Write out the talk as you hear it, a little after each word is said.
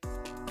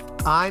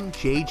I'm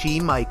J.G.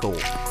 Michael,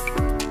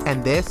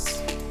 and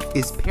this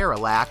is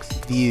Parallax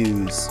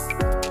Views.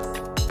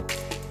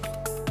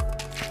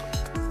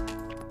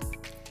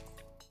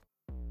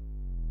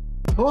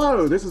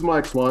 Hello, this is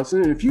Mike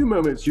Swanson. In a few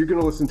moments, you're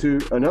going to listen to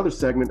another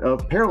segment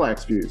of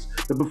Parallax Views.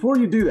 But before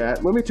you do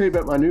that, let me tell you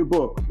about my new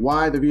book,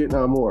 Why the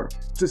Vietnam War.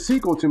 It's a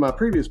sequel to my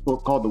previous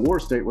book called The War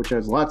State, which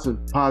has lots of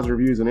positive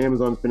reviews on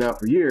Amazon. It's been out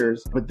for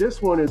years. But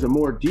this one is a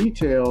more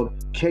detailed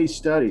case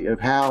study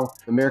of how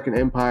the American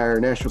empire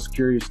and national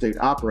security state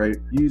operate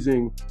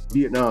using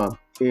Vietnam.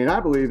 And I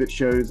believe it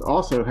shows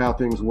also how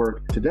things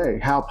work today,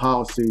 how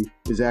policy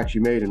is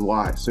actually made and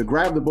why. So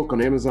grab the book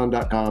on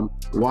Amazon.com,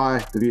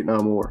 Why the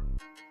Vietnam War.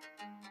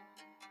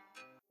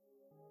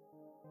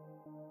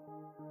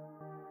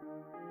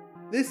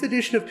 This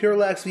edition of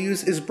Parallax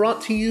Views is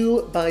brought to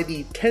you by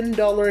the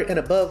 $10 and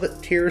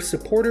above tier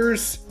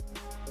supporters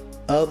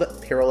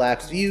of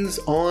Parallax Views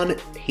on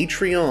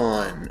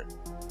Patreon.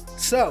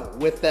 So,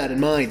 with that in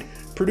mind,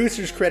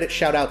 producers credit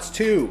shoutouts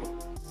to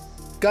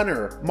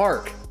Gunnar,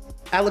 Mark,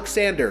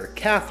 Alexander,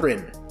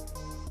 Catherine,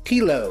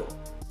 Tilo,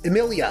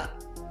 Emilia,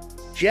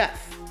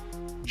 Jeff,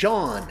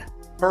 John,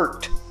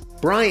 Bert,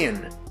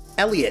 Brian,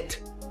 Elliot,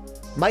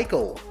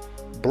 Michael,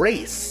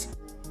 Brace,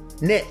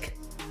 Nick,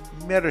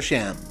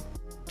 Mersham,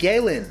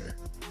 Galen,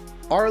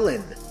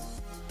 Arlen,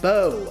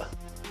 Bo,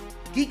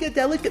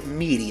 Geekadelic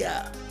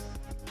Media,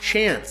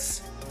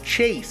 Chance,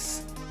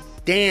 Chase,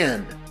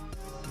 Dan,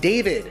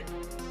 David,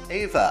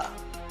 Ava,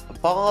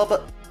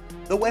 Bob,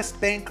 The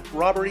West Bank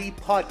Robbery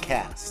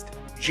Podcast,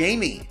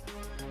 Jamie,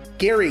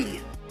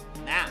 Gary,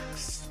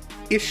 Max,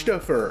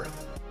 Ishtofer,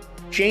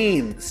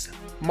 James,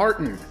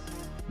 Martin,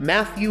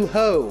 Matthew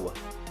Ho,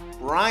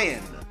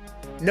 Brian,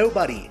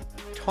 Nobody,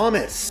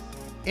 Thomas,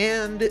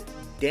 and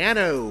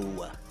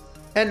Dano.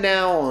 And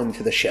now on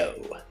to the show.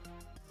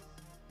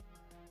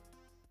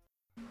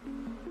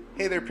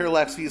 Hey there,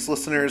 Parallax Views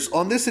listeners.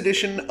 On this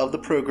edition of the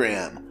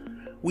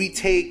program, we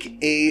take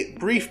a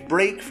brief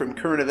break from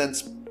current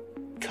events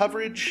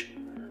coverage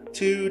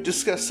to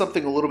discuss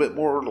something a little bit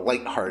more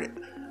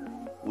lighthearted.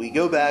 We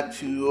go back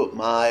to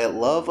my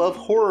love of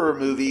horror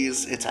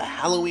movies. It's a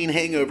Halloween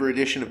Hangover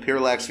edition of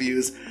Parallax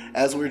Views,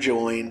 as we're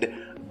joined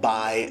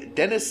by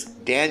Dennis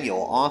Daniel,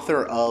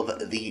 author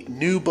of the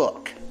new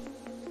book,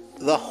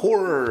 The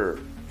Horror,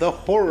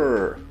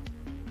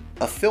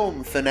 a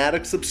film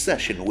fanatic's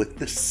obsession with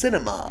the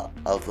cinema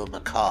of the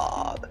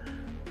macabre.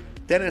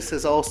 Dennis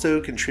has also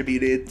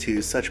contributed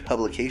to such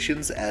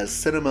publications as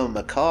Cinema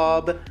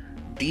Macabre,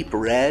 Deep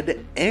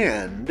Red,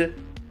 and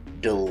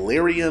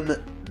Delirium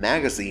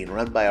magazine,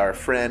 run by our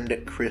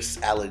friend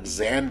Chris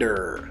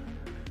Alexander.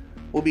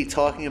 We'll be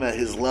talking about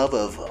his love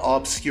of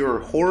obscure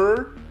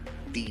horror,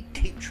 the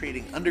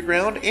tape-trading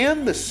underground,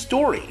 and the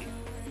story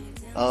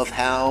of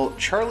how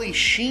Charlie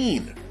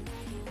Sheen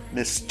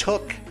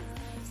mistook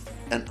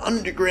an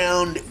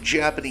underground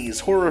Japanese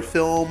horror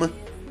film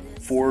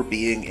for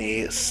being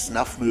a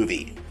snuff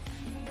movie.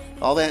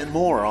 All that and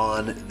more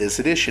on this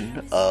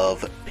edition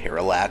of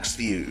Parallax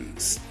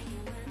Views.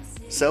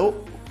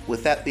 So,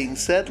 with that being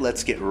said,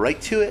 let's get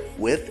right to it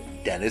with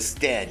Dennis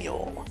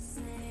Daniel.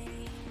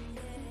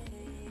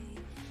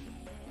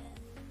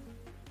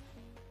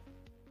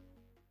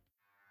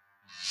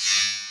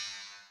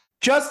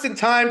 Just in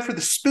time for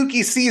the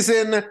spooky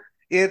season,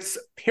 it's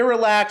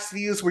Parallax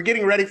Views. We're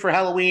getting ready for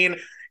Halloween,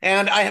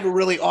 and I have a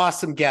really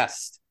awesome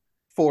guest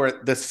for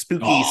the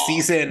spooky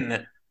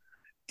season.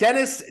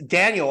 Dennis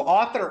Daniel,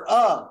 author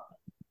of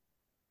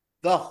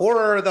The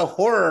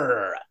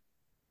Horror.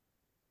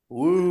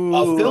 Ooh.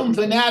 A film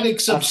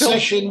fanatic's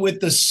obsession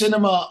with the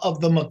cinema of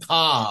the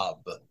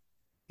macabre.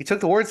 He took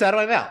the words out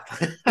of my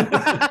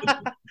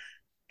mouth.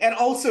 And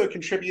also a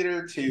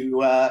contributor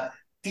to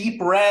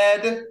Deep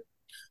Red.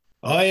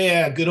 Oh,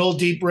 yeah, good old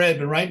Deep Red.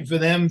 Been writing for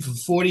them for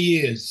 40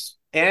 years.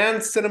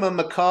 And Cinema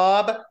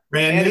Macabre.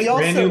 Brand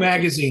new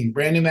magazine.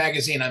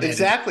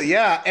 Exactly,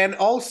 yeah. And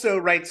also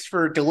writes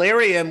for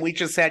Delirium. We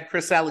just had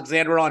Chris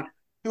Alexander on,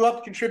 who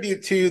helped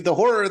contribute to The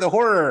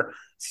Horror.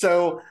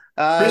 So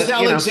Chris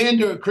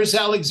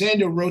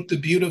Alexander wrote the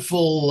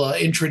beautiful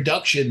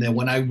introduction that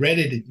when I read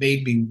it, it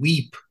made me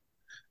weep.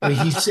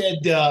 He said,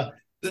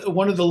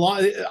 one of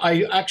the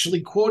I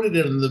actually quoted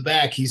it on the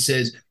back. He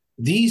says,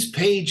 "These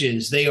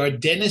pages, they are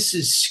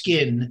Dennis's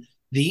skin.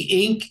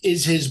 The ink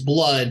is his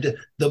blood,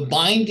 the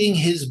binding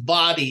his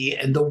body,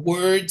 and the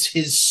words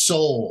his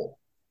soul."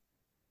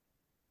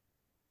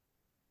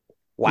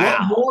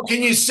 Wow. What more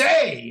can you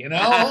say? You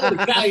know, the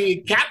guy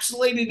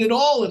encapsulated it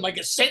all in like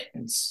a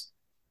sentence.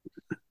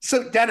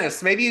 So,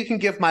 Dennis, maybe you can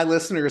give my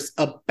listeners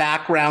a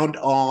background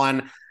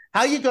on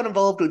how you got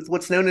involved with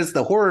what's known as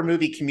the horror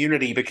movie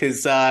community,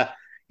 because,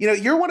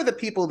 you're one of the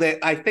people that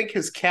I think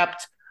has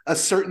kept a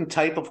certain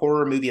type of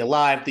horror movie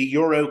alive, the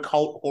Euro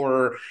cult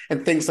horror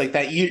and things like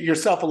that. You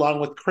yourself, along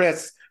with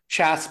Chris,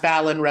 Chas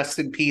Ballin, rest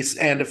in peace,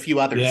 and a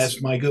few others.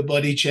 Yes, my good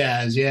buddy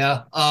Chaz,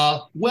 yeah.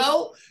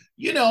 Well,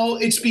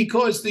 it's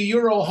because the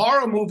Euro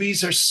horror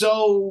movies are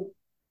so...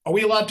 Are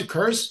we allowed to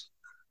curse?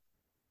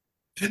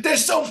 They're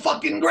so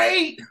fucking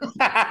great.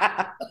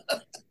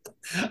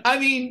 I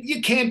mean,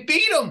 you can't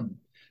beat them.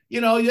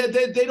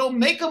 They don't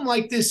make them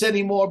like this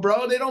anymore,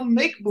 bro. They don't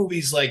make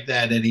movies like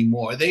that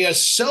anymore. They are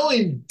so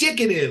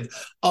indicative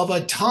of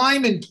a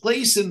time and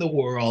place in the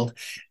world.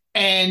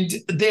 And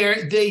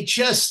they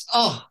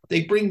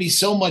bring me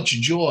so much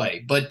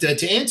joy. But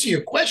to answer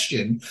your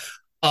question,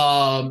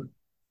 I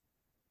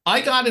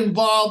got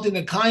involved in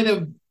a kind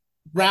of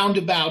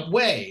roundabout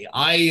way.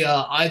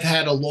 I've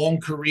had a long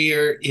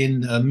career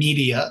in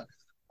media.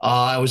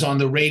 I was on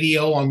the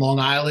radio on Long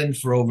Island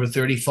for over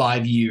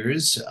 35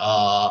 years.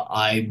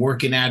 I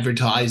work in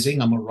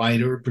advertising. I'm a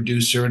writer, a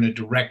producer, and a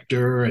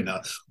director, and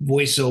a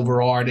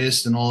voiceover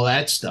artist, and all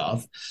that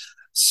stuff.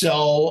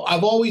 So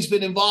I've always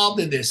been involved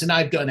in this, and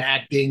I've done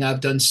acting, I've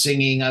done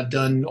singing, I've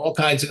done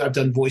I've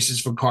done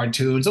voices for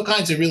cartoons, all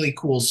kinds of really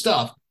cool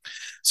stuff.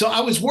 So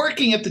I was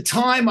working at the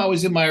time, I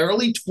was in my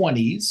early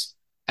 20s,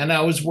 and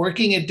I was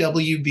working at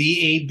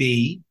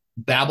WBAB,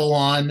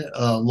 Babylon,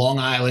 Long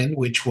Island,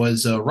 which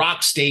was a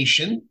rock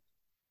station,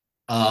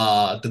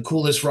 the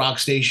coolest rock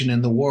station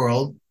in the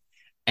world.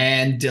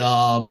 And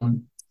I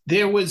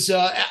was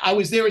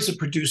there as a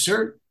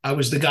producer. I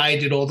was the guy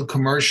who did all the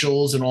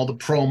commercials and all the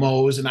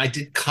promos, and I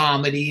did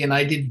comedy and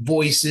I did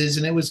voices,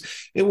 and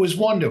it was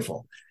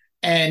wonderful.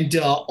 And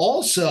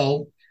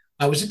also,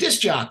 I was a disc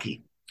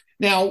jockey.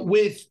 Now,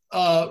 with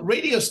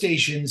radio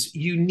stations,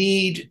 you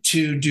need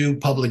to do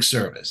public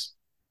service.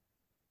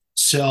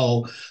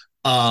 So,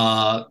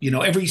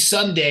 every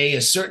Sunday,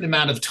 a certain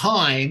amount of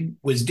time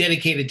was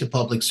dedicated to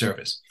public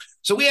service.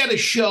 So we had a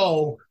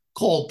show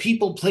called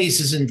People,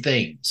 Places, and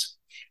Things.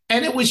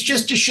 And it was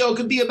just a show,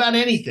 could be about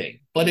anything,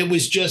 but it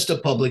was just a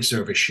public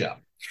service show.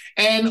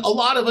 And a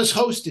lot of us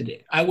hosted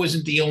it. I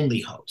wasn't the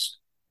only host.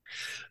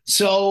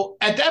 So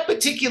at that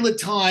particular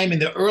time in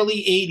the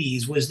early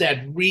 80s was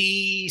that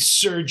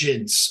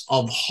resurgence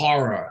of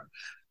horror,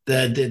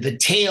 the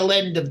tail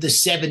end of the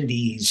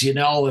 70s,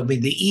 I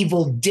mean, the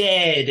Evil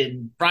Dead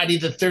and Friday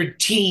the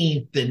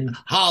 13th and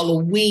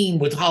Halloween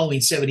with Halloween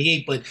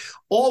 78. But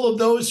all of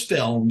those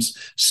films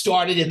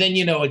started, and then,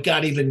 it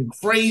got even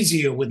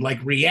crazier with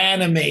like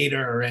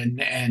Reanimator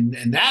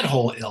and that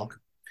whole ilk.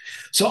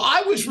 So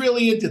I was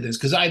really into this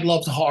because I'd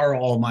loved horror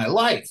all my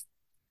life.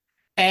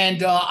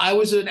 And I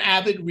was an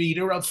avid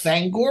reader of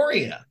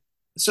Fangoria.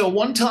 So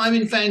one time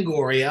in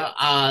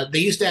Fangoria, they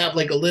used to have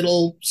like a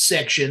little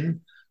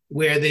section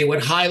where they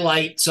would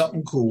highlight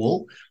something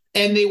cool.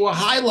 And they were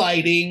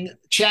highlighting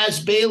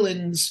Chaz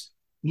Balin's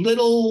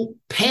little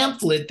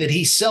pamphlet that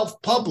he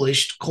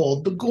self-published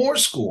called The Gore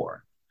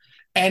Score.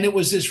 And it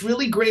was this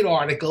really great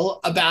article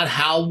about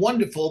how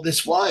wonderful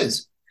this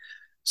was.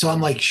 So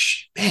I'm like,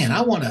 man,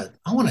 I want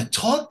to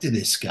talk to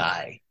this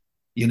guy,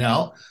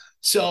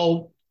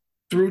 So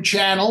through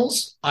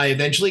channels, I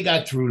eventually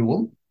got through to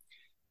him,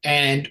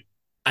 and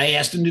I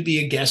asked him to be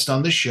a guest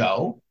on the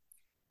show.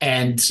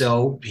 And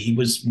so he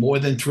was more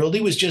than thrilled.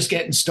 He was just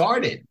getting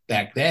started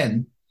back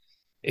then.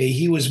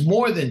 He was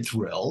more than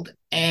thrilled,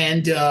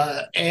 and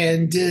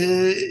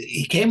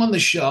he came on the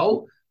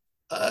show.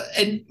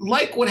 And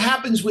like what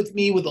happens with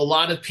me with a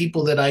lot of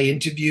people that I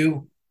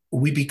interview,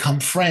 we become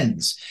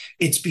friends.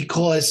 It's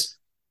because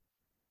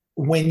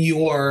when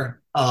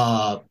you're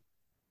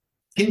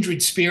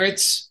kindred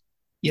spirits,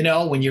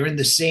 when you're in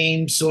the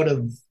same sort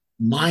of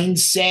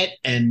mindset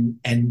and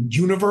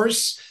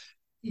universe,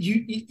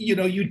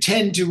 you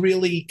tend to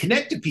really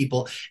connect to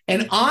people.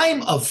 And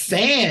I'm a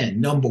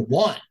fan, number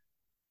one.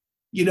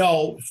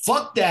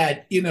 Fuck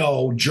that,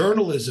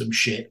 journalism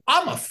shit.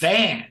 I'm a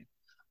fan.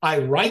 I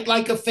write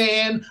like a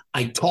fan.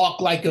 I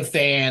talk like a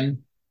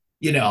fan.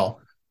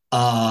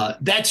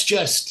 That's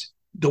just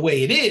the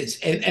way it is.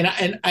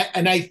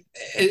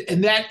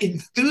 And that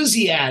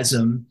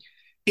enthusiasm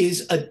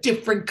is a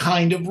different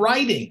kind of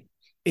writing.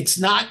 It's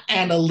not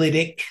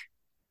analytic.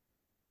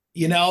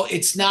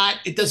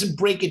 It doesn't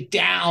break it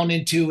down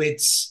into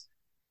its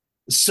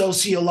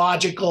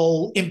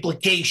sociological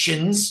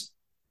implications.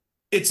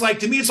 It's like,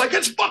 to me, it's like,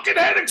 its fucking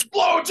head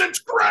explodes. It's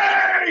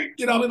great.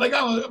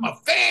 I'm a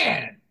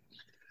fan.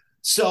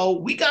 So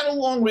we got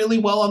along really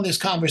well on this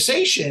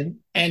conversation.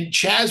 And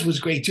Chaz was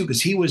great too,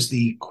 because he was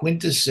the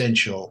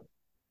quintessential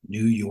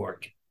New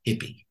York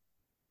hippie.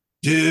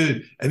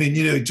 Dude, I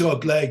mean,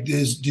 talk like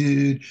this,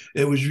 dude.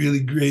 It was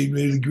really great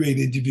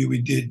interview we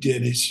did,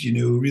 Dennis.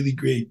 Really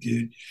great,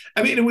 dude.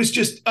 I mean, it was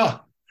just, I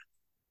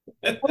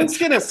was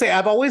going to say,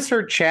 I've always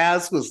heard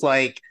Chaz was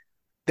like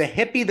the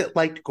hippie that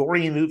liked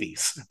gory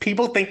movies.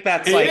 People think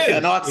that's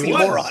an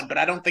oxymoron, but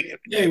I don't think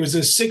it. Yeah, he was a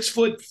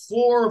 6'4",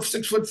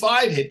 6'5"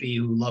 hippie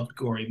who loved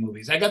gory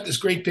movies. I got this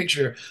great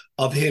picture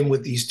of him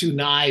with these two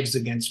knives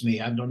against me.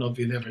 I don't know if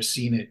you've ever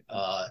seen it.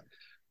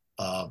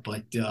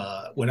 But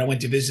when I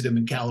went to visit him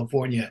in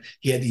California,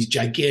 he had these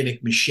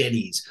gigantic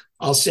machetes.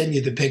 I'll send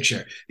you the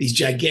picture. These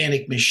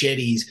gigantic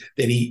machetes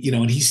that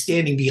and he's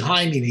standing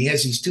behind me, and he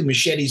has these two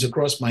machetes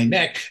across my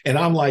neck. And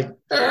I'm like,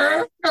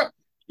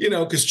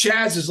 because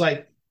Chaz is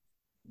like,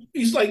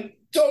 he's like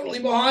totally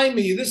behind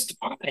me this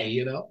time,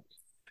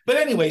 But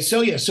anyway,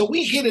 so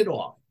we hit it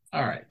off.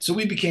 All right. So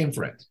we became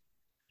friends.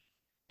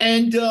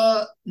 And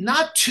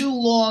not too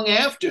long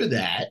after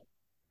that,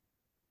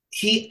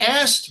 he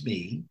asked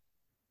me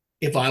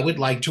if I would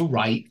like to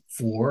write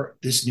for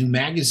this new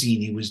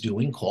magazine he was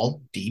doing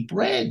called Deep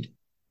Red.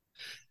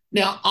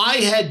 Now, I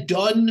had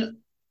done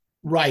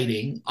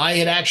writing. I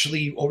had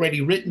actually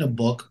already written a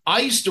book.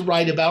 I used to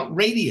write about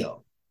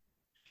radio.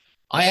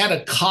 I had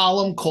a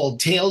column called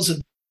Tales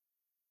of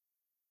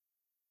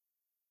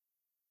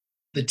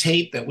the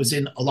Tape that was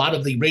in a lot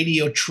of the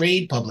radio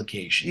trade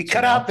publications. You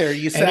cut out there.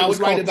 You said and it was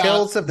called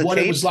Tales of the what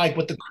Tape? It was like,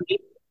 what the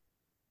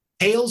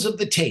Tales of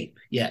the Tape,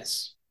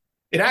 yes.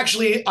 It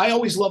actually, I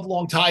always love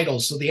long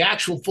titles. So the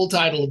actual full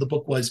title of the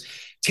book was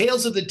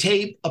Tales of the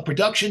Tape, A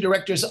Production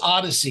Director's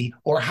Odyssey,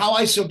 or How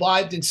I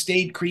Survived and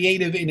Stayed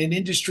Creative in an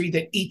Industry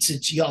That Eats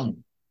Its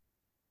Young.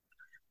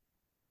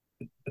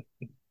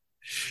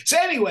 So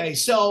anyway,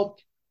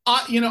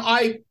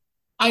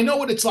 I know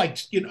what it's like,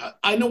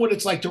 I know what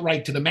it's like to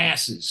write to the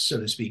masses, so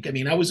to speak. I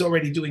mean, I was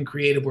already doing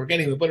creative work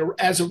anyway, but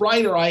as a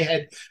writer, I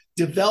had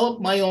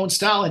developed my own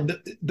style. And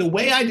the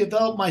way I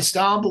developed my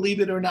style,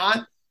 believe it or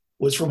not,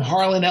 was from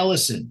Harlan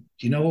Ellison.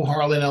 Do you know who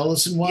Harlan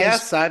Ellison was?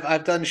 Yes,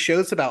 I've done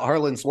shows about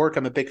Harlan's work.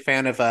 I'm a big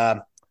fan of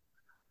I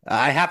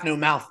Have No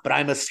Mouth, But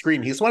I Must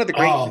Scream. He's one of the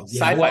great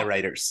sci-fi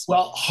writers.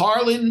 Well,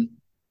 Harlan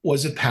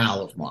was a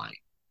pal of mine.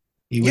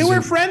 You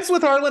were friends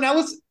with Harlan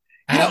Ellison?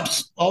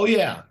 Oh,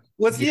 yeah.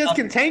 Was he as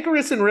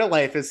cantankerous in real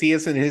life as he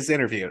is in his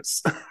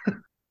interviews?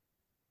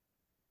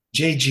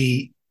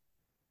 JG,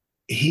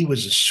 he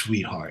was a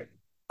sweetheart.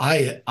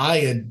 I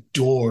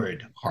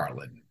adored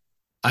Harlan.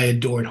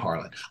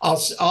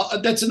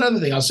 That's another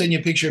thing. I'll send you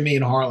a picture of me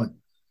and Harlan.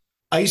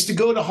 I used to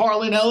go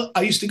to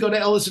I used to go to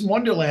Alice in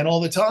Wonderland all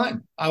the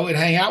time. I would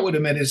hang out with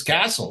him at his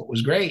castle. It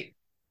was great.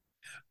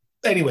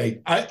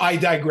 Anyway, I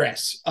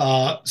digress.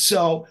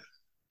 So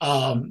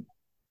I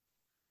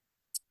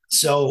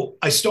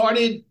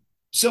started.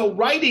 So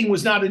writing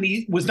was not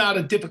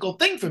a difficult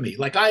thing for me.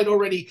 Like I had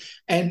already,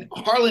 and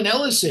Harlan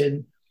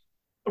Ellison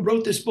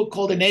wrote this book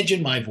called An Edge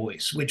in My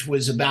Voice, which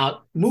was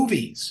about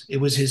movies. It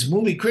was his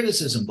movie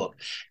criticism book.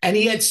 And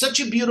he had such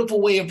a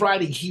beautiful way of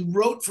writing. He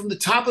wrote from the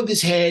top of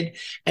his head,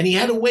 and he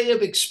had a way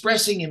of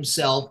expressing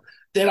himself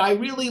that I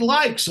really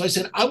liked. So I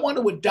said, I want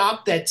to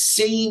adopt that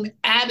same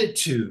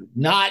attitude,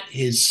 not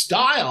his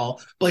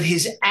style, but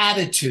his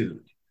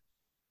attitude.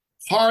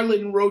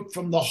 Harlan wrote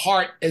from the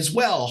heart as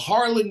well.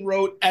 Harlan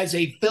wrote as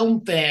a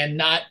film fan,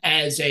 not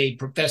as a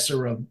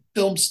professor of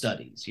film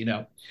studies,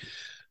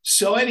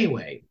 So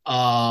anyway,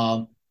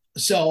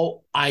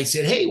 so I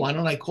said, hey, why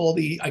don't I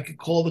could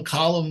call the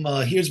column,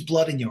 Here's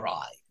Blood in Your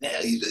Eye.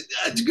 He said,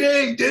 that's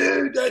great,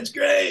 dude, that's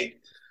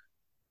great.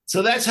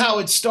 So that's how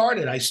it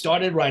started. I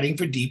started writing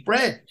for Deep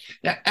Red.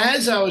 Now,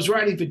 as I was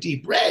writing for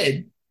Deep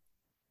Red,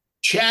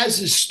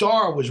 Chaz's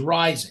star was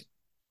rising.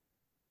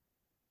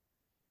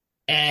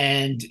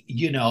 And,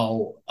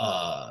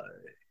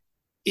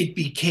 it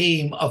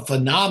became a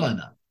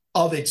phenomenon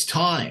of its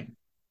time.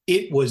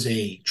 It was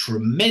a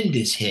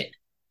tremendous hit.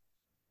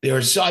 There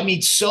are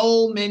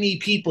so many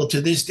people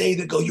to this day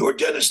that go, you're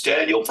Dennis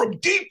Daniel from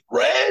Deep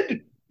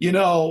Red.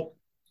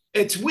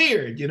 It's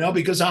weird,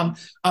 because I'm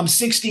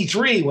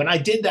 63. When I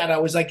did that, I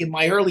was like in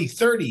my early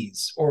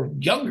 30s or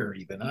younger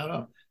even. I don't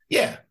know.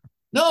 Yeah.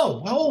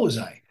 No, how old was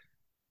I?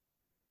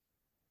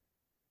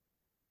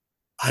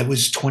 I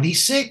was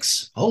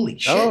 26. Holy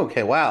shit. Oh,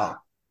 okay. Wow.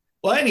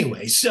 Well,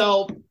 anyway,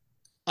 so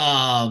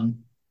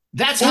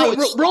that's how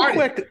it started. Real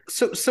quick.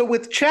 So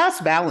with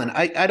Chaz Ballin,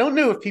 I don't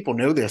know if people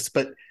know this,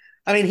 but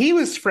I mean, he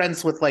was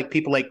friends with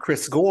people like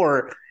Chris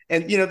Gore,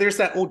 and there's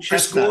that old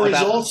Chris Gore is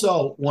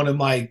also one of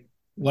my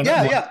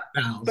pals.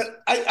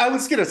 But I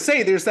was gonna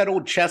say there's that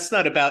old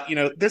chestnut about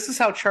this is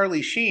how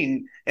Charlie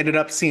Sheen ended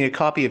up seeing a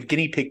copy of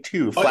Guinea Pig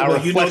 2, Flower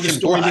of Flesh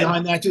and Blood.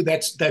 Behind that too.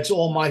 That's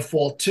all my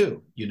fault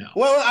too.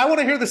 Well, I want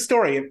to hear the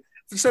story.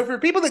 So for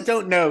people that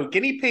don't know,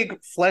 Guinea Pig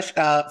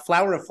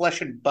Flower of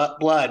Flesh and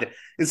Blood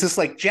is this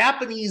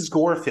Japanese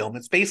gore film.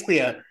 It's basically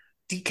a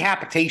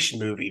decapitation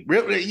movie.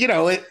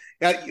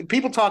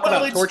 People talk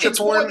about torture it's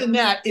porn. More than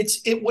that.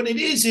 What it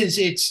is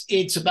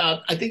it's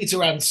about, I think it's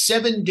around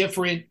 7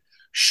 different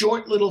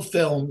short little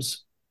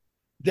films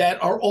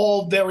that are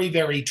all very,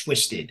 very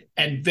twisted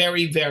and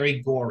very, very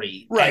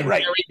gory. Right.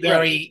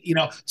 Very,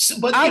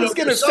 but I was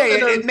going to say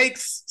it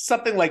makes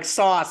something like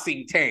Saw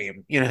seem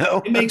tame,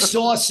 It makes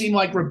Saw seem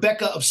like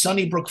Rebecca of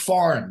Sunnybrook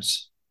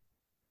Farms.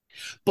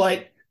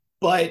 But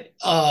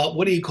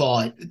what do you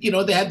call it?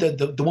 They had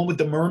the one with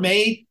the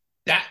mermaid.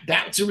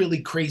 That's a really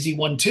crazy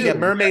one too. Yeah,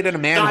 mermaid and a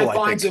manhole. Guy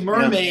finds a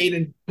mermaid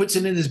and puts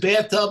it in his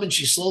bathtub, and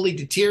she slowly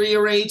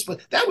deteriorates.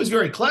 But that was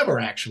very clever,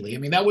 actually. I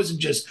mean, that wasn't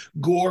just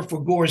gore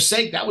for gore's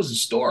sake. That was a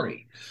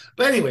story.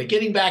 But anyway,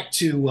 getting back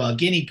to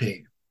Guinea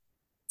Pig.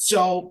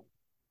 So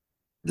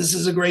this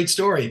is a great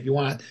story. If you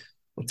want,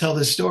 we'll tell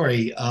this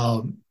story.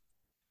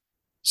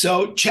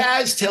 So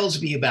Chaz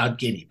tells me about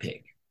Guinea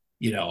Pig.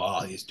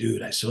 This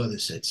dude, I saw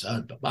this at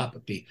Sun.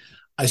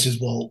 I says,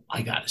 well,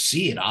 I got to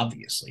see it,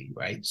 obviously,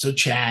 right? So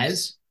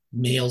Chaz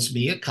mails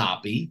me a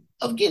copy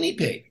of Guinea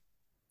Pig.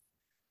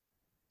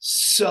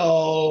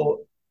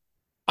 So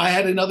I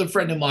had another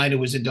friend of mine who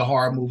was into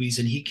horror movies,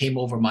 and he came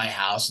over my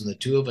house, and the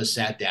two of us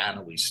sat down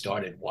and we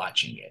started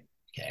watching it.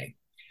 Okay.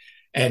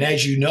 And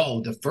as you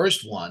know, the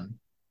first one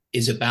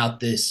is about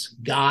this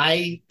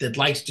guy that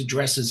likes to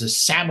dress as a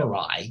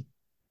samurai.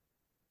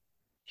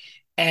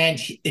 And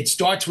it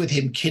starts with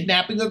him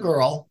kidnapping a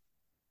girl,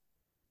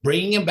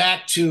 bringing him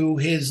back to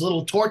his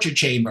little torture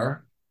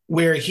chamber,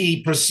 where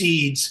he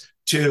proceeds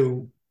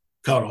to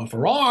cut off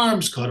her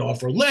arms, cut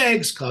off her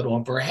legs, cut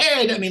off her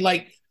head. I mean,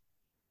 like,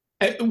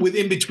 with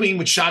in between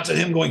with shots of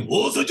him going, you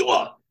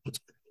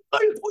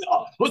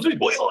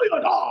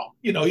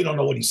know, you don't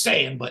know what he's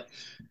saying, but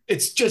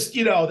it's just,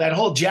 you know, that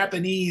whole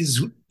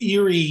Japanese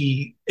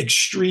eerie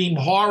extreme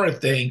horror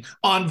thing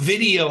on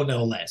video,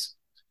 no less.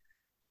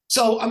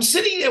 So I'm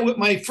sitting there with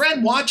my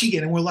friend watching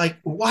it, and we're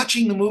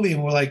watching the movie,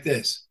 and we're like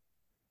this.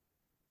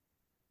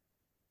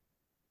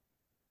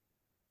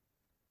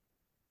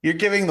 You're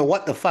giving the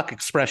what the fuck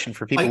expression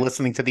for people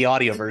listening to the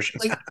audio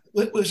version.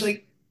 It was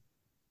like,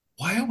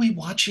 why are we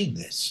watching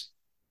this?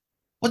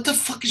 What the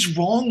fuck is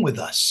wrong with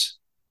us?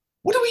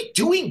 What are we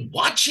doing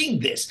watching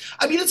this?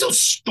 I mean, it's a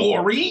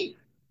story.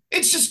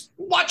 It's just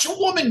watch a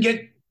woman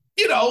get,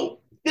 you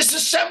know,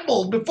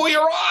 disassembled before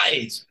your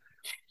eyes.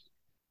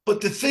 But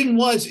the thing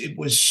was, it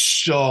was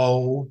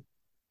so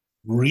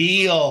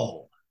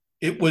real.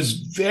 It was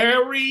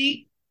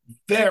very,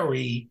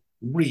 very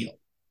real.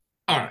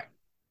 All right.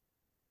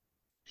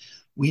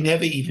 We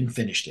never even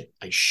finished it.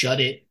 I shut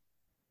it.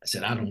 I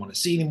said, I don't want to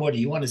see anymore. Do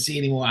you want to see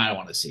anymore? I don't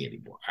want to see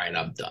anymore. All right,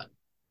 I'm done.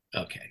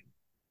 Okay.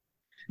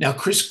 Now,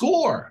 Chris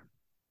Gore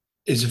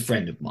is a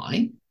friend of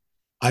mine.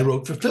 I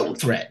wrote for Film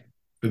Threat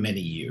for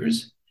many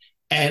years.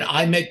 And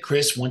I met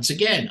Chris once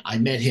again. I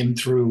met him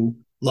through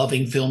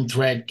loving Film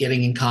Threat,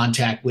 getting in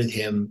contact with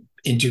him,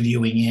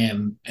 interviewing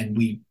him, and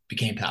we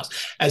became pals.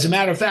 As a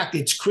matter of fact,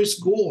 it's Chris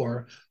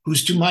Gore,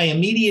 who's to my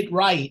immediate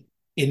right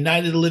in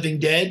Night of the Living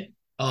Dead,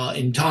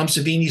 in Tom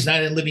Savini's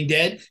Night of the Living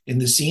Dead, in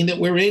the scene that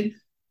we're in.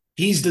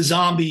 He's the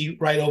zombie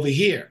right over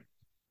here.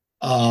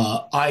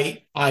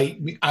 I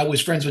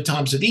was friends with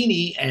Tom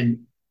Savini,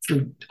 and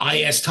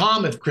I asked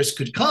Tom if Chris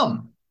could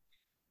come.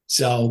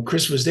 So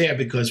Chris was there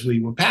because we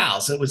were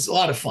pals. It was a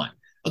lot of fun.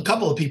 A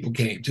couple of people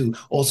came too.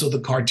 Also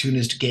the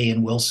cartoonist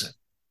Gahan Wilson,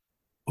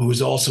 who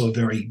was also a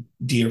very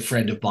dear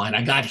friend of mine.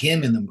 I got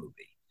him in the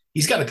movie.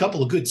 He's got a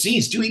couple of good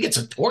scenes too. He gets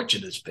a torch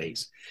in his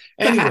face.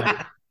 Anyway,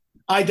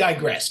 I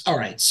digress. All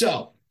right,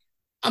 so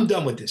I'm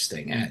done with this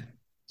thing.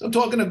 So I'm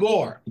talking to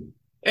Gore.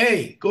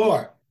 Hey,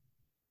 Gore,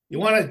 you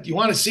want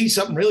to see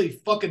something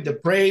really fucking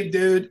depraved,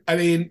 dude? I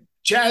mean,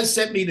 Chaz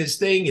sent me this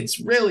thing. It's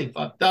really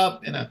fucked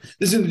up. And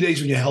this is in the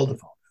days when you held the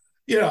phone.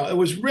 You know, it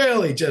was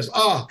really just,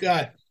 oh,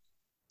 God.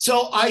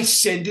 So I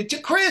send it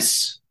to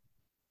Chris.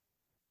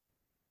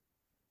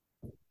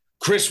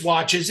 Chris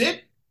watches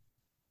it.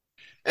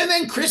 And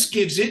then Chris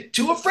gives it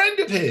to a friend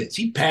of his.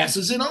 He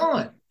passes it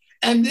on.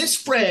 And this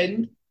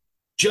friend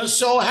just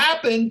so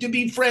happened to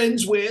be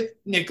friends with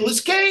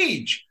Nicolas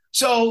Cage.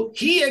 So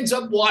he ends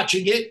up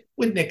watching it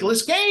with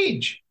Nicolas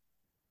Cage.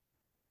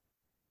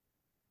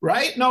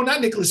 Right? No, not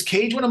Nicolas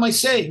Cage. What am I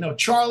saying? No,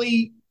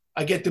 Charlie.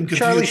 I get them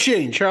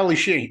confused. Charlie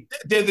Sheen.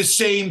 They're the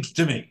same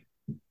to me.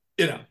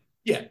 You know,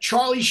 yeah,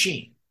 Charlie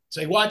Sheen. So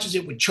he watches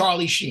it with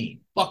Charlie Sheen.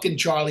 Fucking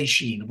Charlie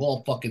Sheen of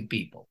all fucking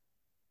people.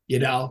 You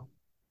know,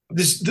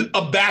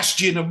 a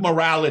bastion of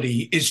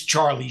morality is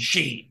Charlie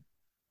Sheen.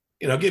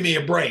 You know, give me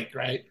a break,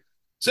 right?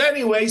 So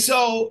anyway,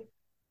 so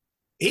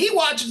he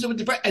watches it with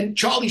the friend, and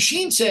Charlie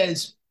Sheen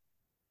says,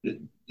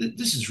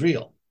 this is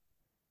real.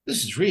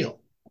 This is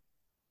real.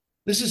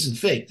 This isn't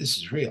fake. This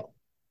is real.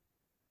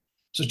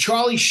 So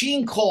Charlie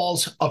Sheen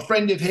calls a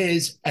friend of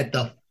his at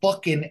the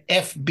fucking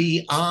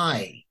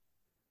FBI.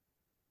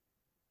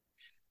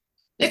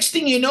 Next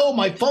thing you know,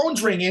 my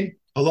phone's ringing.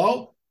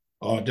 Hello?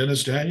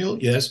 Dennis Daniel?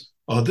 Yes.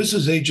 This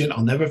is Agent,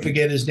 I'll never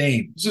forget his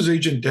name. This is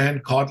Agent Dan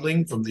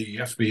Codling from the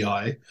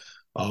FBI.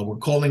 We're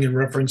calling in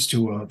reference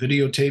to a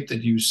videotape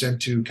that you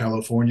sent to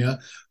California.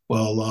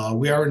 Well,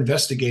 we are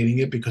investigating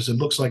it because it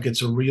looks like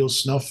it's a real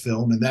snuff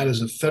film, and that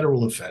is a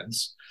federal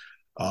offense.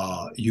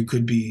 You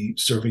could be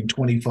serving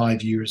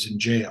 25 years in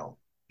jail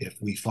if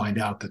we find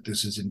out that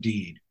this is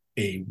indeed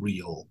a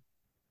real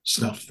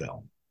snuff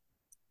film.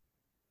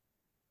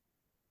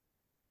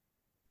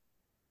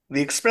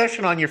 The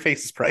expression on your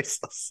face is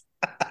priceless.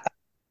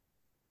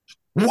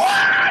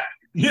 What?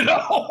 You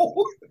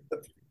know?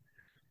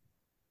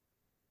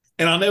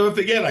 And I'll never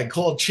forget, I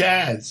called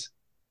Chaz,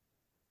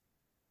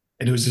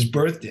 and it was his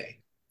birthday,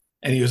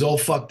 and he was all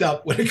fucked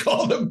up when I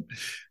called him.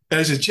 And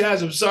I said,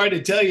 Chaz, I'm sorry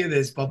to tell you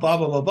this, blah, blah,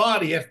 blah, blah, blah,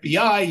 the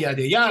FBI,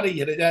 yada, yada,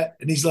 yada, yada.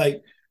 And he's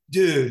like,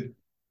 dude,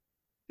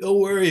 don't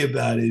worry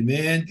about it,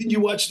 man. Didn't you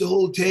watch the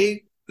whole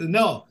tape?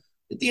 No.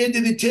 At the end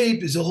of the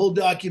tape is a whole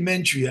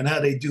documentary on how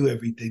they do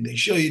everything. They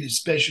show you the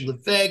special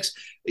effects.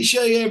 They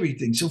show you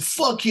everything. So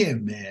fuck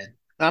him, man.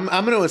 I'm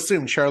going to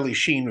assume Charlie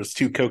Sheen was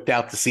too coked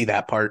out to see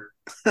that part.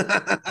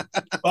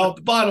 Well,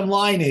 the bottom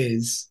line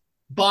is,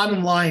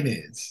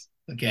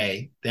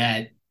 okay,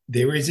 that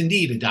there is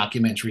indeed a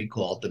documentary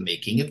called The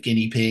Making of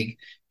Guinea Pig.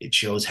 It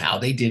shows how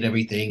they did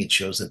everything. It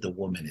shows that the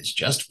woman is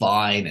just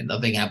fine and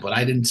nothing happened. But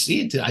I didn't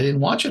see it. I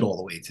didn't watch it all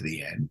the way to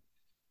the end.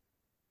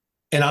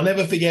 And I'll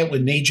never forget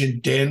when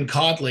Agent Dan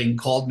Codling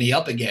called me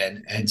up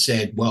again and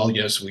said, well,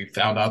 yes, we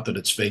found out that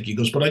it's fake. He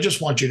goes, but I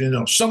just want you to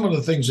know some of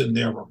the things in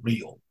there are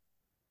real.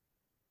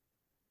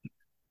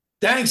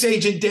 Thanks,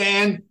 Agent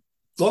Dan.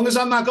 As long as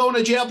I'm not going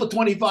to jail for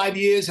 25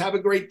 years, have a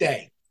great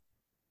day.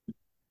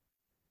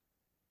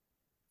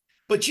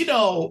 But, you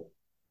know,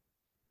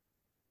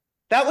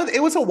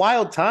 it was a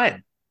wild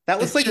time. That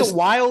was like the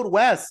Wild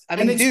West. I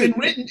mean,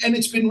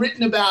 it's been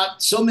written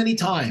about so many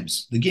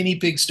times. The guinea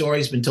pig story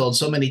has been told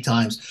so many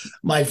times.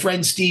 My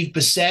friend Steve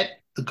Bissette,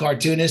 the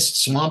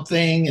cartoonist, Swamp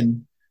Thing,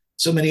 and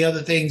so many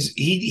other things,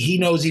 he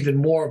knows even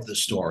more of the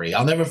story.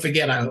 I'll never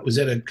forget, I was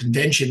at a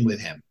convention with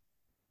him.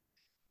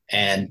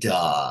 And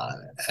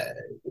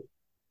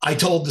I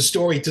told the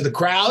story to the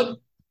crowd,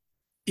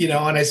 you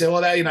know, and I said,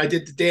 well, I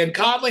did the Dan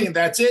Codling, and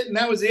that's it. And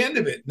that was the end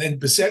of it. And then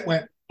Bissette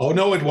went, oh,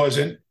 no, it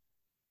wasn't.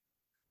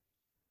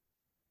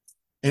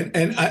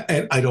 And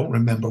I don't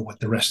remember what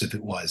the rest of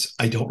it was.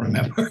 I don't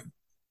remember.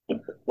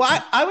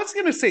 Well, I was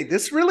going to say,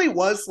 this really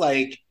was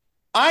like,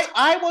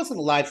 I wasn't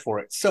alive for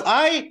it. So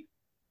I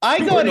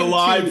got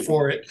alive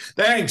for it.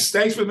 Thanks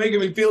for making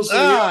me feel so.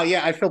 Oh,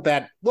 yeah, I feel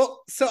bad.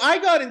 Well, so I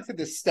got into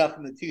this stuff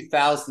in the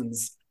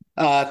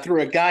 2000s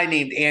through a guy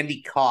named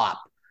Andy Kopp,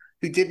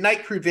 who did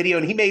Night Crew Video,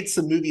 and he made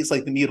some movies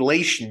like The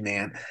Mutilation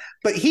Man.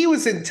 But he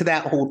was into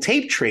that whole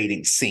tape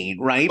trading scene,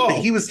 right? Oh, but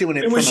he was doing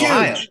it from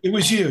Ohio. It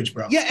was huge,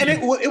 bro. Yeah, and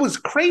it was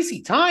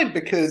crazy time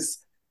because,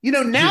 you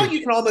know, now you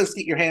can almost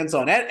get your hands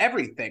on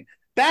everything.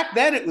 Back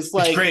then, it was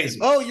like, crazy.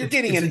 Oh, you're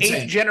getting an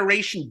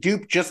 8th-generation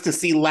dupe just to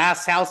see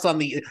Last House on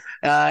the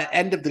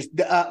end of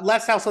the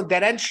Last House on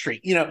Dead End Street,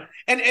 you know.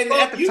 And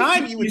at the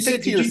time, you would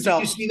think to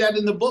yourself, "You see that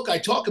in the book? I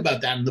talk about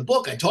that in the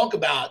book. I talk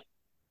about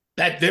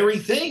that very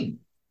thing."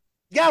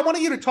 Yeah, I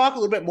wanted you to talk a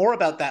little bit more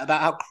about that,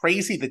 about how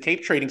crazy the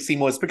tape trading scene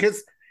was,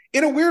 because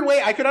in a weird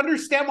way, I could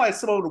understand why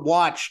someone would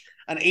watch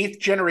an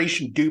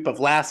 8th-generation dupe of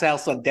Last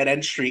House on Dead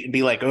End Street and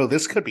be like, "Oh,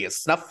 this could be a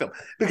snuff film,"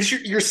 because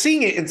you're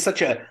seeing it in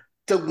such a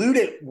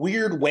diluted,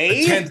 weird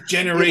way. A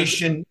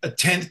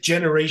 10th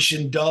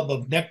generation dub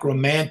of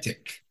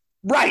Necromantic.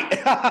 Right.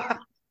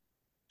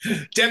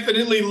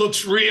 Definitely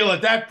looks real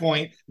at that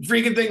point. The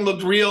freaking thing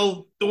looked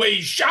real the way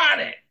he shot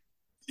it,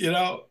 you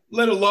know,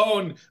 let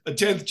alone a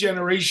 10th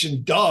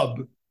generation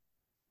dub.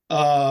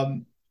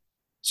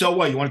 So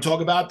what, you want to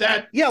talk about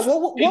that? Yeah,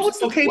 what was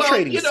the tape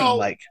trading scene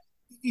like?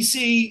 You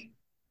see,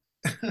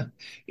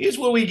 here's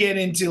where we get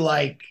into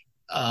like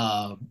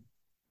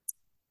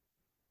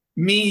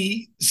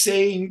me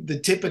saying the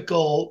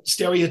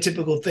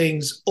stereotypical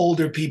things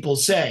older people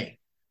say.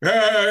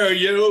 Yeah,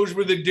 those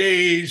were the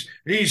days.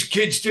 These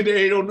kids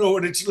today don't know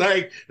what it's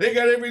like. They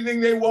got everything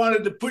they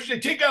wanted to push. They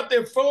take out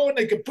their phone,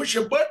 they can push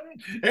a button,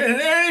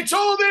 and it's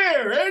all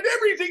there, and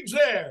everything's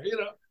there, you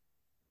know.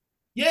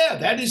 Yeah,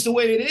 that is the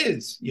way it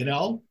is, you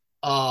know.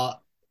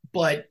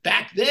 But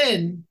back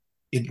then,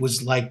 it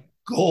was like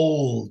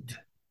gold.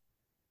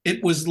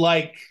 It was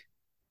like,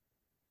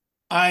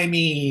 I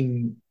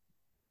mean,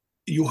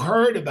 you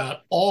heard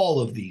about all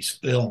of these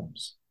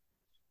films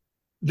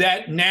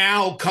that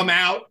now come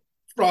out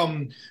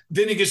from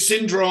Vinegar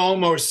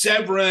Syndrome or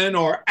Severin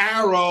or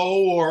Arrow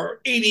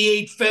or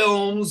 88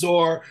 Films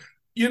or,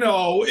 you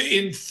know,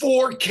 in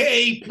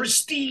 4K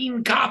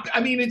pristine copy.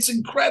 I mean, it's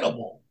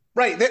incredible.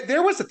 Right.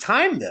 There was a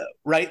time, though,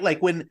 right?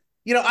 Like when,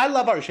 you know, I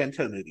love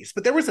Argento movies,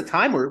 but there was a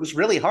time where it was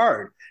really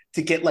hard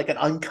to get like an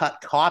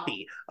uncut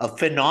copy of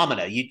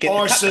Phenomena. You'd get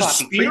or the cut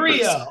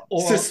Suspiria.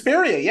 Or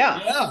Suspiria,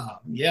 yeah.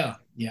 Yeah.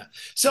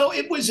 So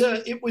it was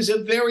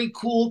a very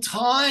cool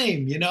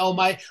time. You know,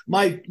 my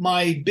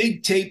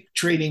big tape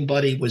trading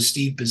buddy was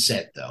Steve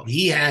Bissette, though.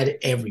 He had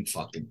every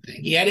fucking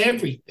thing. He had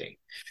everything.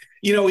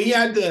 You know, he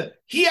had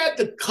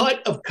the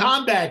cut of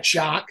Combat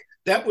Shock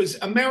that was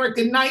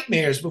American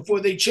Nightmares before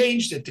they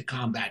changed it to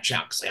Combat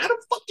Shock. Say, how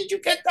the fuck did you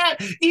get that?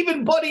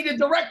 Even Buddy, the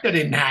director,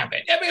 didn't have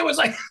it. I mean, it was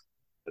like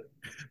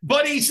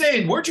Buddy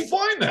saying, "Where'd you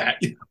find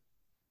that?"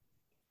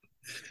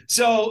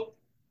 So,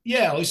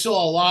 yeah, we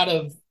saw a lot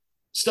of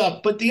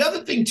stuff. But the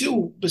other thing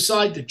too,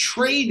 beside the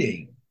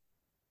trading,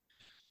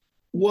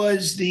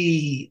 was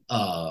the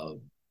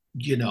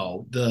you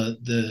know,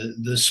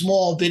 the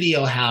small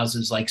video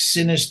houses like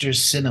Sinister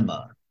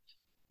Cinema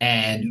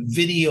and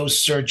Video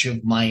Search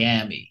of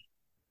Miami,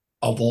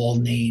 of all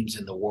names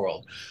in the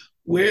world,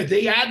 where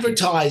they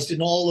advertised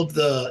in all of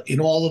the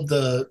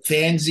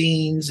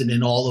fanzines and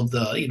in all of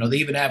the, you know, they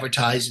even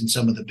advertised in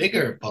some of the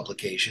bigger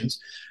publications,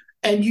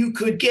 and you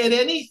could get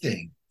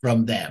anything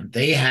from them.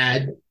 They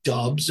had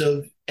dubs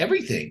of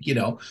everything, you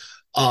know.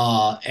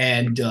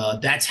 And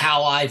that's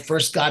how I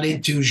first got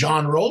into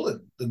Jean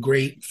Rollin, the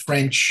great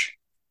French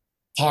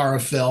horror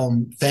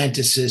film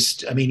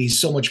fantasist. I mean, he's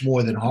so much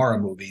more than horror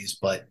movies,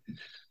 but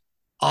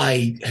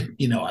I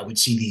would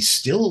see these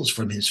stills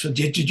from his film.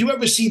 Did you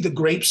ever see The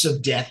Grapes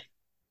of Death?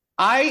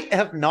 I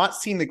have not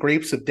seen The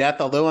Grapes of Death,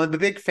 although I'm a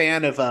big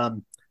fan of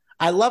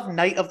I love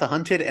Night of the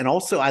Hunted, and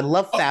also I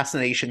love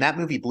Fascination. That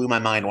movie blew my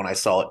mind when I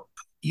saw it.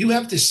 You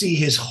have to see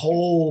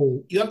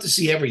you have to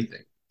see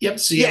everything. You have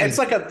to see everything. It's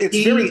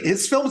like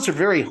his films are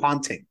very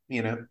haunting,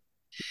 you know.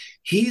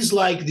 He's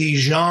like the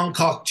Jean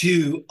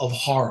Cocteau of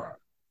horror.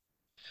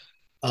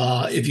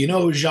 If you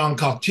know who Jean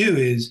Cocteau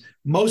is,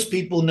 most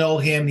people know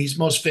him. He's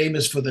most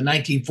famous for the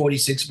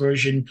 1946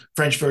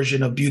 French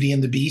version of Beauty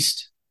and the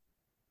Beast,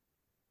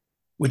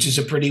 which is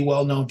a pretty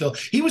well-known film.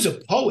 He was a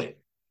poet,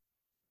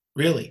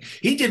 really.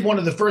 He did one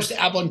of the first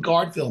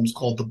avant-garde films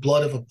called The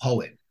Blood of a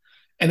Poet.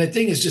 And the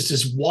thing is just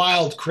this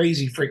wild,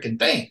 crazy freaking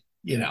thing,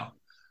 you know.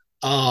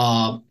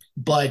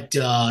 But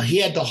he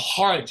had the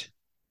heart.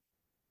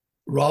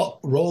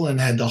 Rollin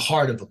had the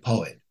heart of a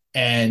poet.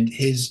 And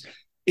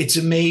it's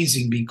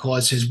amazing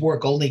because his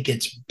work only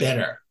gets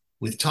better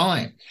with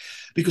time.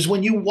 Because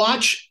when you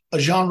watch a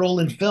Jean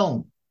Rollin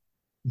film,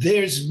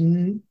 there's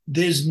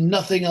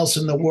nothing else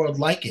in the world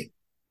like it.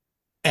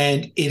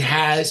 And it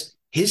has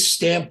his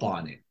stamp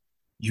on it.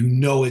 You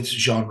know it's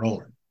Jean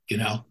Rollin, you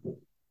know?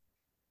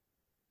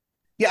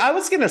 Yeah, I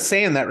was going to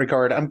say in that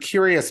regard, I'm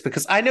curious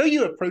because I know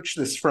you approach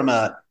this from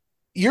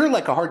you're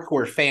like a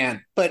hardcore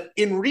fan, but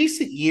in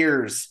recent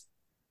years,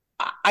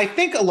 I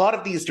think a lot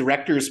of these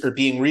directors are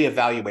being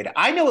reevaluated.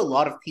 I know a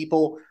lot of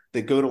people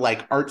that go to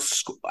like art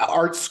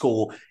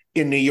school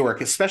in New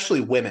York,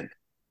 especially women,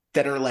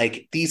 that are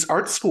like these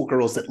art school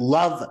girls that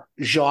love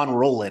Jean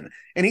Rollin.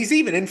 And he's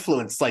even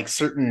influenced like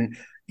certain,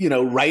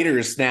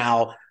 writers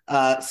now.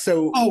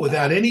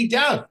 Without any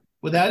doubt.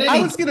 I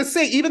was going to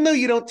say, even though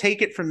you don't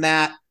take it from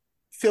that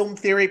film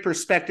theory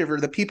perspective or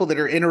the people that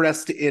are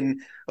interested in,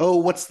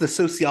 what's the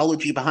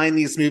sociology behind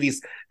these movies,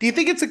 do you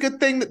think it's a good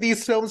thing that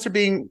these films are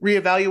being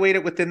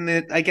reevaluated within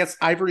the, I guess,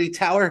 ivory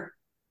tower?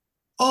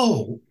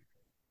 My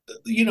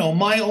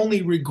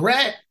only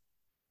regret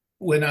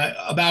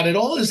about it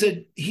all is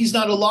that he's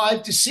not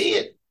alive to see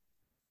it.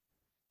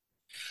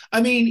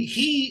 I mean,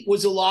 he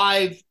was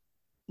alive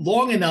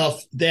long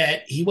enough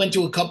that he went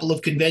to a couple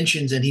of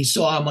conventions and he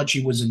saw how much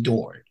he was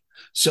adored.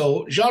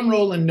 So Jean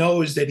Rollin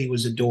knows that he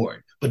was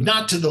adored, but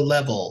not to the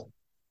level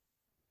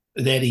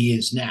that he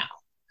is now.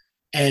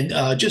 And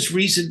just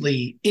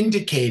recently,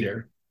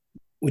 Indicator,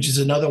 which is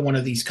another one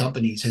of these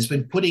companies, has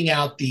been putting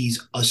out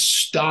these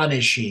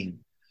astonishing,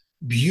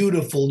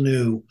 beautiful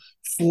new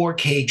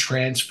 4K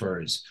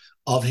transfers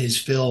of his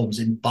films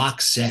in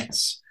box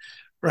sets.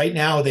 Right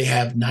now, they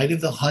have Night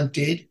of the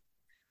Hunted,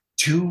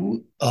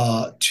 two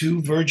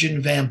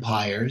virgin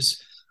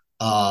vampires,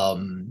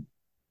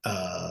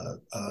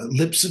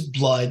 Lips of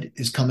Blood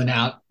is coming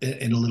out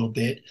in a little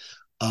bit,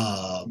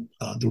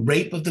 The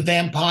Rape of the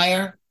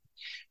Vampire,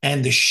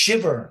 and The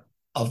Shiver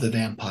of the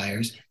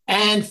Vampires,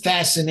 and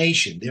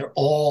Fascination. They're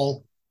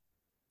all,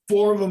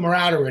 4 of them are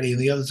out already,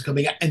 and the others are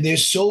coming out. And they're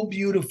so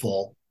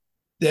beautiful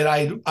that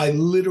I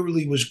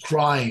literally was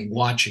crying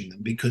watching them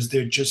because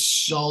they're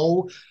just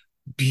so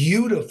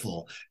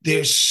beautiful.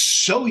 They're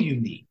so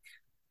unique.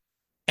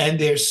 And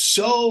they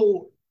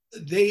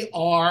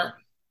are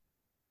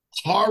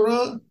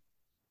horror,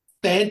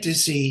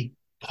 fantasy,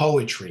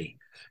 poetry.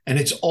 And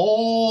it's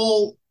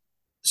all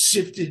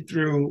sifted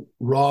through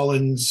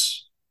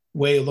Rollin's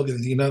way of looking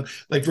at it.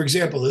 Like, for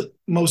example,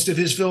 most of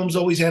his films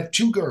always have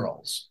 2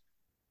 girls.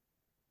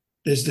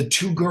 There's the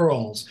 2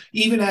 girls.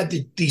 He even had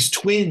these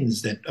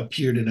twins that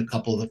appeared in a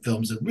couple of the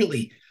films that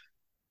really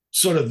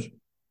sort of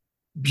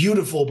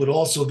beautiful, but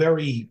also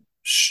very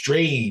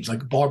strange.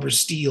 Like Barbara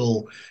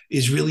Steele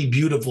is really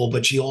beautiful,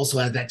 but she also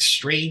had that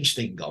strange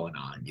thing going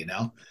on,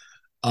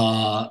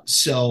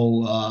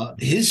 So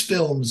his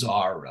films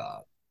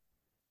are,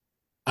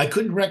 I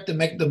couldn't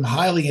recommend them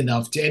highly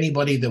enough to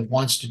anybody that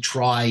wants to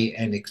try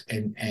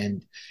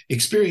and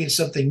experience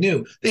something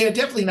new. They are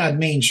definitely not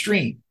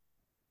mainstream.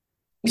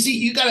 You see,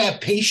 you got to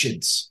have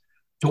patience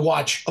to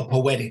watch a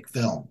poetic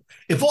film.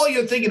 If all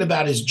you're thinking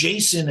about is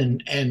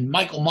Jason and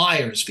Michael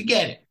Myers,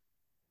 forget it,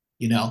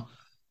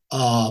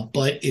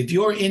 But if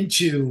you're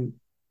into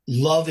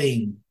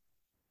loving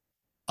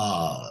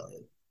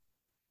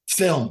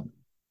film,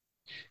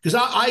 because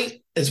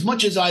I, as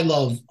much as I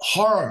love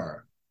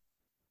horror,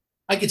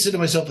 I consider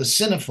myself a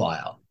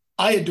cinephile.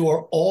 I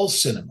adore all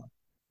cinema.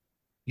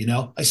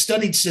 I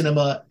studied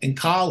cinema in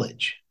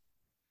college.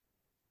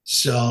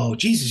 So,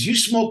 Jesus, you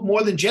smoke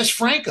more than Jess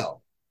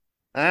Franco.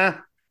 I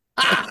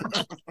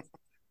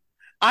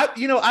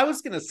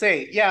was going to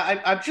say,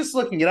 yeah, I'm just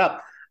looking it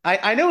up.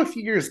 I know a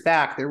few years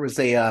back, there was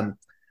a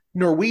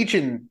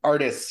Norwegian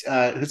artist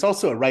who's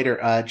also a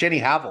writer, Jenny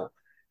Havel,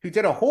 who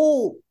did a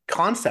whole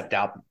concept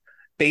album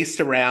based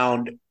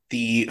around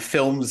the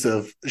films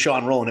of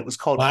Jean Rollin. It was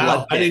called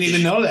Blood I didn't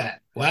even know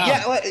that.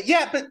 Wow.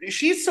 Yeah, but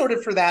she's sort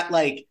of for that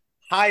like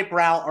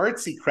highbrow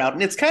artsy crowd.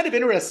 And it's kind of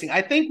interesting.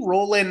 I think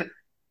Rollin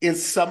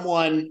is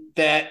someone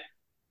that,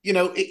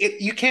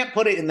 you can't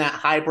put it in that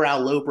highbrow,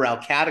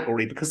 lowbrow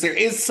category because there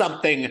is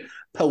something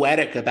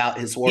poetic about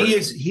his work.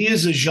 He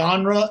is a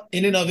genre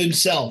in and of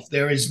himself.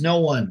 There is no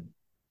one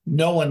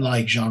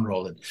like Jean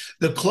Rollin.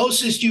 The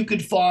closest you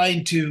could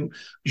find to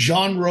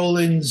Jean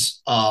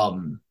Rollin's,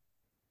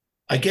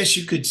 I guess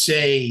you could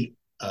say,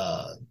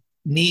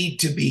 need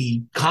to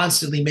be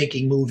constantly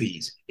making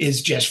movies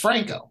is Jess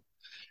Franco.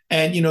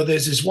 And,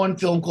 there's this one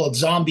film called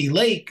Zombie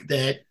Lake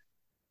that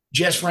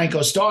Jess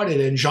Franco started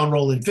and Jean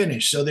Rollin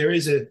finished. So there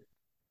is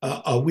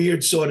a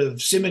weird sort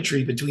of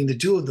symmetry between the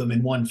two of them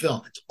in one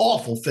film. It's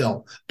awful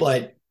film,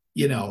 but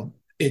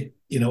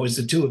it's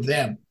the two of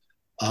them.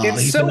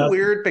 It's so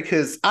weird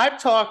because I've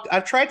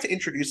tried to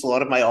introduce a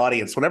lot of my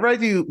audience whenever I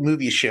do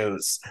movie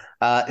shows,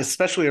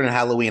 especially on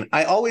Halloween.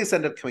 I always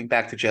end up coming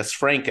back to Jess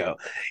Franco.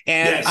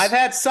 And Yes. I've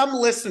had some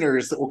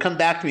listeners that will come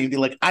back to me and be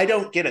like, I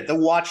don't get it. They'll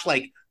watch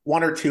like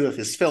one or two of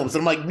his films.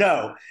 And I'm like,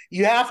 no,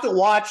 you have to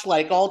watch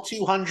like all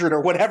 200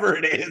 or whatever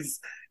it is.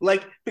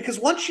 Like, because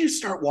once you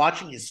start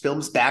watching his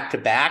films back to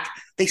back,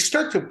 they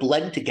start to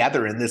blend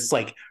together in this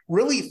like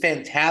really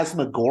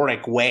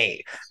phantasmagoric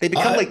way. They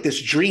become like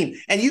this dream.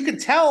 And you can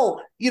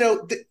tell,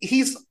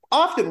 he's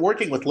often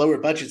working with lower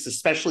budgets,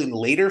 especially in the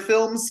later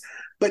films.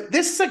 But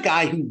this is a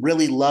guy who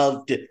really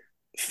loved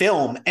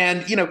film.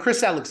 And,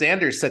 Chris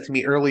Alexander said to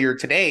me earlier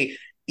today,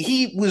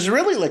 he was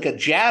really like a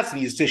jazz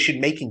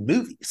musician making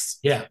movies.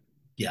 Yeah.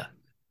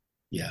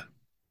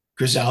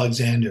 Chris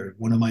Alexander,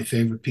 one of my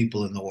favorite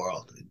people in the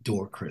world.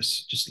 Adore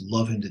Chris. Just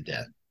love him to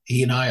death.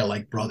 He and I are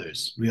like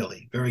brothers,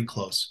 really, very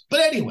close.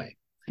 But anyway,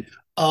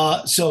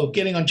 so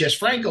getting on Jess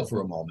Franco for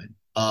a moment.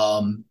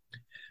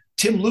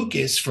 Tim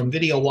Lucas from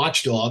Video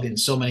Watchdog and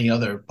so many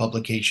other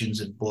publications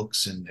and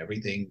books and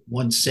everything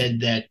once said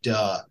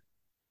that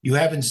you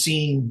haven't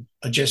seen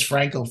a Jess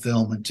Franco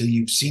film until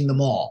you've seen them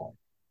all.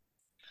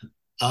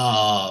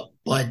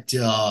 But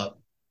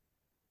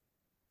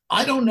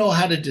I don't know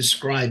how to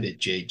describe it,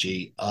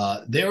 JG.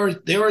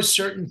 There are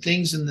certain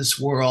things in this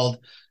world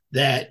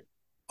that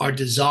are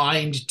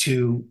designed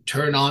to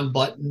turn on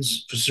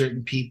buttons for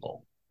certain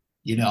people,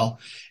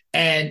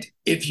 And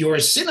if you're a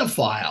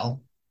cinephile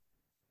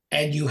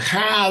and you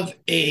have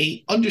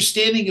a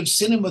understanding of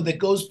cinema that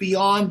goes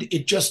beyond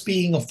it just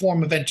being a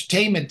form of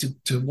entertainment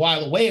to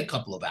while away a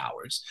couple of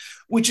hours,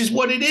 which is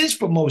what it is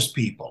for most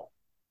people,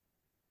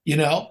 we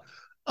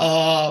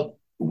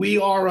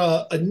are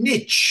a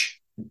niche.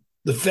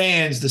 The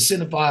fans, the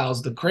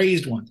cinephiles, the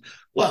crazed ones.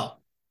 Well,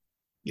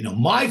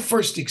 my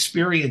first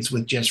experience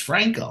with Jess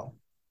Franco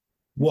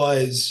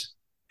was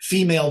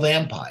Female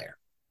Vampire,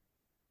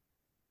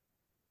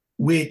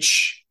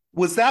 which...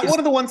 Was that one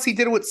of the ones he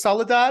did with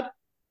Soledad?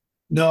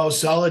 No,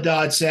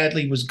 Soledad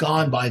sadly was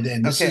gone by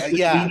then.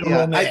 Lina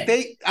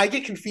Romay. I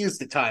get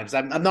confused at times.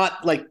 I'm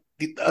not like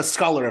a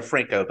scholar of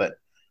Franco, but...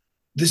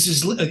 This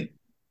is Lina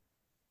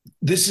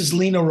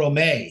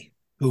Romay,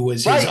 who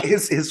was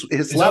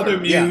his other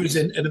muse,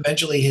 and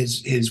eventually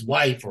his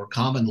wife or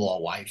common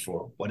law wife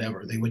or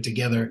whatever. They went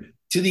together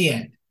to the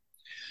end.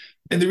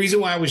 And the reason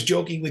why I was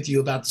joking with you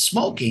about the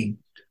smoking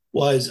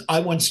was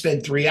I once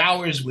spent 3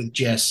 hours with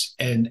Jess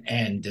and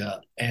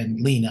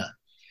Lina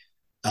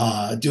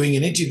doing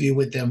an interview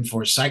with them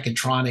for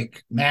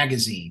Psychotronic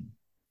magazine.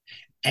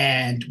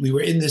 And we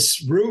were in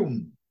this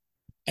room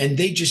and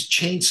they just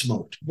chain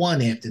smoked one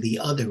after the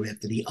other,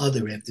 after the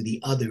other, after the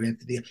other,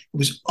 after the other. It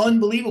was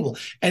unbelievable.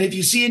 And if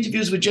you see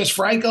interviews with Jess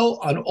Franco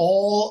on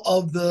all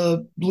of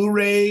the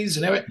Blu-rays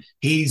and everything,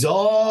 he's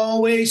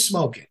always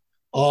smoking,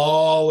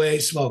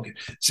 always smoking.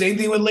 Same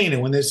thing with Lina.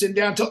 When they're sitting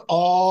down to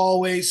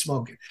always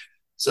smoking.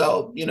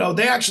 So,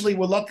 they actually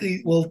were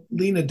lucky. Well,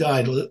 Lina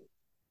died.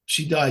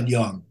 She died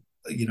young,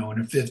 in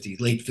her 50s,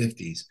 late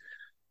 50s.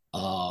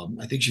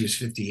 I think she was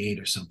 58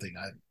 or something.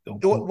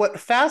 What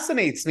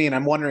fascinates me, and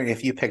I'm wondering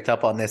if you picked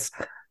up on this,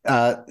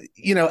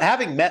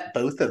 having met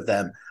both of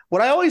them,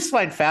 what I always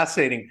find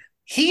fascinating,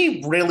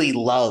 he really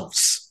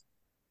loves,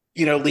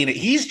 Lina.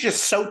 He's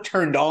just so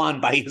turned on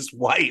by his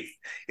wife.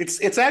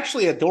 It's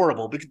actually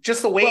adorable because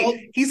just the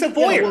way he's a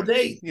voyeur.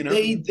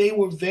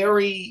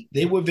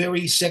 They were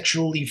very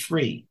sexually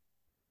free,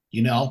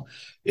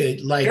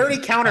 very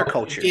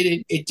counterculture.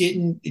 It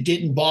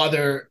didn't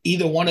bother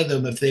either one of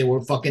them if they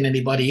were fucking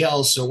anybody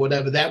else or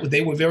whatever.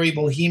 They were very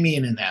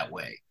bohemian in that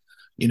way,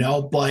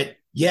 But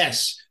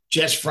yes,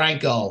 Jess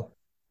Franco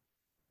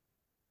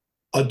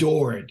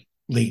adored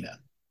Lina,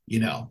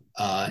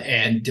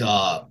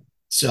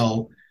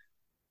 so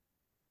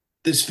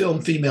this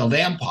film, Female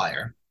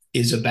Vampire,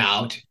 is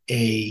about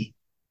a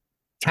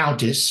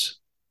countess.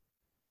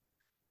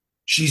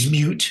 She's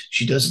mute.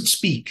 She doesn't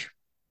speak.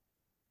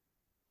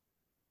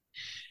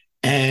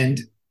 And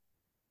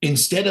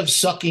instead of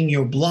sucking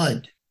your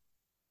blood,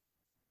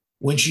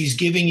 when she's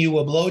giving you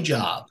a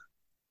blowjob,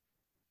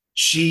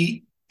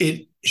 she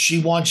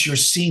wants your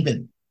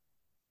semen.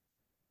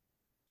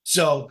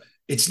 So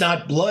it's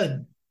not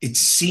blood, it's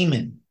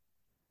semen.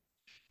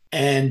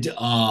 And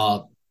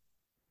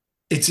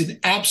it's an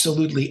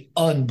absolutely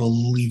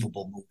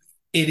unbelievable movie.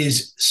 It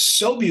is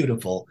so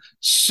beautiful,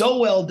 so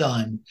well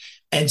done,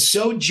 and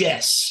so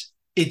Jess.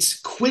 It's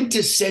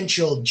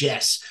quintessential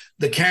Jess.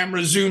 The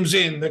camera zooms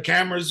in, the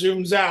camera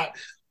zooms out,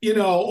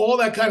 all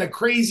that kind of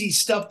crazy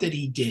stuff that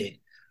he did,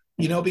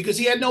 because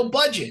he had no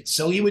budget.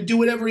 So he would do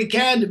whatever he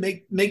can to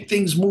make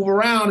things move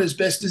around as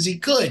best as he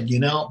could,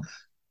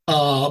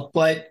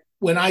 But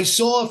when I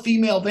saw a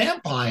Female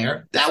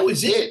Vampire, that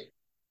was it.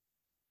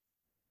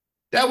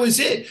 That was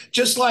it.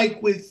 Just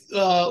like with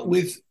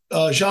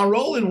Jean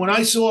Rollin, when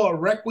I saw a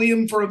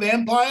Requiem for a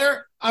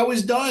Vampire, I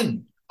was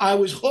done. I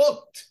was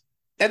hooked.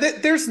 And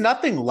there's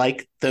nothing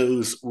like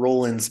those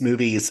Rollin's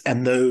movies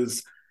and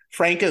those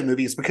Franco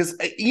movies, because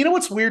you know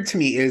what's weird to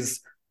me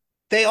is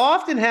they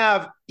often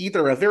have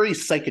either a very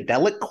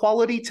psychedelic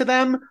quality to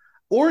them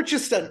or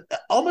just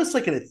almost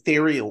like an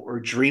ethereal or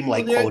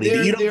dreamlike quality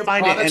that you don't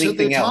find in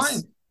anything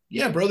else.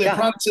 Yeah, bro, they're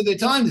products of their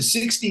time, the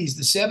 60s,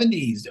 the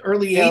 70s, the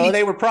early 80s. No,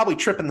 they were probably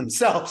tripping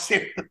themselves.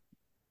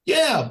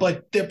 Yeah,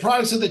 but they're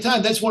products of the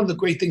time. That's one of the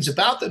great things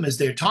about them is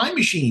they're time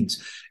machines.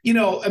 You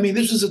know, I mean,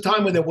 this was a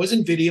time when there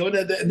wasn't video,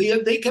 and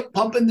they kept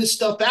pumping this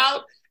stuff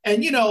out.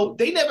 And, you know,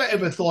 they never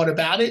ever thought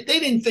about it. They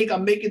didn't think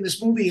I'm making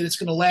this movie and it's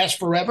going to last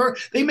forever.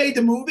 They made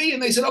the movie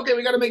and they said, okay,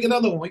 we got to make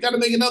another one. We got to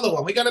make another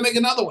one. We got to make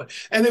another one.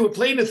 And they would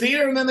play in the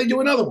theater and then they do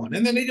another one.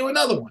 And then they do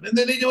another one. And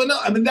then they do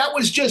another. I mean, that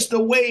was just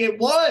the way it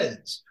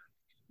was,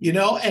 you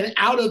know, and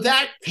out of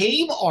that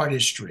came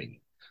artistry.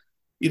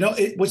 You know,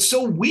 what's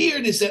so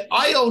weird is that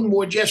I own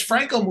more Jess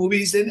Franco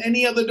movies than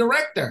any other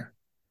director.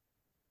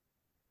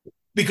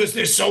 Because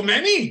there's so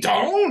many to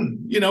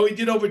own. You know, he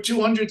did over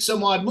 200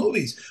 some odd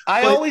movies.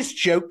 I always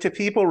joke to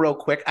people real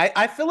quick.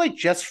 I feel like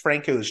Jess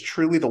Franco is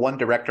truly the one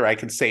director I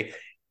can say.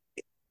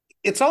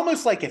 It's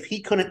almost like if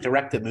he couldn't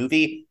direct a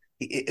movie,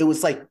 it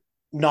was like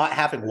not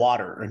having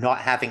water or not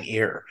having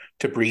air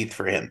to breathe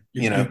for him.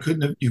 You know,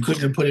 you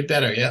couldn't have put it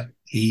better. Yeah,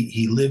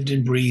 he lived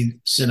and breathed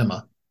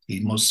cinema.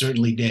 He most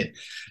certainly did,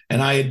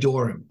 and I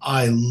adore him.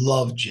 I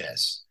love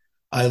Jess.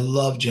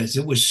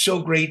 It was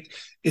so great.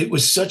 It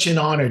was such an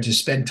honor to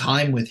spend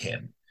time with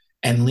him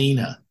and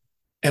Lina.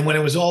 And when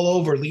it was all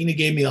over, Lina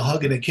gave me a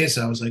hug and a kiss.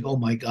 I was like, oh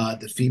my God,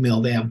 the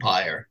female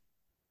vampire.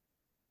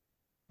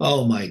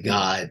 Oh my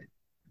God.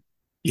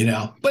 You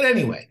know, but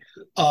anyway,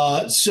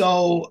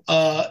 so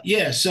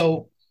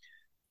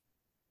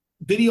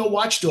Video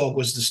Watchdog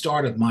was the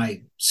start of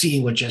my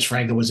seeing what Jess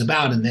Franco was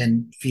about, and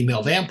then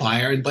Female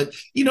Vampire. But,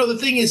 you know, the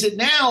thing is that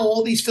now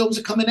all these films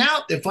are coming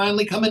out. They're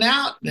finally coming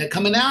out. They're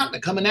coming out.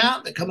 They're coming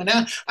out. They're coming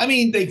out. I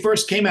mean, they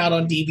first came out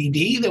on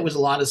DVD. There was a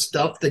lot of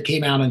stuff that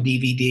came out on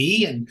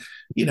DVD. And,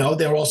 you know,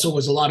 there also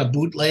was a lot of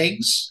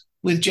bootlegs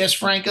with Jess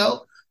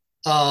Franco.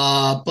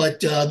 But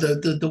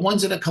the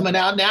ones that are coming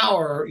out now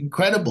are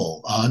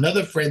incredible.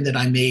 Another friend that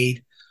I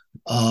made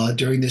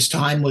during this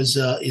time is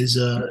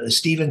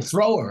Stephen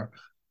Thrower,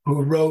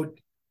 who wrote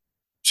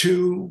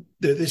two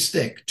books.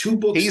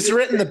 He's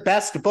written the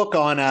best book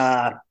on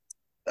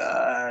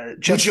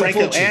Jess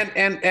Franco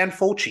and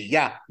Fulci.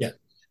 Yeah.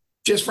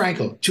 Jess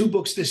Franco, 2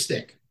 books this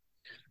thick.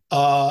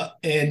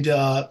 And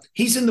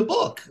he's in the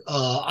book.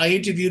 I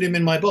interviewed him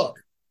in my book.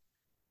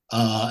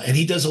 And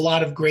he does a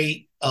lot of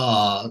great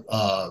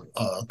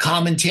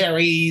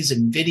commentaries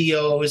and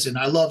videos. And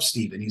I love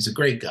Stephen. He's a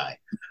great guy.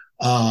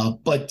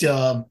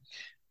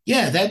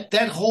 Yeah,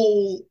 that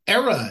whole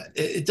era,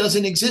 it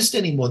doesn't exist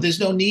anymore. There's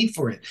no need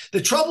for it.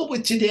 The trouble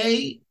with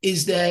today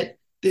is that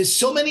there's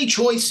so many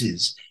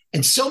choices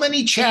and so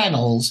many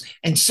channels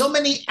and so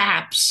many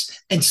apps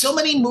and so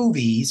many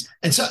movies,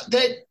 and so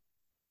that,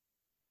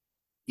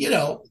 you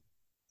know,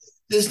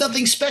 there's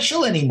nothing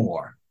special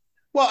anymore.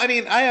 Well, I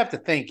mean, I have to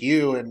thank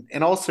you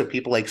and also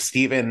people like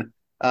Steven,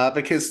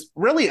 because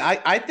really,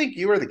 I think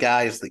you are the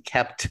guys that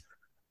kept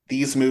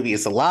these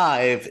movies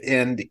alive,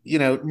 and you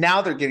know, now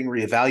they're getting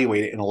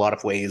reevaluated in a lot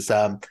of ways.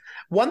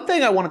 One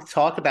thing I wanted to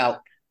talk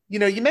about, you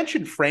know, you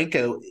mentioned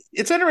Franco.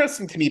 It's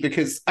interesting to me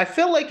because I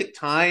feel like at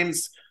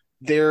times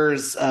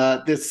there's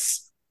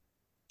this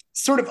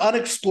sort of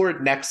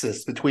unexplored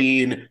nexus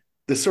between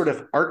the sort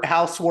of art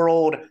house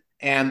world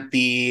and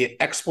the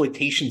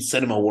exploitation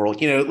cinema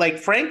world. You know, like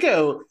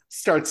Franco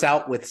starts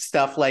out with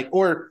stuff like,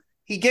 or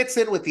he gets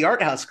in with the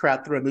art house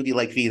crowd through a movie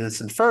like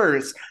Venus and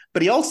Furs,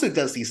 but he also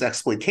does these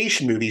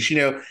exploitation movies, you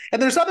know,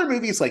 and there's other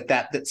movies like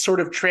that sort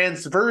of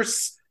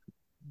transverse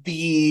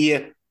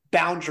the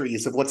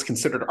boundaries of what's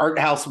considered art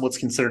house and what's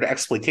considered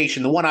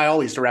exploitation. The one I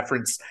always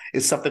reference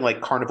is something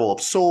like Carnival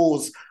of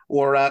Souls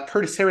or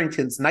Curtis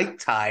Harrington's Night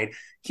Tide.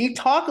 Can you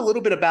talk a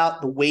little bit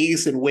about the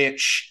ways in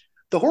which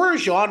the horror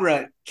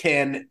genre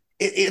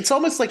it's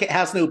almost like it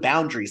has no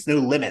boundaries, no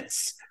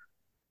limits?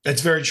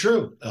 That's very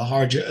true.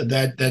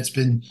 That's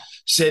been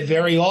said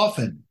very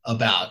often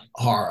about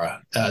horror.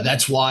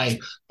 That's why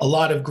a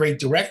lot of great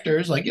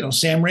directors, like, you know,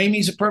 Sam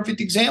Raimi's a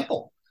perfect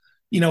example.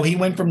 You know, he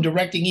went from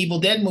directing Evil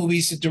Dead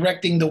movies to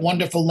directing The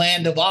Wonderful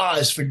Land of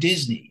Oz for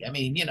Disney. I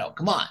mean, you know,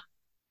 come on,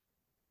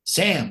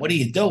 Sam, what are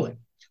you doing?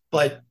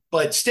 But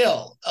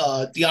still,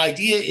 the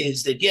idea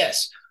is that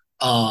yes,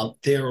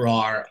 there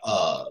are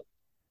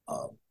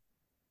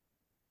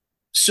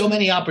so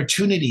many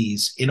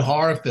opportunities in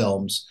horror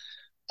films.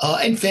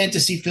 And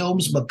fantasy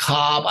films,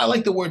 macabre. I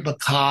like the word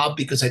macabre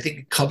because I think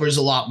it covers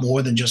a lot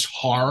more than just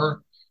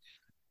horror.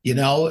 You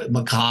know,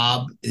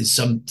 macabre is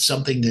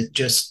something that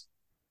just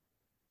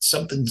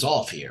something's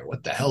off here.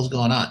 What the hell's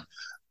going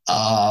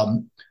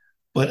on?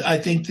 But I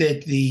think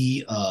that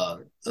the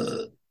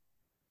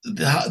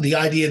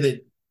idea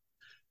that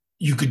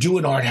you could do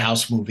an art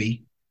house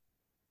movie,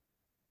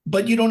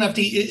 but you don't have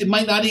to. It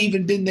might not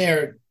even been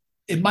their.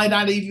 It might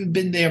not even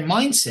been their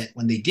mindset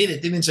when they did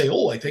it. They didn't say,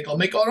 "Oh, I think I'll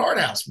make an art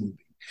house movie."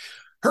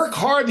 Herc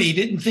Harvey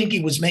didn't think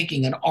he was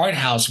making an art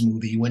house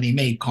movie when he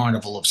made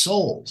Carnival of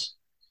Souls.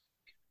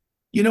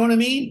 You know what I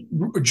mean?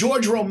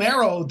 George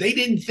Romero, they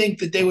didn't think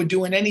that they were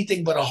doing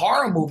anything but a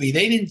horror movie.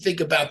 They didn't think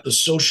about the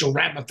social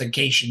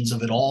ramifications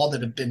of it all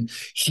that have been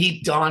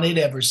heaped on it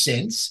ever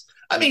since.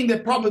 I mean, there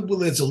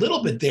probably is a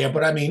little bit there,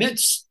 but I mean,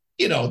 it's,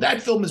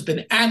 that film has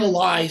been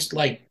analyzed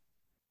like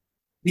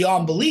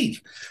beyond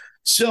belief.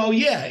 So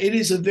yeah, it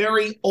is a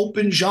very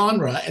open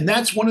genre. And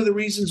that's one of the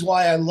reasons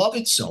why I love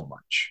it so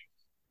much,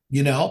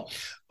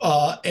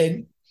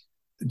 and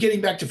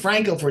getting back to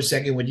Franco for a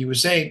second, what you were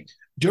saying,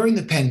 during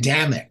the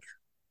pandemic,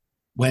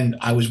 when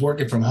I was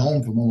working from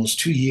home for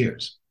almost 2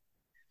 years,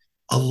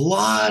 a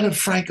lot of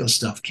Franco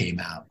stuff came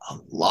out. A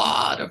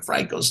lot of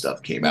Franco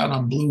stuff came out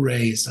on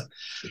Blu-ray and stuff.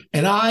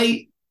 And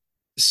I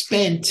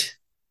spent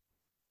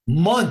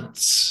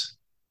months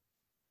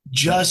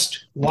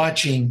just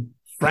watching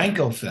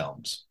Franco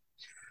films,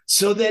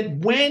 so that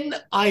when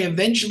I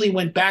eventually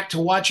went back to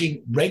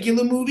watching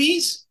regular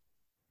movies,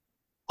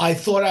 I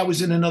thought I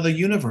was in another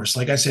universe.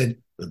 Like I said,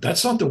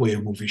 that's not the way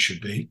a movie should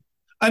be.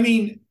 I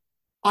mean,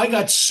 I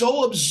got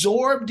so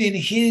absorbed in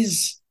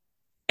his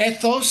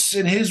ethos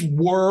and his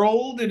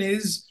world and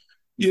his,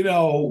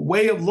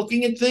 way of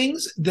looking at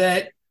things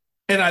and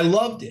I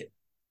loved it,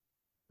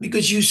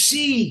 because you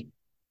see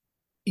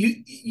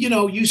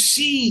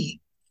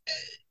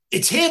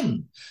it's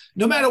him,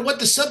 no matter what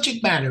the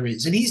subject matter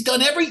is. And he's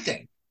done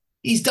everything.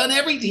 He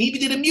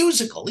even did a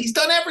musical. He's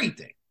done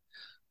everything.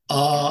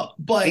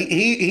 But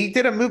he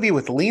did a movie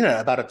with Lina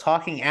about a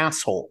talking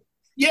asshole.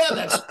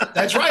 Yeah,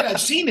 that's right.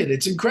 I've seen it.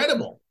 It's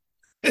incredible.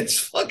 It's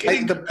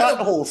fucking the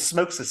butthole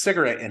smokes a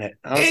cigarette in it.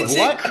 It's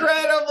like,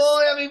 incredible.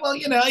 I mean, well,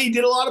 he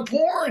did a lot of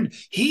porn.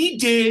 He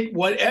did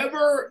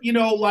whatever,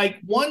 like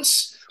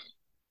once,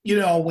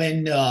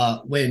 when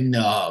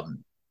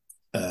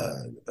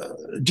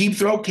Deep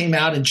Throat came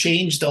out and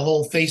changed the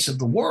whole face of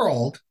the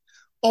world,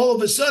 all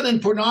of a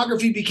sudden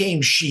pornography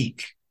became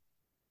chic.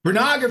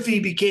 Pornography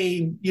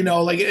became, and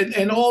all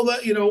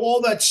that,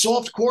 all that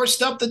softcore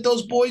stuff that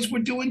those boys were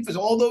doing for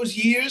all those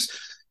years.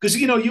 Because,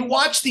 you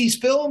watch these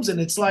films and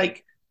it's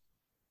like,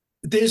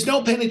 there's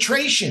no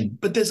penetration,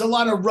 but there's a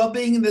lot of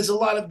rubbing and there's a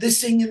lot of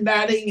thising and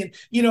thatting. And,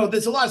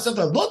 there's a lot of stuff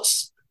that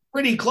looks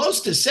pretty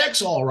close to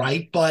sex, all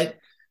right.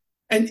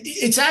 And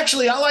it's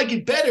actually, I like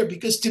it better,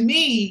 because to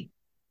me,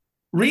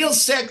 real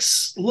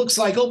sex looks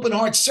like open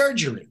heart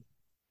surgery.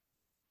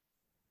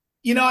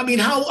 I mean,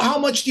 how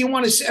much do you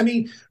want to see? I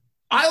mean,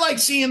 I like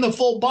seeing the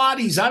full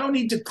bodies. I don't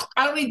need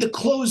to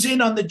close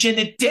in on the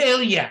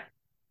genitalia.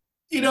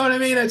 You know what I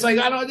mean? It's like,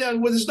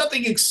 there's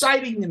nothing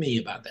exciting to me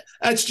about that.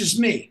 That's just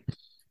me. I'm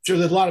sure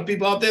there's a lot of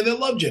people out there that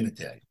love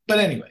genitalia. But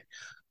anyway,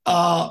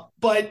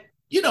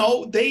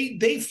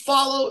 they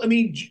follow. I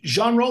mean,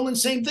 Jean Rollin,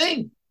 same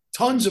thing.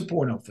 Tons of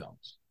porno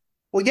films.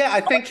 Well, yeah,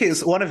 I think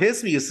one of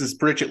his muses,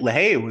 Brigitte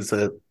Lahaye, was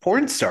a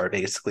porn star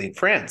basically in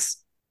France.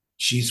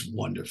 She's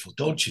wonderful.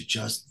 Don't you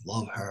just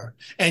love her?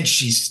 And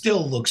she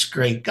still looks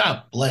great.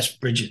 God bless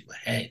Brigitte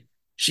Lahaye.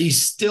 She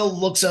still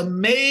looks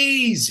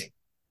amazing.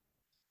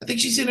 I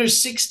think she's in her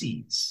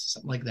 60s,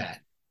 something like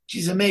that.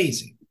 She's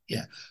amazing.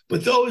 Yeah.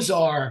 But those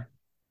are,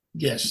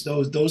 yes,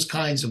 those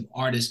kinds of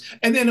artists.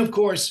 And then, of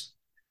course,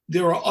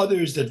 there are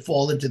others that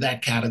fall into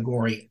that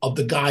category of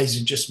the guys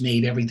that just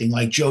made everything,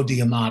 like Joe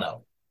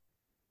D'Amato.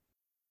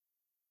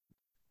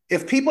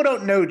 If people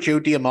don't know Joe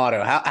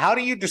D'Amato, how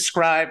do you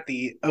describe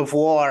the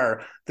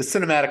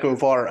cinematic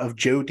oeuvre of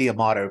Joe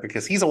D'Amato?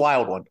 Because he's a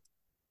wild one.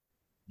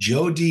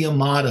 Joe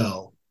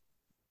D'Amato.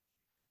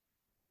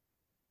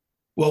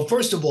 Well,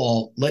 first of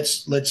all,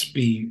 let's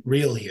be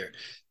real here.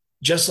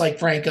 Just like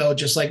Franco,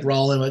 just like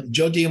Rollin,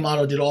 Joe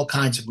D'Amato did all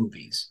kinds of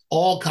movies.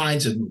 All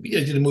kinds of movies.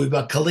 He did a movie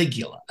about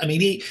Caligula. I mean,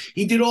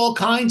 he did all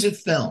kinds of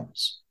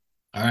films.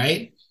 All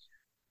right.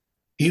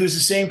 He was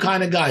the same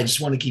kind of guy, just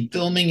want to keep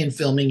filming and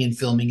filming and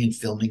filming and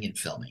filming and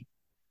filming.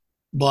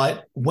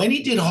 But when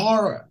he did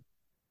horror,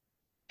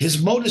 his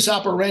modus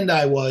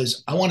operandi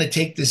was, I want to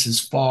take this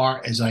as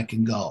far as I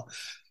can go.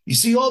 You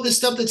see all this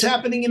stuff that's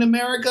happening in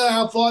America,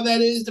 how far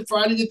that is to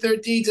Friday the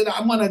 13th, and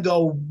I'm going to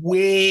go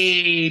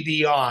way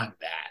beyond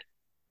that.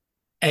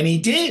 And he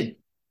did.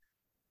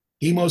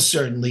 He most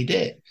certainly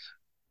did.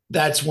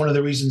 That's one of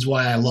the reasons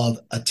why I love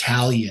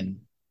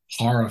Italian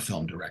horror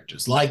film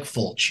directors, like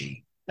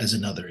Fulci, as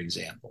another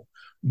example.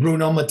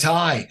 Bruno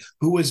Mattei,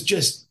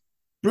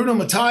 Bruno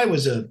Mattei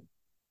was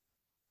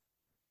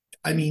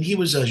he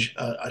was a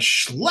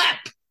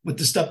schlep with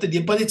the stuff that he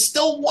did, but it's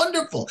still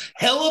wonderful.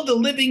 Hell of the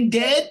Living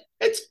Dead,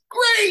 it's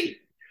great.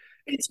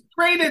 It's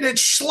great at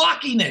its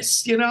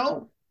schlockiness,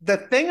 The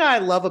thing I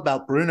love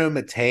about Bruno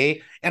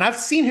Mattei, and I've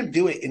seen him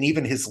do it in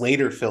even his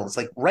later films,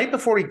 like right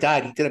before he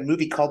died, he did a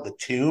movie called The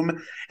Tomb,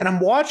 and I'm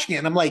watching it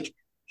and I'm like,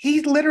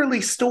 he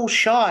literally stole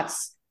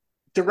shots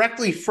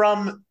directly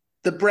from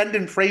the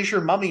Brendan Fraser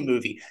Mummy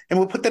movie and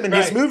would put them in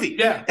his movie.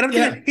 Yeah. And I'm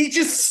thinking, he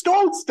just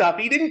stole stuff.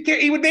 He didn't care.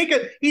 He'd make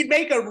a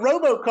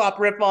RoboCop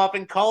ripoff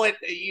and call it,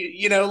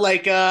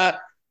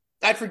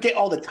 I forget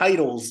all the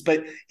titles,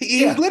 but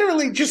he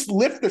literally just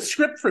lift the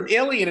script from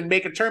Alien and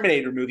make a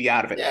Terminator movie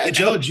out of it. Yeah,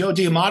 Joe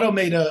D'Amato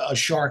made a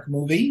shark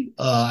movie.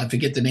 I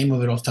forget the name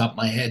of it off the top of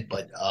my head,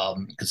 but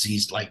because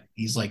he's like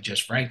Jess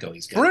Franco.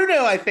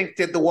 Bruno, I think,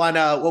 did the one.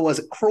 What was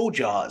it? Cruel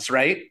Jaws,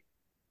 right?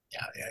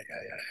 Yeah.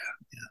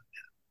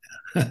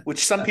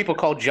 Which some people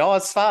call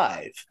Jaws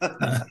 5.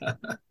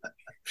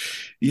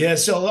 Yeah,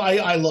 so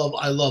I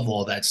love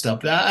all that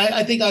stuff.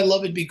 I think I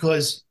love it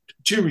because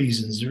two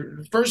reasons.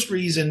 The first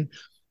reason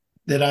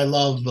that I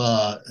love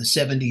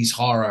 70s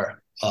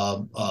horror,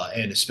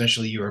 and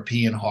especially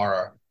European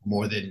horror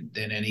more than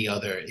any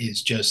other,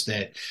 is just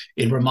that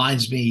it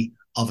reminds me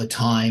of a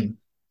time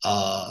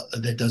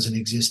that doesn't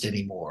exist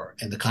anymore,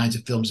 and the kinds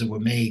of films that were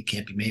made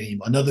can't be made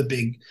anymore. Another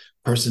big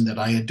person that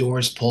I adore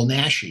is Paul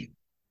Naschy.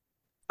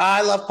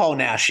 I love Paul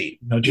Naschy.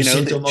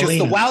 Just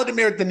the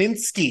Wladimir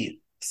Daninsky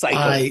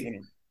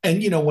cycle.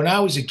 And when I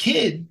was a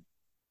kid,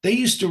 they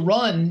used to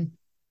run,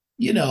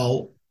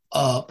 Paul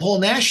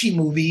Naschy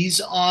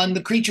movies on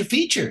the creature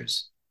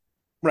features.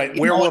 Right,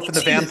 Werewolf and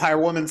the Vampire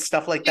Woman,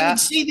 stuff like that. You would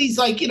see these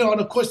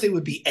and of course they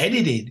would be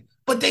edited,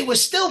 but they were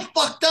still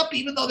fucked up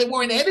even though they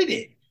weren't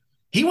edited.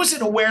 He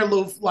wasn't a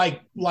werewolf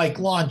like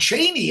Lon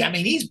Chaney. I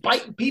mean, he's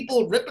biting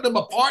people, ripping them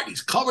apart.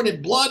 He's covered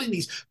in blood, and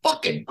he's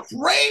fucking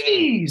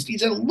crazed.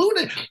 He's a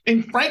lunatic.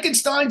 In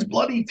Frankenstein's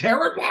Bloody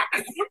Terror,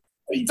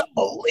 he's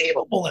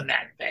unbelievable in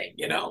that thing,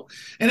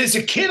 And as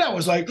a kid, I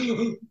was like,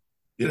 So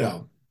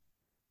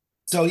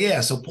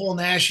Paul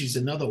Naschy's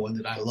another one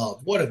that I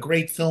love. What a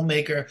great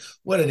filmmaker.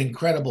 What an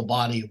incredible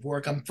body of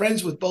work. I'm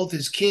friends with both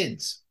his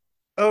kids.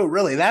 Oh,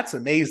 really? That's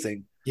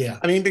amazing. Yeah.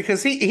 I mean,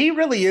 because he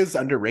really is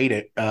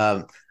underrated.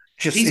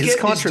 Just his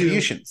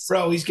contributions.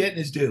 He's getting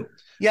his due.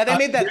 Yeah, they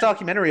made that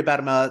documentary about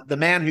him. The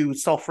Man Who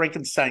Saw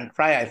Frankenstein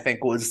Cry, I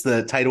think, was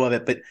the title of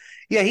it. But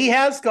yeah, he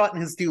has gotten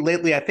his due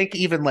lately. I think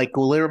even like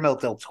Guillermo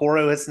del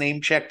Toro has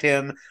name checked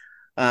him.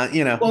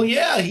 Well,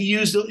 yeah, he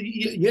used and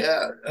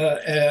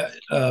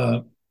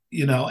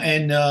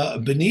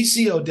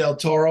Benicio del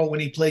Toro, when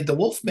he played the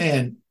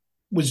Wolfman,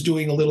 was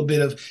doing a little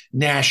bit of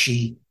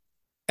Naschy,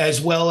 as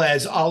well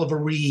as Oliver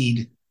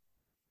Reed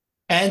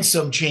and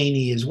some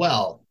Chaney as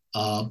well.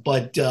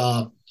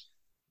 Wow,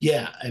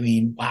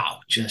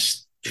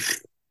 just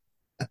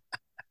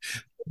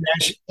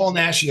Paul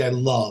Naschy, I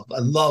love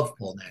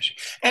Paul Naschy.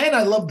 And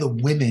I love the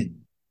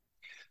women.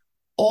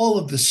 All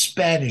of the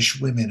Spanish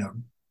women are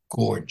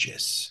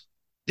gorgeous.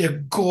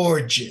 They're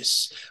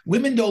gorgeous.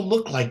 Women don't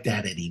look like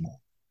that anymore.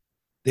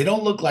 They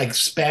don't look like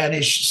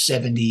Spanish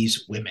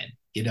 70s women,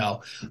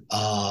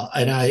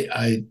 and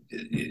I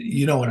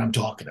you know what I'm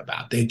talking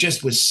about. There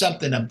just was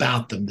something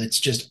about them that's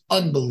just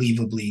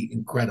unbelievably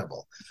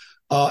incredible.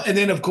 And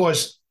then, of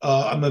course,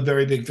 I'm a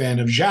very big fan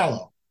of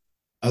Giallo.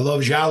 I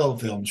love Giallo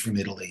films from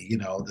Italy.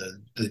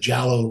 The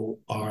Giallo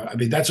are,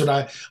 that's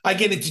what I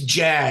get into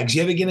Jags.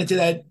 You ever get into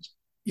that,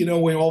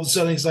 when all of a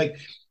sudden it's like,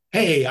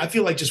 hey, I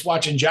feel like just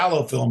watching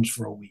Giallo films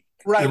for a week.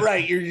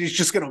 Right. You're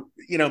just going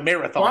to,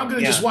 marathon. Or I'm going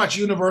to just watch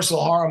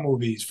Universal horror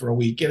movies for a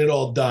week, get it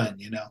all done,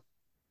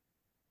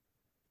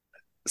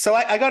 So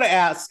I got to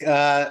ask,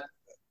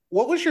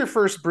 what was your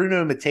first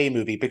Bruno Mattei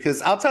movie?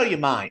 Because I'll tell you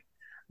mine.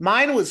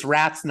 Mine was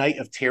Rat's Night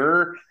of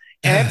Terror.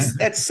 And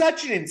it's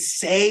such an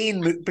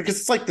insane movie because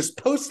it's like this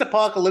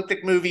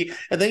post-apocalyptic movie.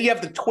 And then you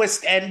have the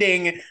twist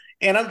ending.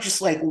 And I'm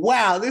just like,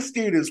 wow, this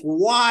dude is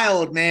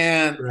wild,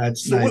 man.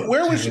 So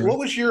what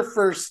was your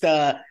first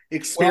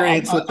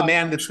experience with the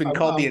man that's been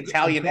called the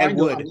Italian Ed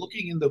Wood? I'm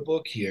looking in the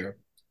book here.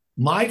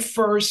 My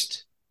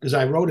first, because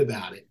I wrote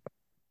about it,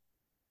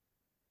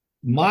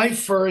 my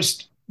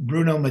first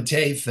Bruno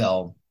Mattei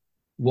film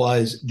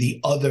was The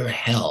Other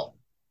Hell,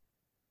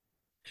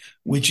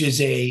 which is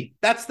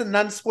that's the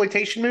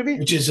nunsploitation movie?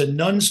 Which is a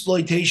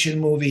nunsploitation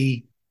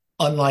movie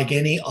unlike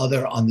any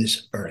other on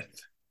this earth.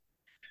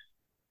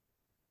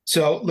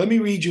 So let me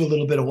read you a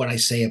little bit of what I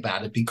say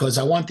about it, because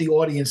I want the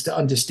audience to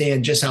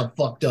understand just how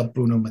fucked up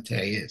Bruno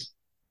Mattei is.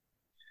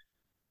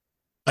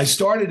 I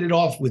started it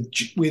off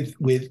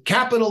with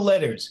capital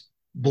letters: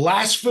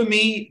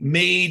 blasphemy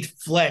made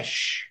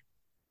flesh.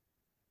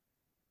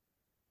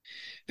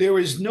 There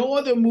is no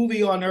other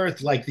movie on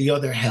earth like The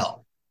Other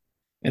Hell,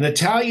 an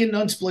Italian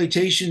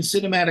nunsploitation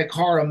cinematic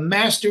horror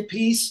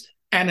masterpiece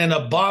and an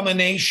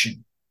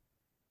abomination.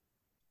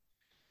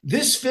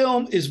 This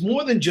film is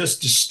more than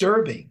just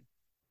disturbing.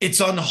 It's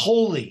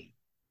unholy.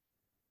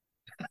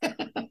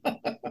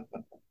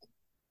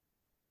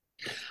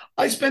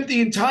 I spent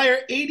the entire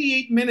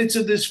 88 minutes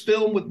of this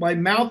film with my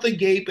mouth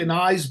agape and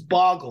eyes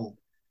boggled.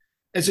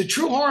 As a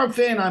true horror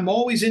fan, I'm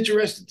always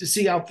interested to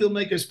see how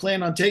filmmakers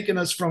plan on taking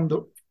us for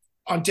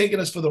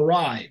the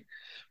ride.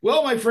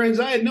 Well, my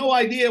friends, I had no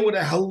idea what a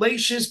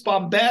hellacious,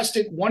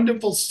 bombastic,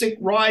 wonderful, sick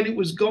ride it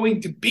was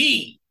going to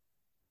be.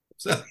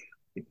 So,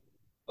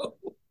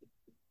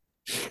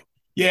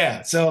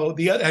 yeah. So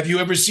have you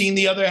ever seen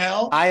The Other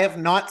Hell? I have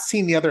not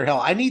seen The Other Hell.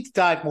 I need to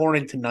dive more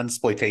into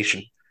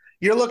nunsploitation.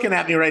 You're looking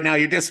at me right now.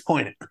 You're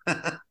disappointed.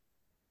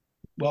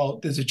 Well,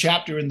 there's a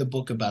chapter in the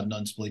book about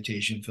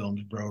nunsploitation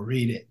films, bro.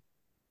 Read it.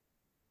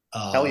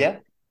 Hell yeah.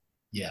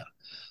 Yeah.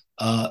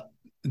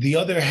 the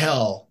other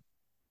hell.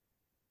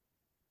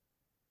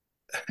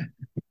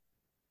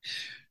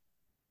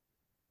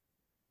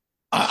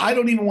 I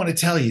don't even want to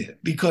tell you,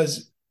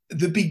 because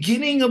the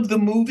beginning of the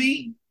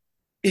movie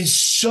is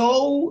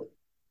so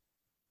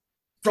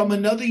from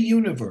another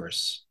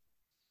universe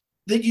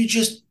that you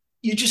just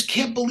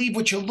can't believe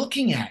what you're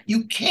looking at.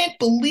 You can't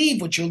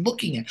believe what you're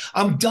looking at.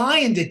 I'm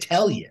dying to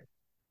tell you.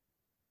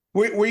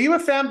 Were you a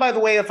fan, by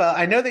the way, of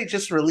I know they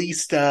just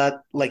released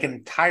like an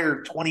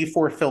entire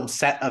 24 film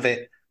set of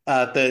it,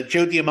 the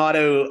Joe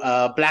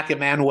D'Amato Black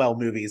Emanuel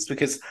movies,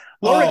 because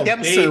Laura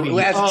Gemser, baby.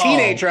 as a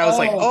teenager, I was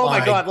like, oh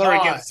my God, Laura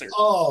Gemser.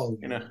 Oh,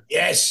 you know?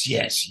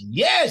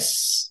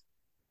 Yes.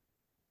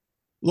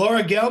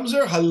 Laura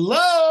Gemser,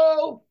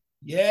 hello.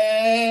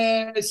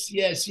 Yes.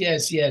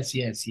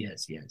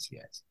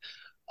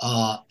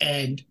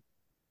 And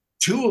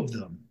two of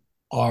them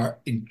are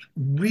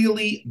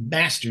really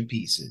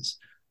masterpieces.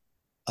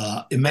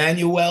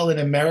 Emmanuel in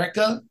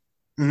America,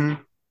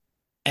 mm-hmm.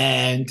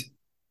 and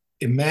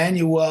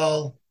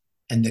Emmanuel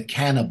and the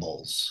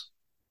Cannibals.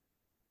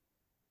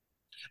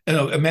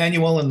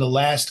 Emmanuel and the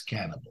Last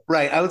Cannibal.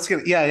 Right. I was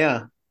gonna,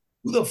 yeah.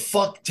 Who the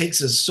fuck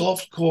takes a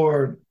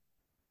softcore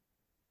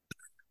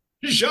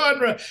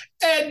genre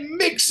and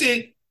mix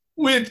it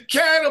with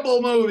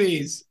cannibal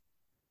movies?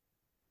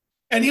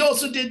 And he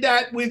also did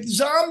that with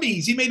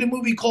zombies. He made a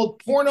movie called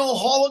Porno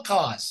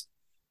Holocaust,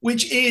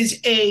 which is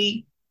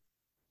a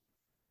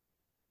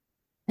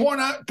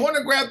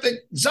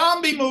pornographic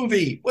zombie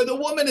movie where the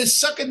woman is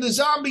sucking the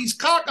zombie's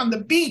cock on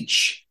the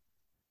beach.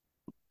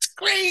 It's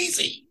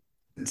crazy.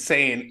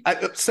 Insane.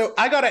 So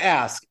I got to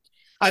ask.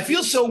 I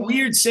feel so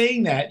weird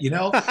saying that, you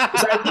know,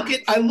 because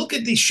I look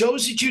at these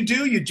shows that you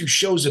do. You do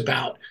shows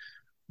about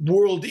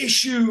world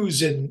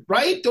issues, and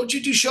right? Don't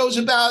you do shows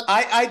about?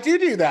 I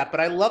do that, but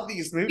I love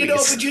these movies.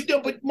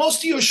 But most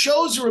of your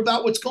shows are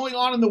about what's going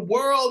on in the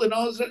world and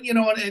all,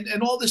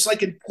 and all this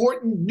like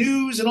important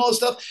news and all this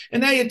stuff.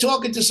 And now you're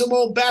talking to some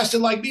old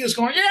bastard like me who's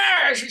going,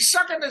 yeah, she's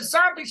sucking the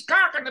zombie's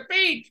cock on the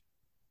beach.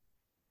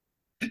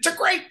 It's a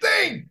great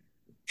thing.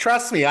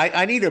 Trust me,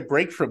 I need a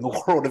break from the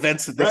world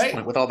events at this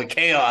point with all the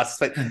chaos.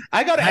 But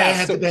I got to ask. I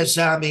have the best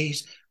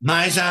zombies.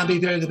 My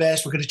zombies, they're the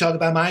best. We're going to talk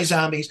about my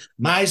zombies.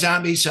 My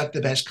zombies suck the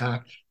best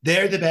cock.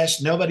 They're the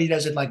best. Nobody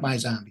does it like my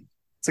zombie.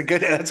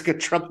 That's a good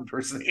Trump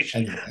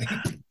impersonation. Anyway.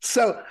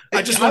 So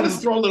I just wanted to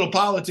throw a little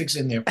politics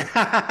in there.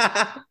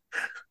 I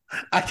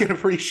can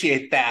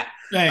appreciate that.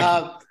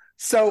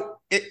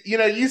 So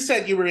you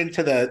said you were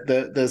into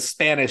the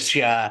Spanish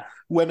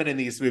women in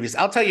these movies.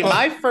 I'll tell you,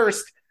 my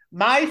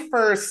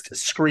first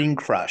screen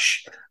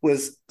crush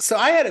was, so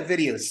I had a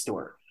video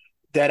store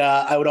that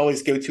I would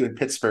always go to in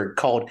Pittsburgh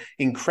called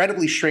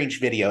Incredibly Strange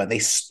Video, and they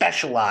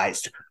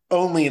specialized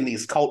only in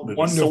these cult movies.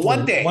 Wonderful, so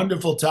one day,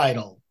 wonderful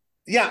title.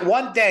 Yeah,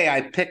 one day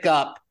I pick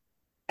up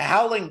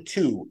Howling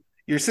 2,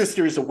 Your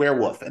Sister is a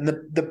Werewolf. And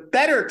the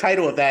better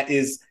title of that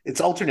is its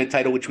alternate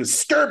title, which was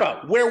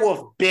Sturba,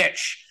 Werewolf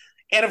Bitch.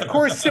 And of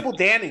course, Sybil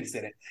Danning's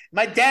in it.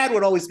 My dad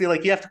would always be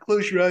like, you have to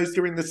close your eyes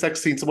during the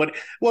sex scenes.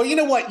 Well, you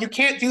know what? You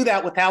can't do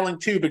that with Howling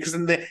 2, because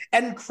in the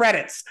end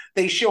credits,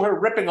 they show her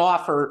ripping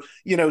off her,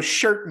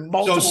 shirt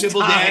multiple times. So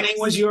Sybil Danning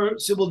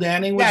was Sybil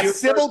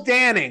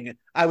Danning.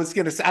 I was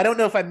going to say, I don't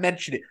know if I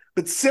mentioned it,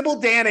 but Sybil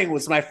Danning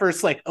was my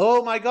first, like,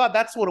 oh my God,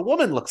 that's what a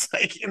woman looks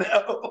like,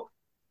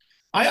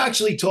 I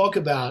actually talk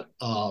about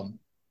the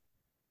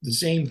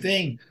same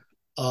thing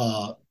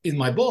in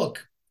my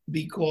book.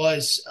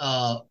 Because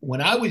when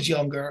I was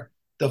younger,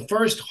 the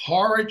first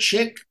horror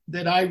chick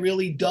that I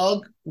really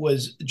dug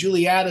was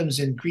Julie Adams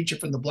in Creature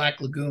from the Black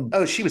Lagoon.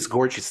 Oh, she was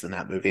gorgeous in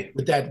that movie.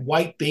 With that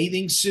white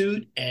bathing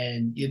suit,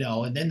 and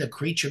and then the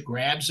creature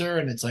grabs her,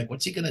 and it's like,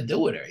 what's he going to do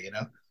with her,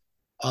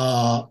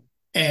 I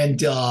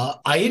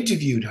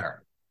interviewed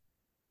her.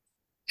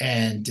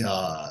 And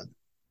I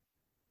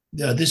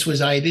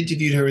had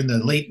interviewed her in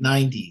the late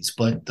 90s,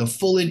 but the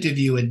full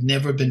interview had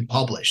never been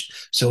published.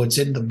 So it's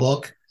in the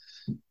book.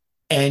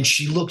 And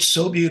she looked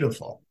so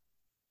beautiful.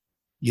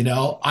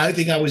 I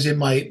think I was in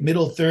my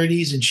middle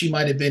 30s and she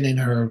might have been in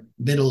her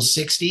middle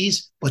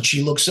 60s, but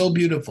she looked so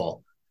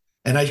beautiful.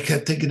 And I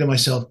kept thinking to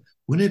myself,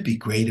 wouldn't it be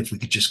great if we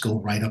could just go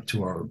right up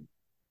to our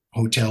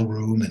hotel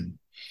room and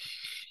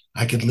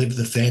I could live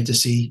the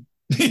fantasy,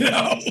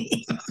 I'm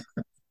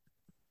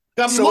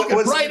looking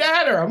right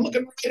at her.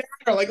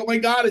 Like, oh my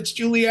God, it's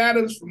Julie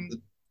Adams from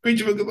the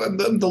Creature of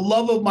the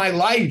love of my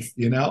life,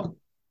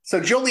 So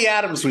Julie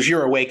Adams was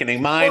your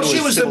awakening. Mine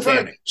was Sybil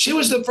Danning. She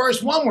was the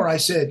first one where I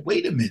said,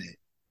 wait a minute.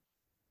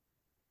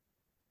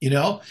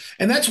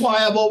 And that's why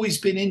I've always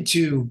been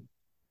into,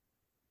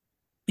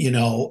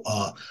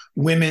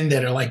 women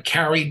that are like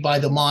carried by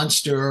the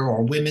monster,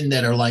 or women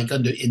that are like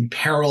in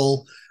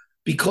peril.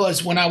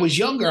 Because when I was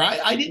younger,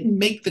 I didn't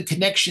make the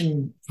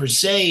connection per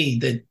se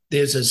that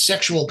there's a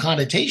sexual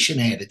connotation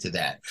added to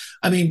that.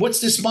 I mean,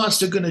 what's this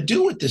monster going to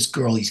do with this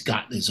girl he's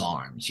got in his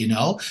arms?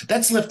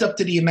 That's left up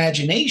to the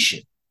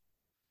imagination.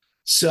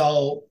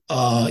 So,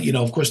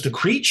 of course, the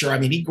creature,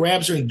 he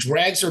grabs her and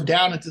drags her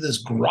down into this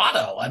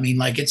grotto.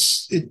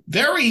 It's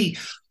very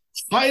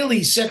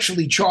highly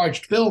sexually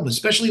charged film,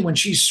 especially when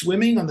she's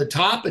swimming on the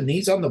top and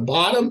he's on the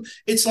bottom.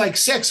 It's like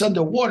sex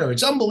underwater.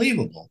 It's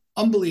unbelievable.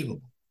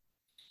 Unbelievable.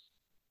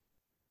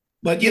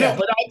 But yeah,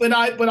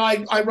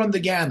 I run the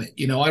gamut.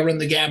 I run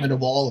the gamut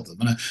of all of them.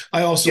 And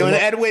I also you an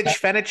Edwidge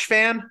Fenech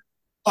fan?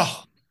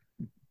 Oh,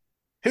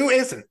 who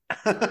isn't?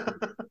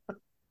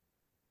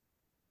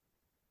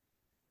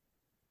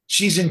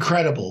 She's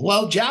incredible.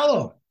 Well,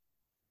 Giallo.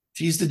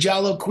 She's the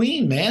Giallo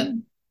queen,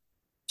 man.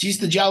 She's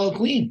the Giallo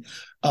queen.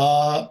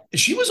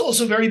 She was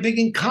also very big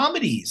in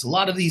comedies. A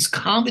lot of these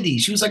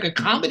comedies. She was like a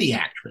comedy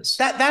actress.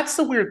 That's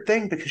the weird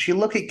thing, because you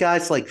look at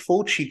guys like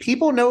Fulci.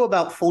 People know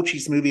about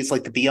Fulci's movies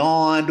like The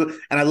Beyond,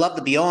 and I love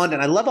The Beyond,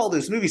 and I love all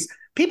those movies.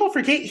 People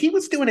forget he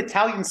was doing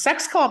Italian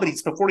sex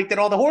comedies before he did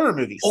all the horror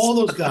movies. All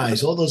those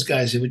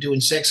guys, they were doing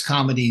sex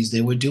comedies,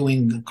 they were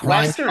doing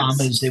crime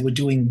dramas, they were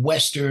doing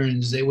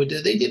westerns, they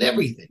did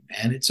everything,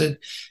 man. It's an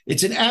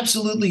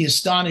absolutely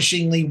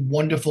astonishingly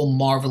wonderful,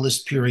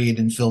 marvelous period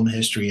in film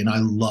history, and I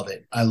love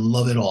it. I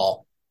love it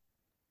all.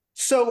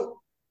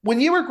 So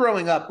when you were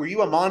growing up, were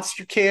you a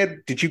monster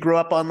kid? Did you grow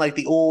up on like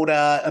the old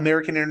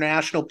American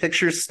International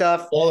Pictures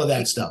stuff? All of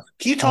that stuff.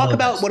 Can you talk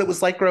about what it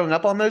was like growing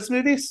up on those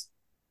movies?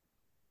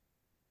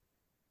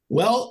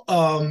 Well,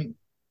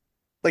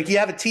 like, you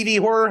have a TV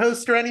horror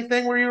host or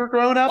anything where you were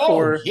growing up?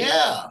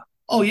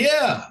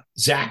 Yeah.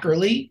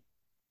 Zachary.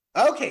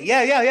 Okay,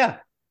 yeah.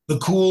 The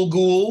Cool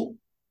Ghoul,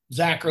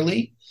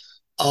 Zachary.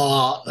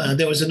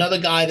 There was another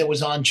guy that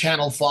was on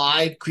Channel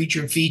 5,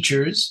 Creature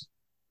Features.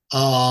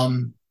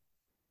 I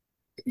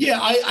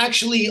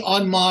actually,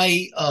 on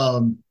my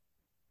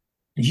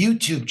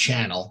YouTube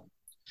channel,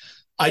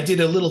 I did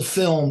a little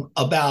film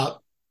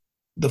about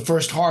the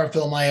first horror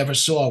film I ever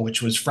saw,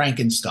 which was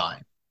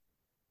Frankenstein.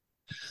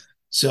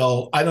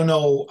 So I don't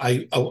know.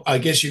 I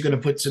guess you're going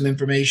to put some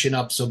information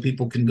up so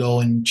people can go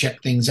and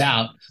check things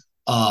out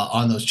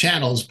on those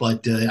channels.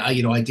 But I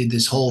did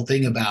this whole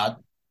thing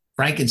about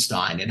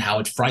Frankenstein and how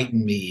it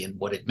frightened me and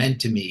what it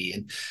meant to me.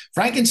 And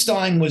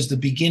Frankenstein was the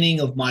beginning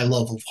of my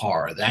love of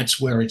horror.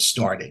 That's where it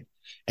started,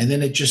 and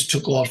then it just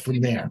took off from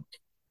there.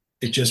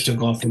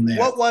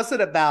 What was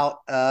it about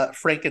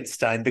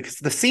Frankenstein? Because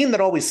the scene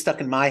that always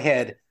stuck in my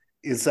head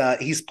is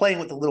he's playing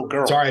with the little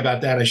girl. Sorry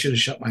about that. I should have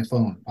shut my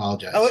phone.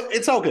 Apologize. Oh,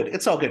 it's all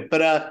good.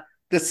 But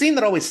the scene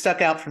that always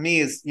stuck out for me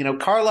is,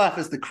 Karloff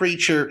as the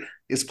creature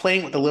is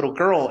playing with the little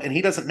girl, and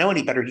he doesn't know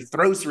any better. He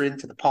throws her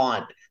into the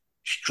pond.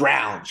 She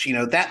drowns.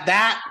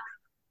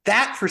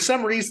 That for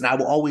some reason, I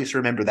will always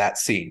remember that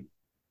scene.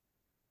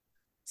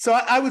 So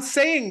I was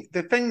saying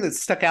the thing that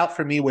stuck out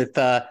for me with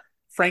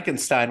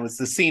Frankenstein was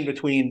the scene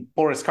between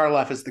Boris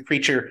Karloff as the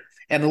creature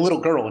and the little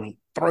girl, and he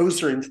throws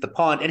her into the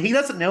pond, and he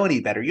doesn't know any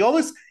better.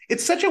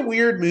 It's such a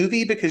weird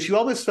movie because you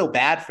always feel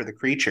bad for the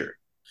creature.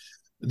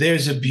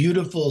 There's a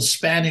beautiful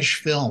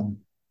Spanish film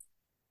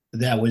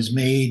that was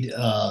made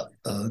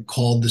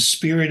called The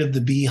Spirit of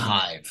the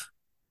Beehive.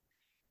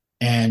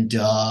 And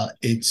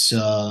it's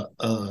a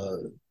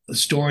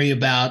story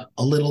about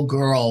a little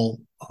girl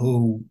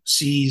who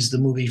sees the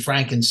movie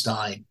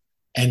Frankenstein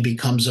and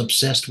becomes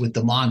obsessed with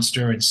the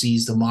monster and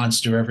sees the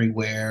monster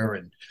everywhere.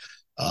 And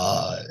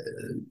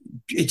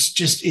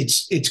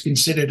it's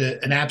considered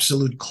an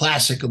absolute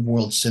classic of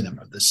world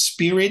cinema, The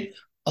Spirit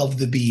of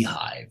the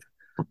Beehive.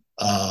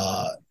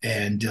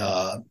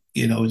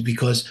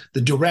 Because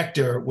the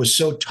director was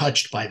so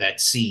touched by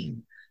that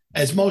scene,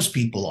 as most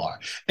people are.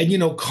 And,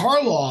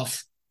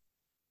 Karloff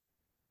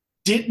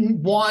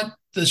didn't want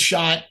the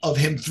shot of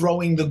him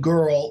throwing the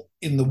girl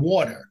in the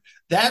water.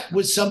 That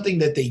was something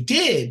that they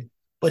did,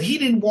 but he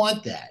didn't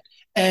want that.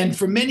 And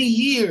for many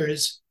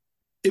years,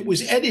 it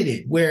was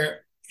edited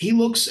where he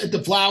looks at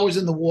the flowers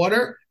in the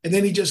water and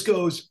then he just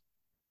goes,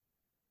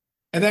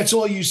 and that's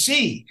all you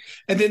see.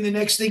 And then the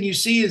next thing you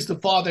see is the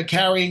father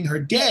carrying her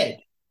dead.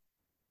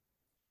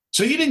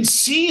 So you didn't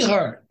see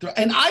her.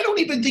 And I don't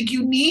even think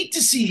you need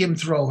to see him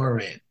throw her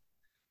in.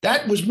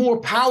 That was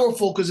more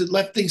powerful because it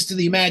left things to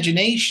the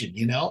imagination,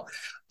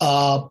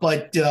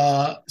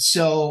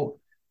 So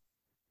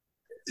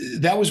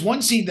that was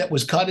one scene that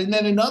was cut. And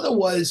then another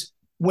was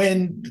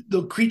when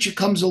the creature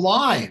comes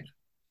alive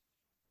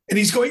and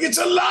he's going, "It's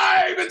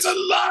alive, it's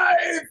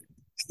alive."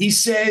 He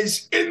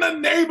says, "In the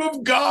name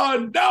of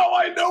God, now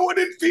I know what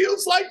it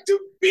feels like to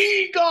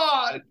be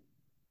God."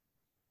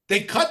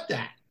 They cut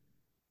that.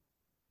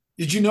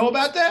 Did you know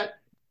about that?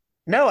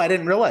 No, I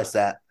didn't realize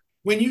that.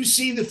 When you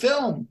see the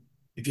film,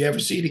 if you ever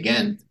see it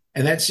again,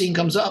 and that scene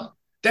comes up,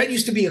 that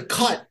used to be a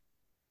cut.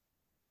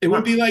 It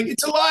would be like,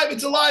 "It's alive,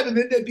 it's alive." And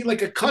then there'd be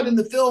like a cut in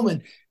the film,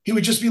 and he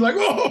would just be like,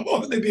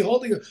 "Oh," and they'd be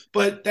holding it.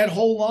 But that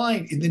whole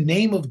line, "In the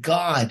name of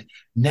God,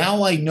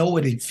 now I know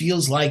what it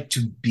feels like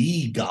to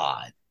be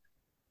God."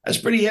 That's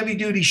pretty heavy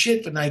duty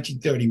shit for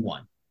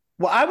 1931.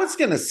 Well, I was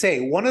going to say,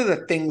 one of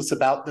the things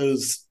about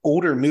those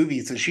older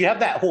movies is you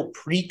have that whole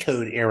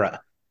pre-code era.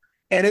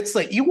 And it's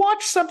like, you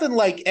watch something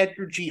like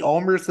Edgar G.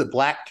 Ulmer's The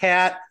Black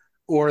Cat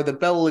or the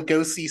Bela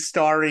Lugosi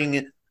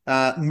starring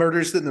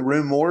Murders in the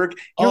Rue Morgue.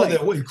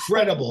 They're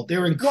incredible.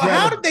 They're incredible. Well,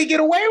 how did they get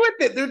away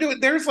with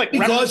it? There's like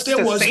because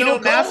there was no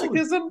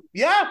sadomasochism.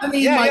 Yeah. I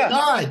mean,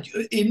 God,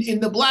 in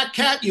the Black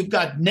Cat, you've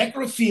got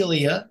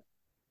necrophilia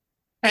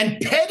and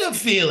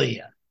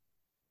pedophilia.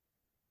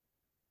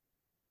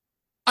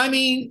 I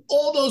mean,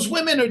 all those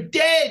women are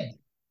dead.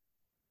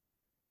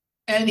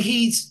 And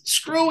he's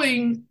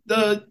screwing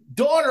the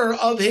daughter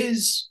of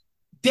his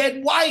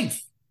dead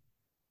wife.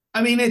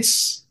 I mean,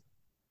 that's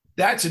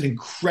an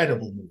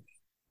incredible movie.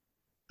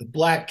 The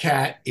Black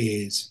Cat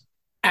is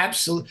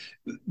absolutely,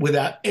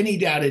 without any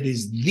doubt, it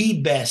is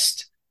the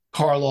best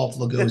Karloff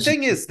Lugosi. The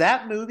thing is,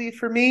 that movie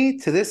for me,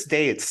 to this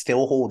day, it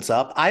still holds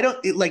up.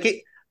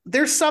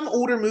 There's some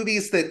older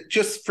movies that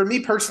just, for me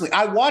personally,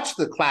 I watch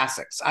the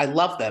classics. I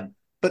love them.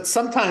 But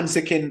sometimes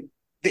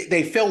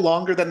they feel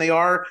longer than they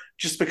are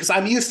just because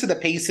I'm used to the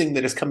pacing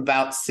that has come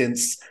about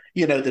since,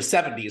 the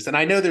 70s. And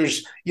I know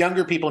there's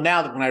younger people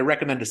now that when I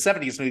recommend a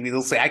 70s movie,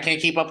 they'll say, I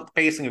can't keep up with the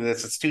pacing of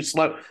this. It's too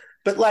slow.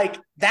 But like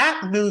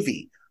that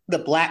movie, The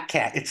Black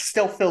Cat, it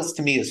still feels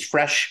to me as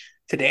fresh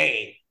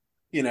today,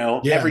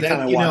 every time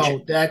I watch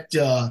it.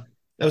 That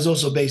was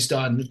also based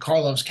on,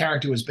 Karloff's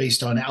character was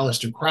based on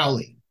Aleister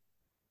Crowley.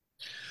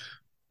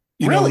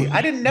 Really?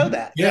 I didn't know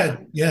that. Yeah,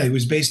 he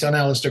was based on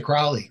Aleister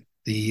Crowley.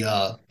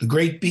 The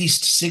great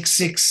beast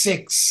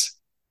 666,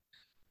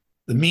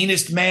 the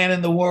meanest man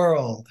in the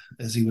world,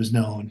 as he was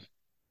known.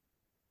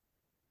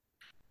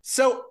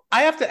 So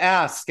I have to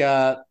ask,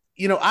 I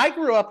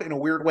grew up in a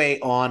weird way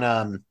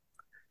on,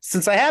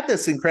 since I had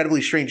this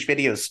incredibly strange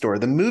video store,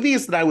 the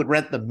movies that I would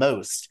rent the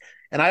most,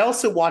 and I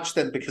also watched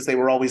them because they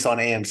were always on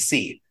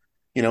AMC,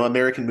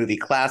 American Movie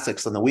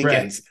Classics on the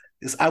weekends,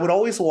 is I would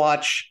always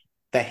watch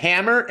The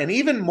Hammer and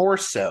even more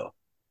so,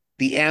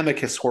 the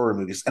Amicus horror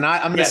movies. And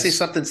I'm going to say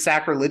something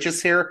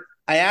sacrilegious here.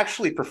 I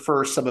actually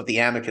prefer some of the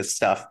Amicus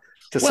stuff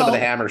to some of the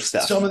Hammer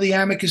stuff. Some of the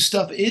Amicus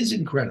stuff is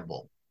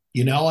incredible.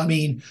 I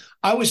mean,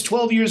 I was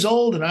 12 years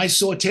old and I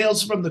saw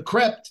Tales from the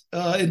Crypt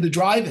in the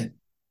drive-in.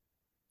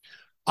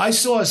 I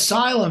saw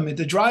Asylum at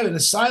the drive-in.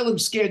 Asylum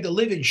scared the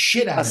living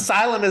shit out of me.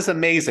 Asylum is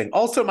amazing.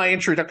 Also my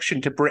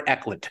introduction to Britt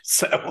Eklund.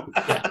 So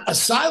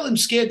Asylum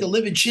scared the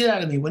living shit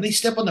out of me. When they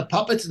step on the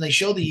puppets and they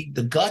show the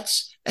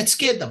guts, that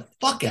scared the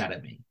fuck out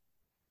of me.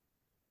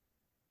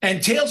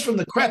 And Tales from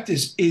the Crypt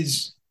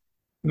is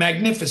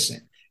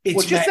magnificent.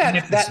 It's just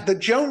that the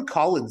Joan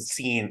Collins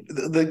scene,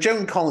 the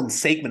Joan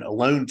Collins segment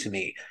alone to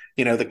me,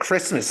 the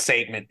Christmas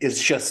segment is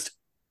just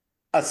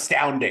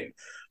astounding.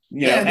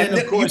 And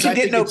of course, you can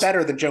get no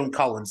better than Joan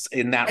Collins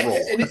in that role.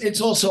 And it's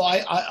also,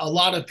 a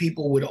lot of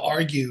people would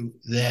argue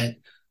that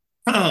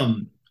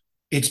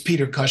it's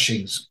Peter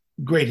Cushing's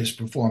greatest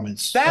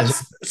performance.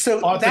 Arthur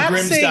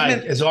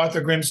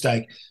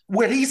Grimsdyke,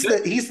 where he's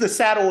the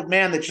sad old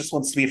man that just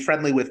wants to be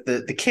friendly with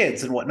the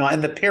kids and whatnot,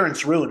 and the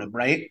parents ruin him,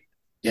 right?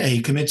 Yeah,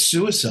 he commits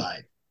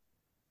suicide.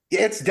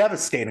 Yeah, it's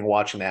devastating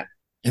watching that.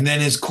 And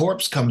then his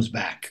corpse comes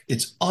back.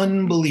 It's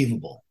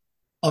unbelievable.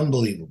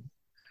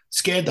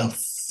 Scared the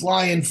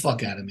flying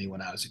fuck out of me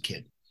when I was a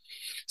kid.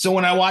 So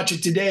when I watch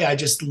it today, I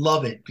just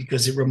love it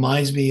because it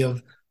reminds me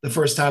of the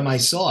first time I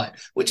saw it,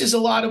 which is a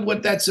lot of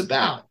what that's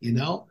about,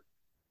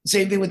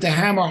 Same thing with the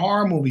Hammer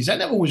horror movies. I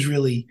never was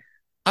really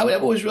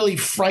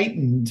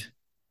frightened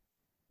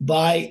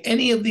by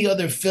any of the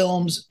other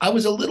films. I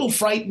was a little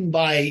frightened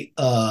by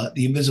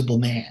The Invisible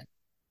Man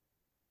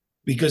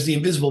because The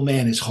Invisible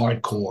Man is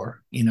hardcore.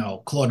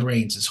 Claude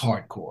Rains is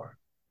hardcore.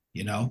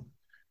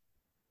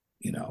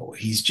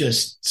 He's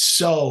just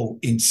so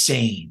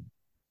insane.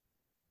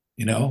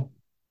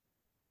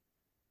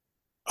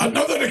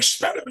 Another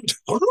experiment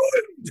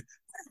ruined,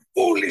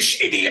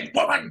 foolish idiot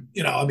woman.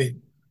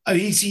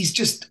 He's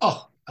just,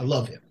 I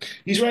love him.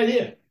 He's right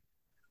here.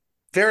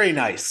 Very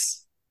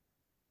nice.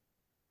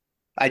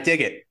 I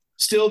dig it.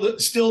 Still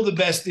the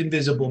best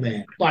Invisible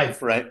Man.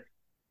 Life. Right.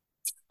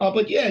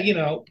 But yeah,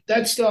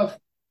 that stuff.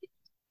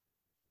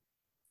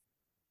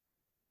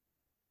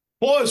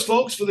 Pause,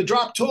 folks, for the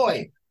drop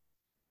toy.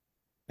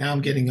 Now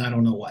I'm getting, I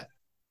don't know what.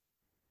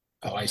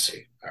 Oh, I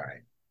see. All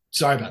right.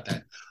 Sorry about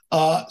that.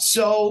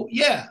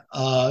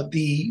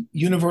 The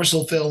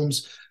Universal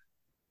films,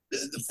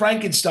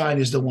 Frankenstein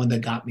is the one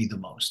that got me the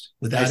most.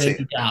 Without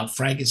any doubt,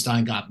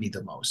 Frankenstein got me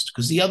the most.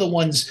 Because the other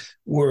ones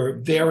were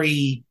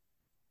very,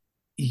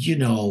 I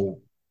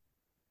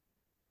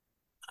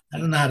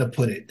don't know how to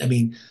put it. I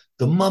mean,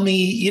 the Mummy,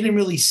 you didn't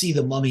really see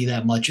the Mummy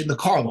that much in the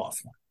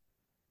Karloff one.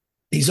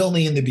 He's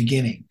only in the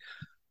beginning.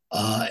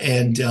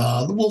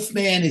 The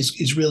Wolfman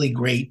is really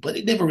great, but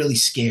it never really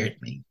scared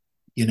me,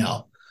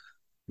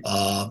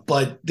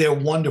 But they're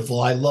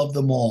wonderful. I love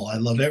them all. I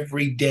love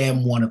every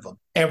damn one of them.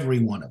 Every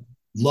one of them.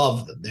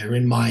 Love them. They're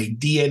in my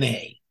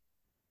DNA.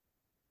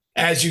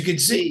 As you can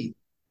see.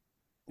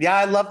 Yeah,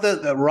 I love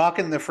the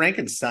rocking the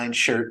Frankenstein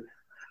shirt.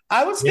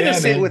 I was going to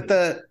say,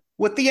 man,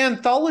 with the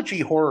anthology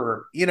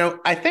horror,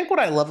 I think what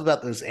I love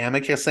about those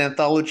Amicus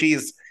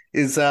anthologies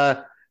is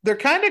they're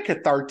kind of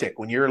cathartic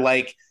when you're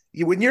like,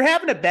 when you're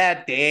having a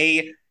bad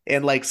day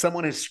and like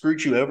someone has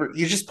screwed you over,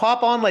 you just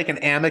pop on like an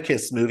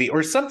Amicus movie,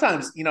 or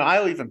sometimes,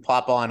 I'll even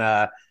pop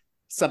on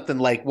something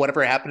like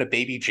Whatever Happened to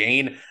Baby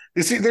Jane.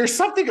 There's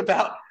something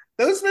about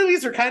those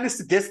movies are kind of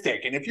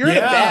sadistic, and if you're in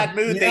a bad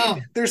mood,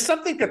 there's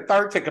something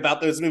cathartic about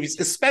those movies,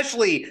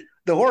 especially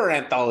the horror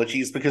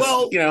anthologies, because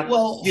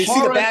you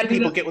see the bad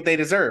people get what they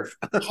deserve.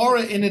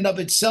 Horror in and of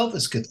itself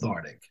is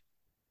cathartic,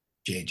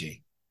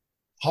 JG.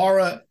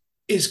 Horror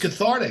is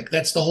cathartic.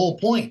 That's the whole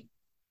point.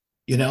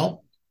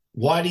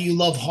 Why do you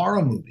love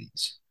horror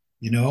movies?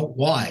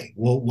 Why?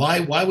 Well,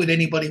 why would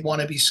anybody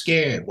want to be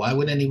scared? Why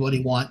would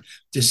anybody want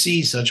to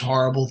see such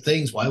horrible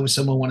things? Why would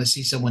someone want to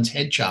see someone's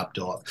head chopped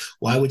off?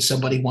 Why would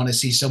somebody want to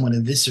see someone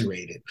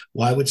eviscerated?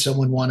 Why would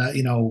someone want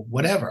to,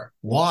 whatever?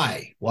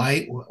 Why?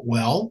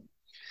 Well,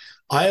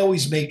 I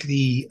always make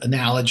the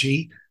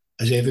analogy,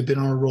 has you ever been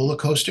on a roller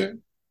coaster?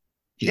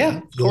 Yeah,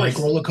 you like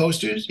roller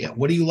coasters? Yeah.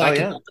 What do you like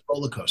about the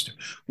roller coaster?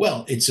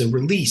 Well, it's a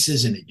release,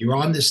 isn't it? You're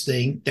on this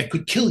thing that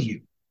could kill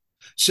you.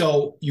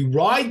 So you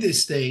ride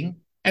this thing,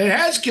 and it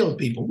has killed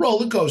people.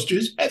 Roller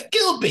coasters have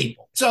killed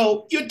people.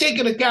 So you're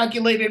taking a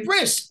calculated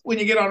risk when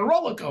you get on a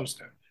roller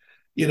coaster,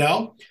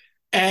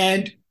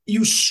 and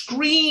you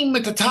scream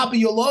at the top of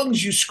your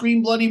lungs, you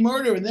scream bloody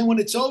murder. And then when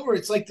it's over,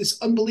 it's like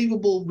this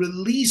unbelievable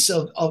release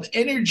of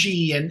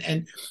energy.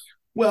 And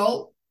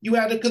well, you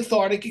had a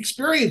cathartic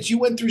experience. You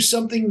went through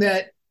something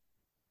that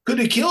could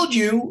have killed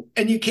you,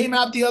 and you came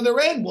out the other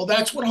end. Well,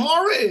 that's what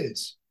horror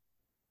is.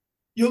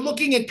 You're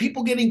looking at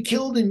people getting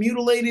killed and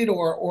mutilated,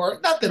 or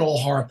not that all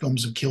horror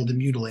films are killed and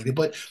mutilated,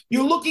 but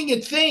you're looking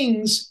at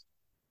things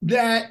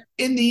that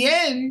in the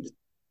end,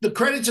 the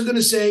credits are going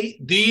to say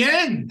the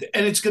end,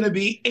 and it's going to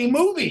be a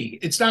movie.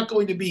 It's not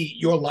going to be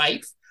your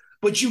life,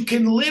 but you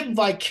can live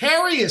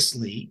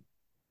vicariously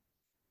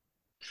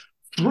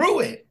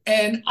through it.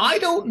 And I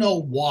don't know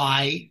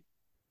why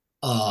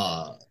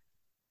I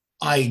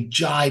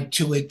jive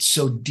to it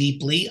so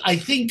deeply. I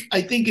think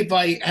if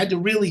I had to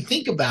really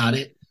think about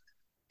it,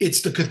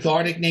 it's the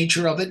cathartic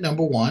nature of it,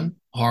 number one,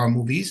 horror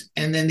movies.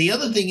 And then the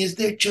other thing is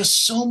they're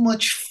just so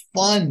much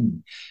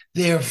fun.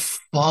 They're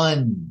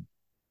fun.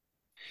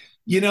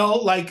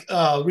 Like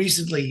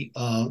recently,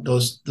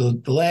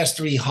 the last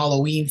 3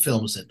 Halloween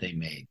films that they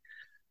made.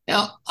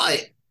 Now,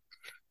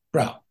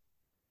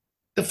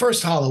 the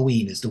first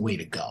Halloween is the way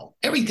to go.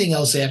 Everything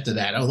else after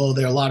that, although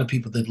there are a lot of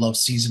people that love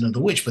Season of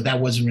the Witch, but that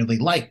wasn't really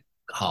like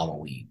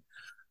Halloween.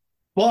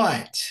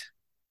 But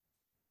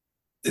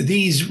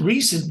these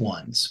recent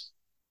ones,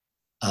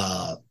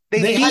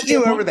 they beat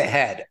you over the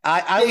head.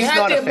 I was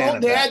not a fan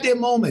of that. They had their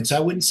moments. I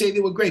wouldn't say they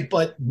were great,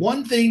 but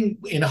one thing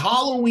in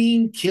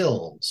Halloween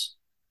Kills,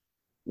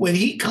 when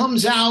he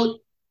comes out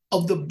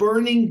of the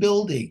burning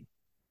building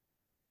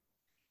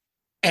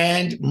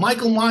and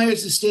Michael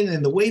Myers is standing there,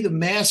 and the way the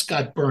mask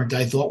got burnt,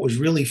 I thought was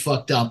really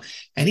fucked up.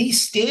 And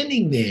he's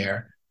standing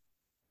there.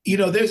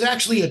 There's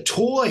actually a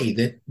toy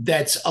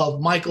that's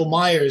of Michael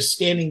Myers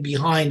standing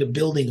behind a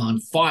building on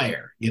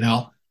fire,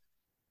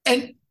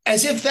 And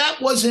as if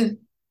that wasn't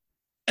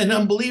an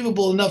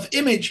unbelievable enough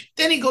image,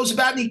 then he goes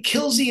about and he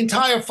kills the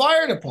entire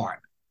fire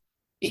department.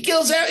 He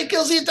kills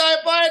the entire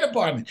fire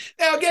department.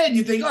 Now, again,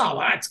 you think, oh,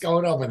 well, that's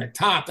going over the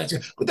top.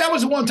 But that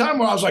was the one time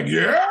where I was like,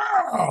 yeah,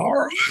 all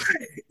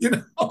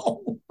right.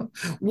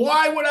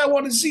 Why would I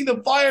want to see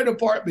the fire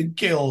department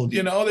killed?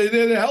 They're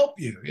there to help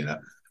you,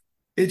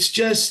 It's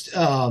just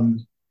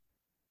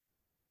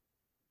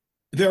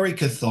very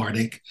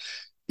cathartic.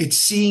 It's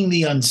seeing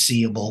the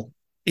unseeable.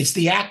 It's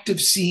the act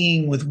of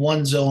seeing with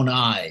one's own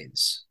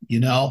eyes,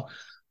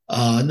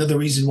 Another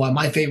reason why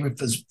my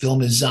favorite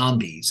film is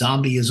Zombie.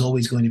 Zombie is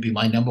always going to be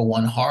my number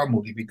one horror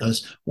movie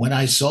because when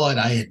I saw it,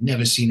 I had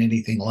never seen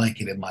anything like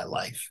it in my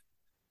life.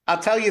 I'll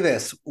tell you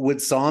this, with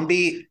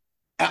Zombie,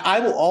 I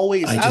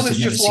was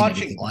just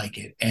watching anything like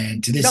it.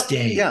 And to this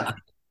day. Yeah.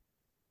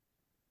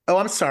 Oh,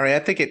 I'm sorry. I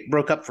think it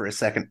broke up for a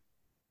second.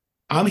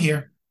 I'm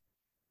here.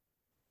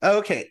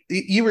 Okay.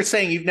 You were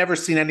saying you've never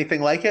seen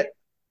anything like it?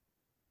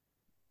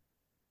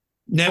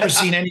 Never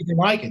seen anything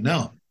like it,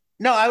 no.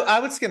 No, I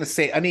was going to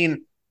say,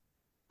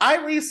 I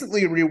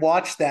recently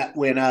rewatched that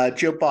when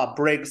Joe Bob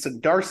Briggs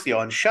and Darcy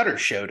on Shudder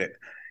showed it.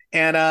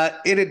 And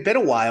it had been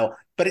a while,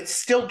 but it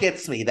still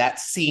gets me, that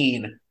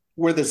scene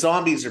where the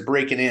zombies are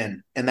breaking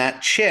in and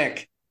that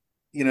chick,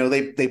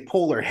 they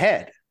pull her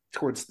head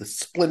towards the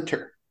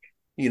splinter,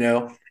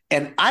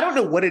 And I don't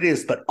know what it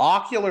is, but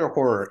ocular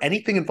horror,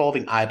 anything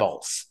involving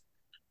eyeballs,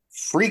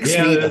 freaks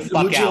me the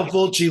fuck out.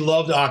 Fulci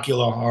loved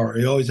ocular horror.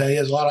 He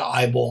has a lot of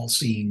eyeball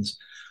scenes.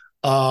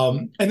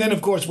 And then,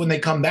 of course, when they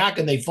come back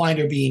and they find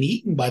her being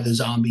eaten by the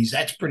zombies,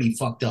 that's pretty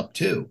fucked up,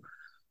 too.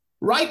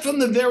 Right from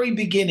the very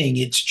beginning,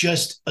 it's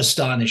just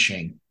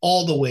astonishing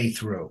all the way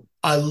through.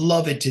 I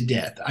love it to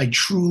death. I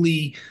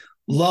truly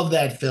love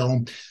that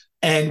film.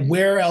 And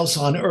where else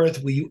on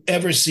earth will you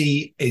ever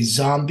see a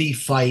zombie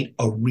fight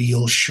a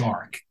real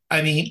shark?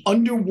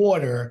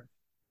 Underwater,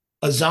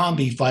 a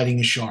zombie fighting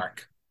a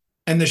shark.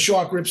 And the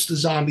shark rips the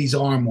zombie's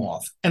arm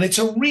off. And it's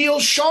a real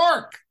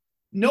shark.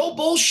 No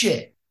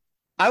bullshit.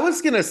 I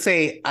was going to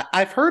say,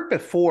 I've heard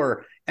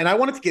before, and I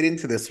wanted to get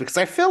into this because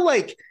I feel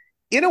like,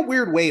 in a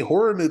weird way,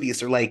 horror movie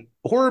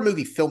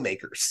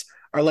filmmakers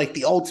are like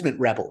the ultimate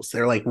rebels.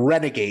 They're like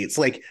renegades.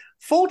 Like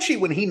Fulci,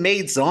 when he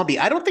made Zombie,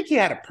 I don't think he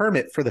had a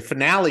permit for the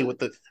finale with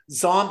the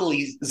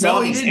zombies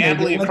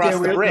ambling across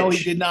the bridge. No,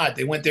 he did not.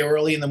 They went there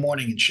early in the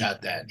morning and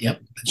shot that. Yep,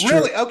 that's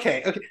really true.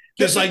 Okay.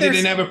 Just like they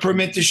didn't have a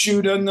permit to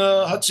shoot on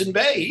the Hudson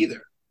Bay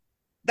either.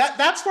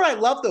 That's what I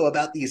love though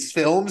about these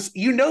films.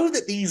 You know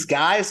that these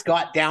guys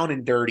got down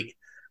and dirty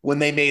when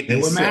they made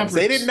these films.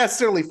 They didn't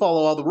necessarily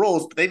follow all the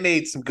rules, but they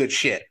made some good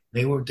shit.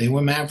 They were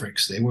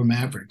mavericks. They were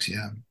mavericks.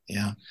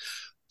 Yeah.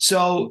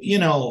 So,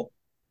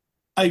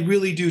 I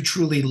really do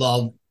truly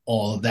love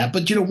all of that.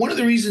 But, one of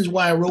the reasons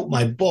why I wrote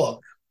my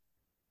book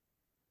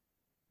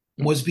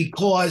was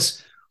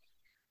because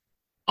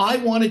I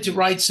wanted to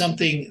write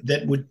something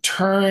that would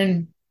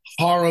turn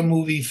horror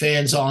movie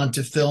fans on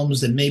to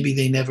films that maybe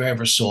they never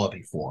ever saw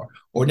before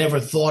or never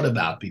thought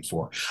about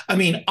before. I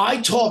mean,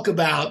 I talk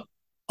about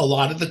a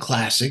lot of the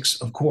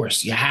classics. Of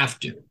course, you have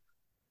to,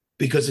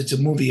 because it's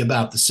a movie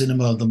about the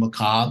cinema of the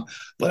macabre.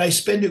 But I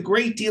spend a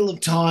great deal of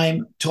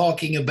time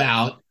talking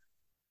about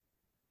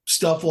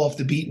stuff off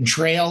the beaten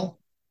trail,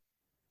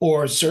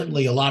 or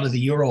certainly a lot of the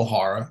Euro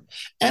horror.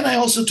 And I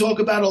also talk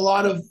about a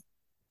lot of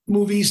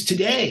movies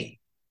today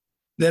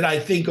that I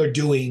think are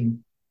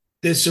doing,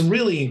 there's some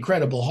really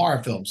incredible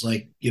horror films.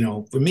 Like,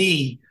 for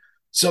me,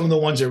 some of the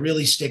ones that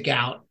really stick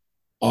out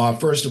are,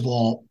 first of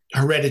all,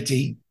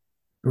 Hereditary,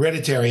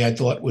 I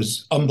thought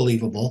was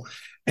unbelievable.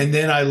 And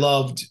then I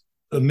loved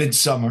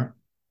Midsommar,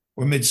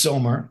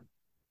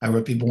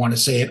 however people want to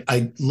say it.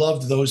 I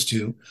loved those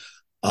two.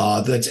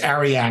 That's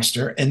Ari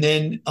Aster. And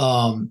then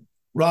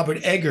Robert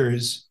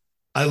Eggers,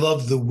 I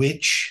love The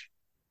Witch,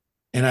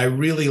 and I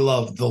really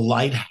love The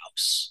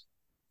Lighthouse.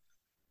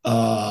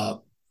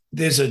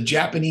 There's a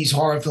Japanese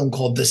horror film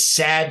called The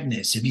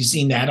Sadness. Have you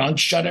seen that on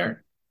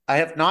Shudder? I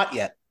have not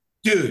yet.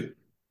 Dude,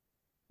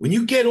 when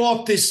you get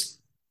off this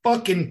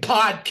fucking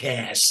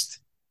podcast,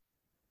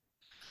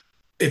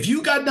 if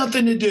you got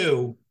nothing to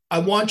do, I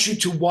want you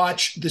to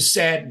watch The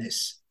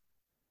Sadness.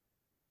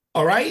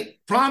 All right?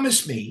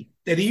 Promise me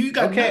that if you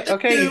got nothing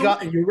to do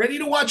and you're ready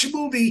to watch a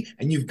movie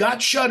and you've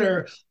got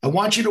Shudder, I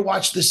want you to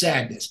watch The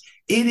Sadness.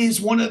 It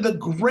is one of the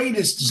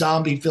greatest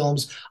zombie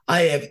films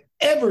I have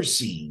ever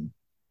seen.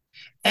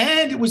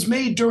 And it was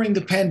made during the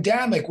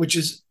pandemic, which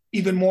is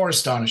even more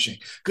astonishing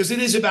because it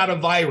is about a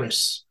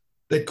virus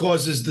that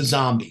causes the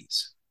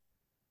zombies.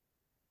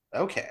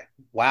 Okay.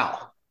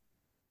 Wow.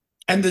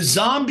 And the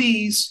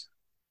zombies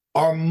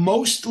are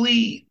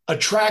mostly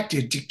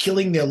attracted to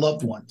killing their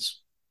loved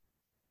ones.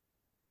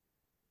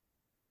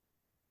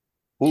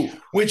 Ooh.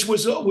 Which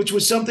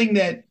was something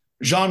that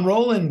Jean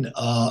Rollin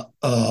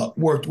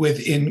worked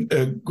with in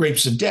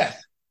Grapes of Death.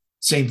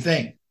 Same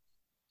thing.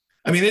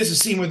 I mean, there's a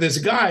scene where there's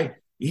a guy,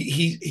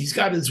 he's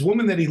got this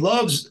woman that he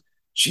loves.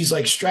 She's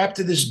like strapped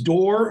to this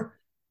door,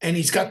 and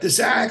he's got this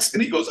axe,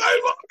 and he goes,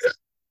 "I love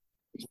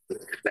you."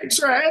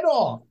 Takes her head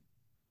off.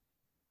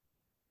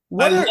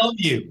 I love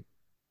you.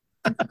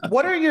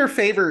 What are your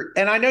favorite,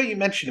 and I know you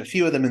mentioned a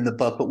few of them in the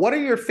book, but what are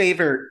your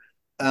favorite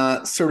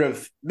sort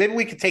of, maybe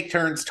we could take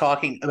turns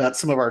talking about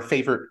some of our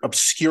favorite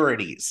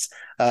obscurities,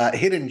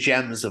 hidden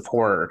gems of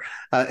horror,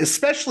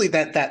 especially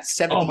that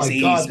 70s, oh my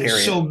 80s God, there's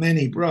period. so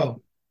many,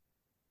 bro.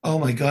 Oh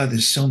my God,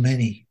 there's so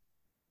many.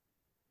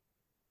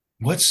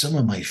 What's some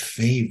of my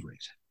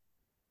favorite?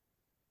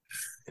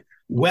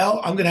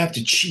 Well, I'm going to have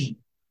to cheat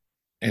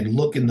and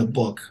look in the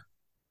book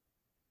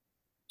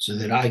so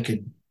that I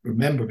could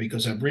remember,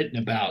 because I've written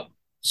about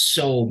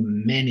so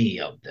many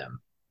of them.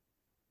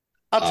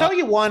 I'll tell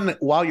you one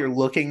while you're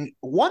looking.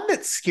 One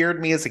that scared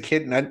me as a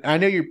kid, and I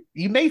know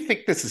you may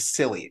think this is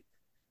silly,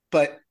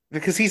 but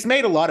because he's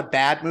made a lot of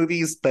bad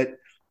movies, but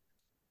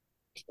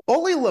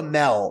Ole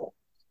Lamel,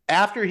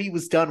 after he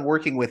was done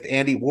working with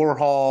Andy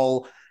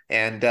Warhol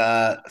and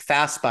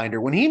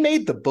Fassbinder, when he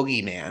made The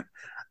Boogeyman,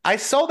 I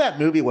saw that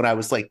movie when I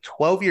was like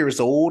 12 years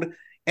old,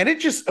 and it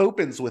just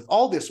opens with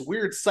all this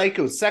weird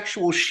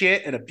psychosexual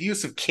shit and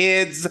abuse of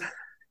kids,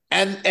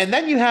 and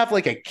then you have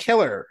like a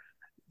killer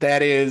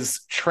that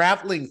is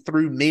traveling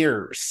through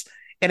mirrors.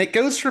 And it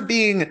goes from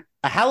being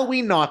a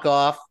Halloween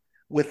knockoff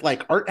with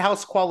like art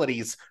house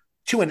qualities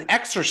to an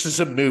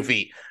exorcism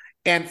movie.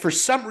 And for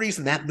some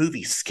reason, that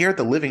movie scared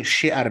the living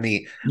shit out of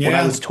me when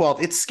I was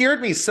 12. It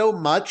scared me so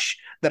much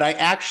that I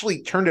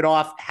actually turned it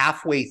off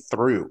halfway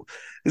through.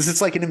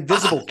 It's like an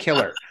invisible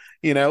killer,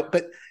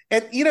 But,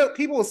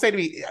 people will say to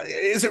me,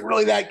 is it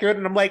really that good?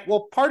 And I'm like,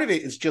 well, part of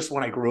it is just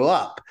when I grew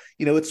up.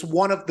 It's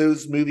one of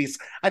those movies.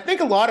 I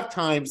think a lot of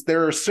times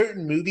there are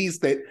certain movies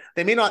that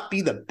they may not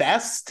be the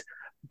best,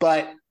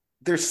 but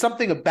there's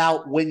something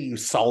about when you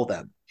saw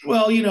them.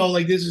 Well,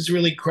 like this is a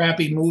really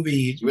crappy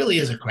movie. It really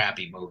is a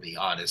crappy movie,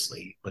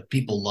 honestly, but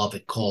people love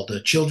it, called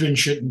Children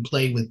Shouldn't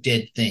Play with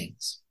Dead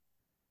Things.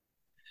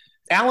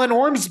 Alan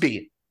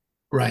Ormsby.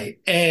 Right.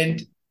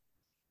 And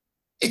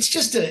it's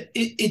just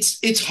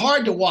it's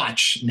hard to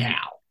watch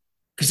now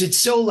because it's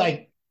so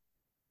like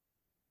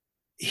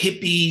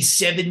hippie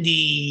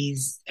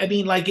 70s. I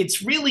mean, like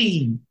it's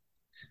really,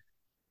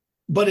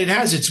 but it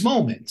has its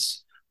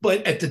moments.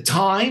 But at the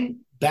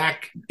time,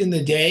 back in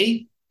the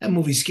day, that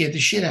movie scared the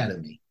shit out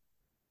of me.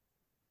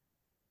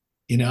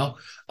 You know,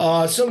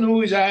 some of the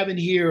movies I have in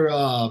here.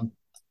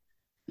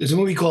 There's a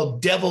movie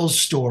called Devil's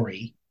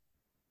Story.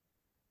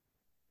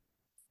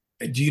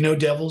 Do you know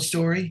Devil's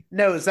Story?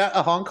 No, is that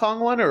a Hong Kong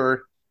one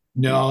or?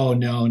 No,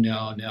 no,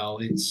 no, no.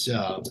 It's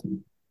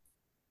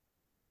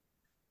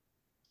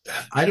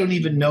I don't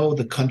even know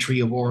the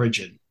country of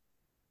origin.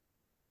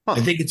 Huh.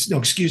 I think it's no,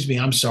 excuse me,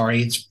 I'm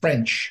sorry, it's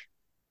French.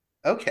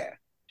 Okay.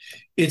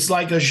 It's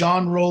like a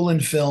Jean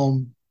Rollin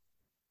film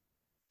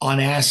on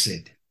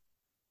acid.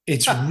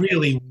 It's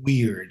really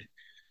weird.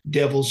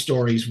 Devil's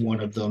Story is one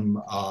of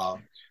them.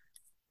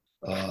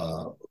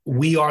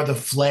 We Are the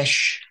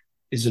Flesh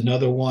is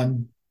another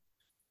one.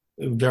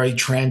 A very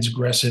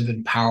transgressive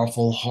and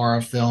powerful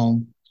horror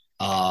film.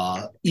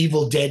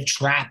 Evil Dead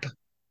Trap.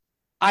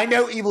 I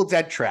know Evil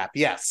Dead Trap,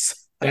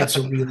 yes. That's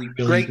a really,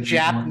 really great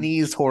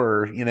Japanese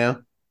horror, you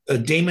know?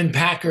 Damon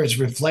Packard's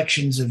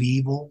Reflections of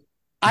Evil.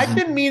 I've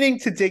been meaning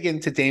to dig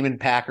into Damon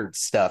Packard's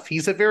stuff.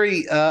 He's a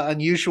very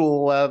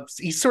unusual,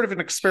 he's sort of an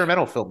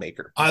experimental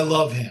filmmaker. I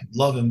love him.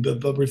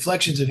 But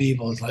Reflections of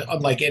Evil is like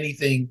unlike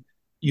anything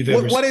you've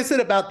ever seen. What is it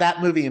about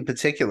that movie in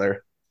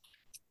particular?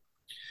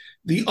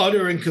 The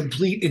utter and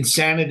complete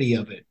insanity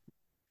of it.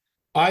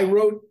 I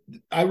wrote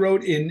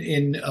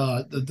in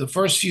the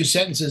first few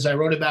sentences I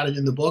wrote about it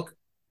in the book.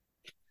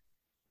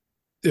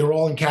 They were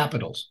all in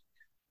capitals.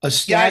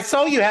 Yeah, I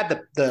saw you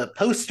had the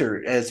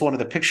poster as one of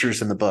the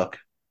pictures in the book.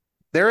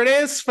 There it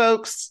is,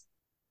 folks.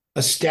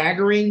 A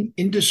staggering,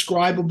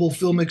 indescribable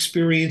film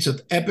experience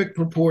of epic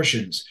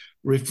proportions,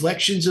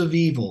 reflections of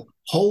evil,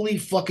 holy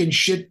fucking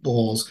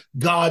shitballs,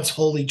 God's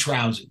holy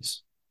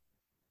trousers.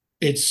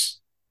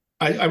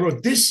 I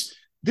wrote this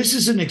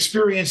is an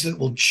experience that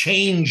will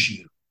change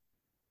you.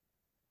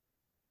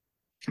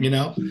 You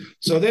know?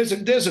 So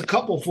there's a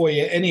couple for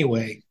you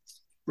anyway.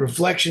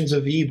 Reflections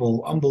of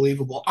Evil,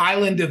 unbelievable.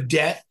 Island of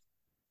Death,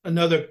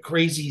 another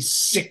crazy,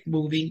 sick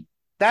movie.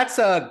 That's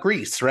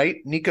Greece, right?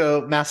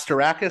 Nico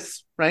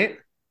Mastorakis, right?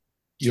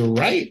 You're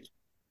right.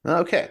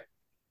 Okay.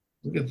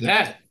 Look at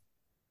that.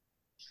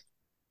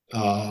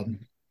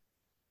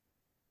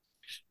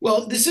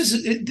 Well, this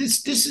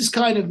is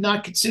kind of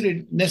not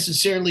considered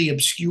necessarily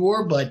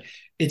obscure, but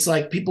it's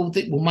like people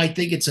might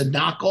think it's a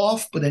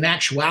knockoff, but in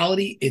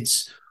actuality,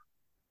 it's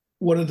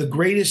one of the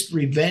greatest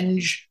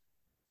revenge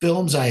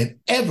films I have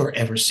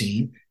ever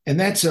seen, and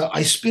that's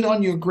I Spit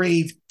on Your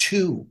Grave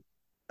 2.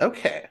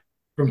 Okay.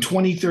 From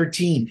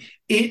 2013.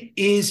 It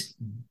is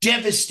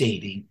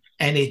devastating,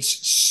 and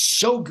it's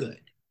so good.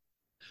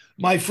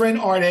 My friend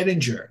Art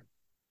Edinger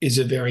is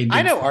a very big...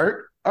 I know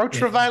Art.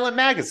 Ultraviolet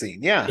Magazine,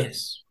 yeah.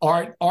 Yes.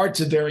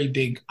 Art's a very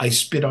big I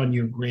Spit on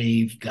Your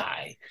Grave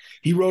guy.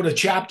 He wrote a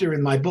chapter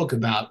in my book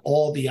about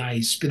all the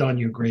I Spit on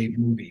Your Grave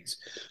movies.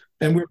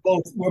 And we're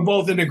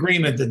both in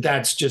agreement that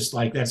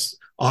that's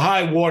a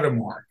high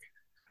watermark.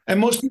 And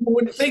most people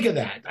wouldn't think of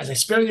that. As I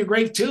Spit on Your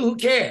Grave too, who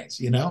cares,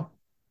 you know?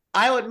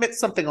 I'll admit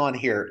something on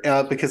here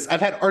because I've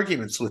had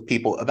arguments with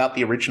people about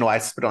the original I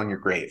Spit on Your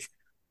Grave.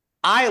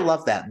 I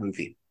love that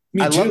movie.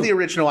 Me too. Love the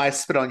original I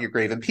Spit on Your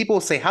Grave. And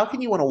people say, how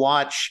can you want to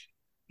watch,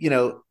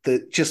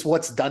 just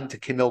what's done to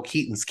Camille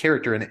Keaton's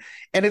character in it?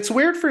 And it's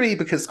weird for me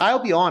because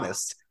I'll be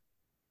honest,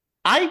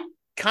 I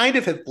kind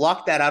of have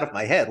blocked that out of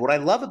my head. What I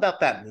love about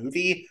that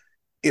movie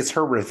is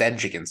her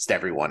revenge against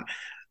everyone.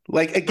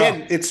 Like,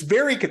 again, it's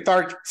very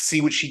cathartic to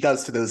see what she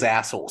does to those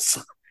assholes.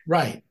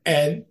 Right.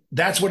 And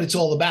that's what it's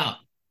all about.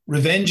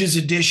 Revenge is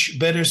a dish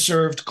better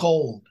served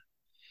cold.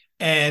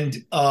 And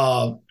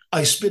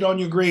I Spit on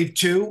Your Grave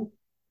too.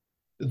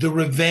 The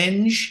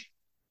revenge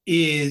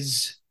in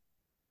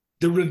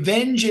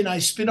I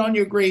Spit on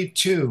Your Grave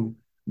 2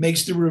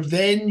 makes the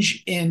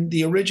revenge in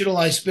the original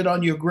I Spit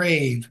on Your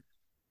Grave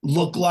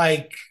look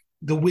like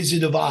The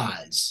Wizard of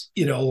Oz,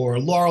 or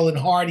Laurel and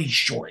Hardy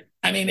short.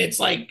 I mean, it's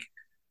like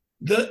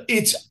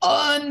it's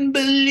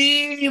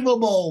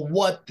unbelievable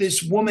what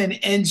this woman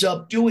ends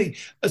up doing,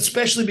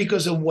 especially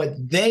because of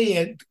what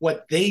they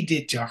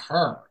did to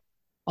her.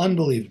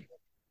 Unbelievable.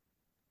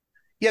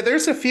 Yeah,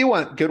 there's a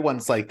few good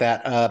ones like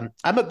that.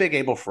 I'm a big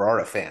Abel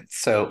Ferrara fan,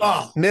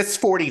 so Miss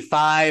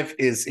 45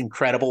 is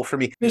incredible for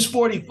me. Miss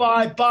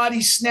 45,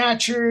 Body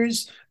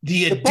Snatchers,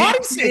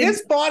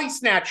 his Body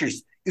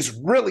Snatchers is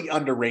really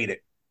underrated.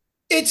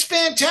 It's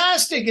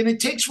fantastic, and it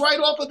takes right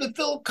off of the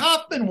Philip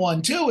Kaufman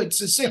one too. It's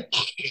the same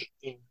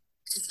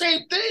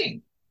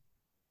thing.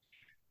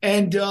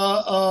 And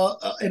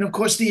of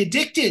course, the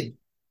addiction.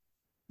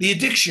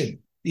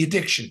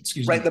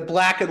 Excuse me. Right, the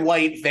black and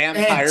white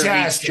vampire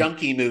meets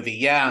junkie movie.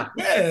 Yeah.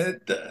 I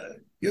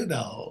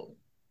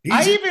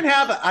even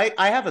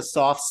have a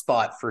soft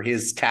spot for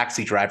his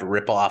Taxi Driver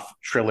ripoff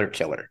Thriller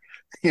Killer.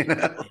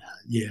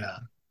 Yeah.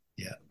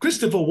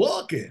 Christopher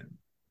Walken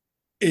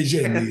is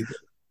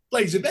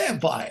plays a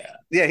vampire.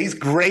 Yeah, he's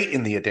great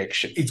in The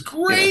Addiction. He's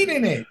great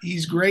in it.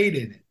 He's great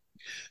in it.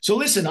 So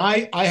listen,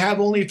 I have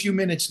only a few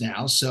minutes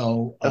now.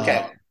 So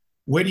okay,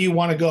 where do you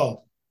want to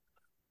go?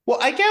 Well,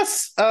 I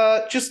guess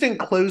just in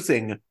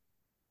closing,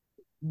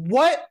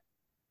 what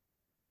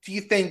do you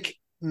think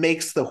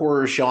makes the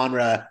horror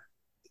genre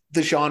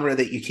the genre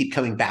that you keep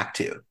coming back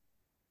to?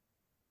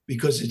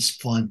 Because it's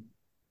fun.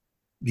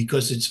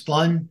 because it's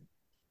fun,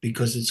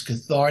 because it's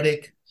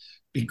cathartic,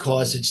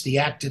 because it's the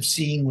act of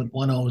seeing with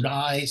one's own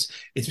eyes.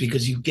 It's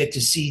because you get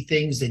to see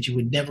things that you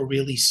would never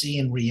really see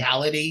in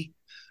reality,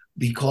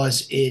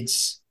 because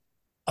it's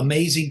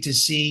amazing to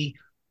see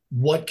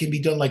what can be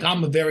done. Like,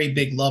 I'm a very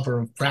big lover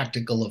of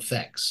practical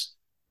effects.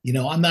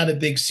 I'm not a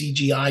big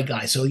CGI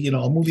guy. So,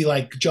 a movie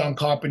like John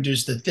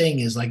Carpenter's The Thing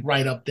is like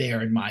right up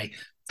there in my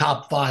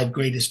top 5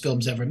 greatest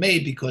films ever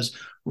made, because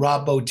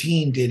Rob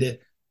Bottin did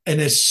an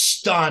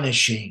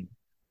astonishing,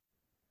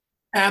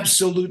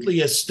 absolutely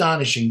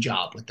astonishing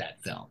job with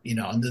that film.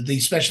 And the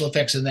special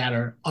effects in that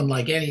are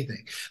unlike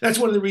anything. That's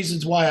one of the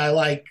reasons why I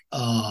like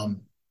the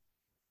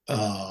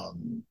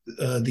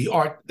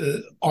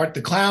Art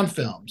the Clown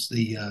films,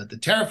 the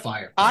Terrifier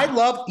films. I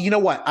love,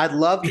 I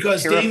love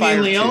because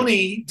Damien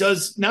Leone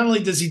does, not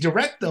only does he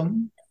direct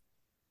them,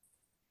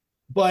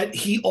 but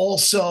he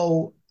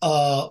also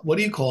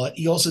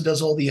he also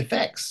does all the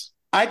effects.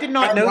 I did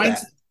not know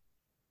that.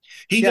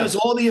 He does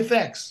all the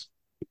effects.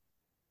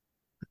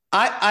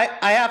 I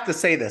have to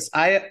say this.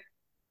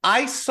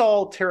 I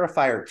saw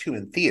Terrifier 2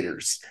 in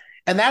theaters,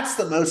 and that's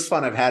the most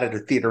fun I've had at a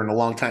theater in a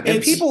long time.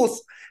 And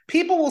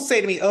people will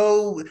say to me,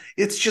 "Oh,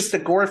 it's just a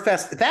gore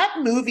fest." That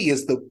movie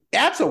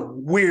that's a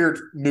weird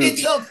movie.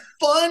 It's a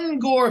fun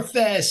gore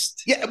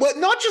fest. Yeah, well,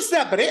 not just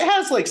that, but it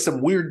has like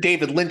some weird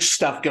David Lynch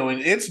stuff going.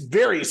 It's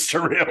very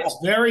surreal. It's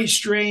very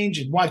strange,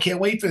 and I can't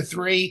wait for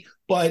 3,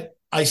 but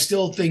I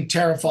still think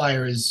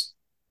Terrifier is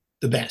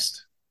the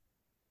best.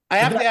 I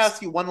have to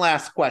ask you one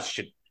last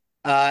question.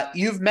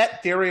 You've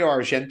met Dario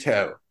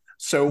Argento.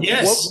 So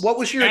yes. What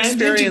was your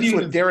experience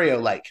with Dario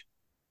like?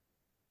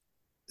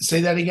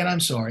 Say that again.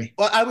 I'm sorry.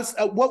 Well,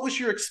 what was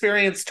your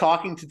experience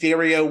talking to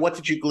Dario? What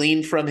did you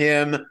glean from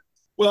him?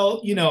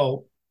 Well,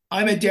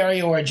 I met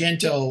Dario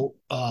Argento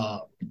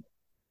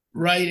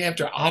right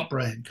after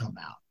Opera had come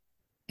out.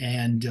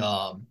 And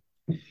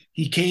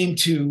he came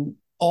to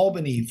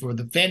Albany for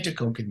the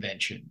Fantico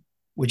convention,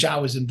 which I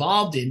was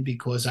involved in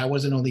because I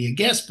wasn't only a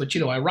guest, but,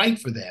 I write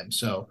for them.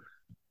 So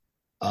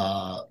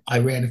I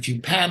ran a few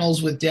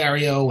panels with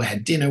Dario,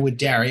 had dinner with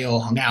Dario,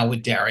 hung out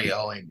with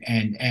Dario,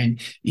 and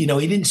he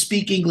didn't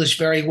speak English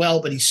very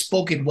well, but he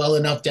spoke it well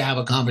enough to have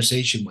a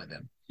conversation with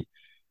him.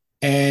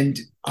 And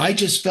I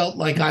just felt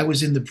like I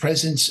was in the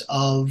presence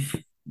of,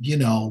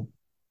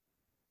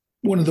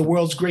 one of the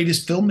world's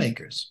greatest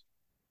filmmakers.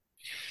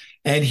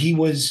 And he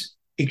was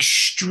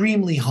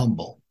extremely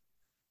humble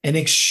and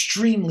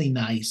extremely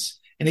nice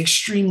and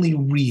extremely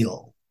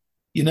real.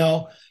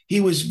 He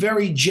was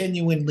very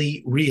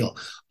genuinely real.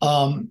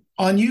 On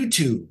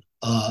YouTube,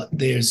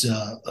 there's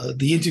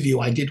the interview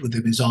I did with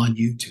him is on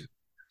YouTube.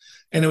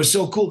 And it was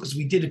so cool because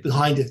we did it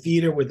behind a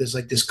theater where there's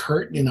like this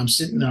curtain, and I'm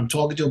sitting and I'm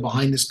talking to him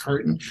behind this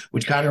curtain,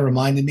 which kind of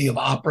reminded me of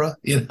Opera,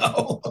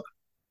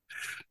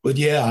 But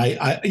yeah,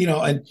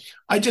 and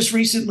I just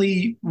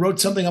recently wrote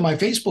something on my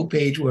Facebook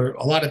page where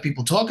a lot of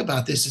people talk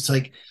about this. It's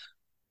like,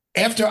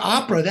 after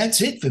Opera,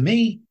 that's it for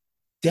me.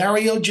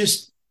 Dario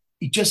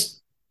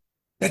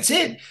that's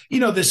it.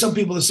 There's some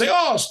people that say,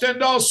 "Oh,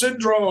 Stendhal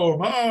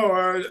syndrome."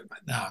 Oh,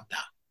 no.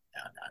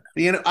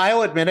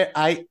 I'll admit it.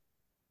 I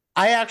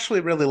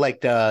actually really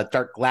liked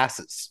Dark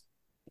Glasses.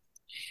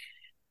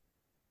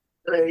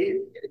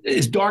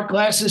 Is Dark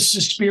Glasses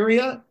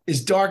Suspiria?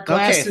 Is Dark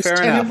Glasses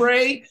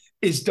Tenebrae?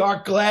 Is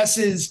Dark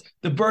Glasses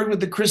The Bird with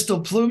the Crystal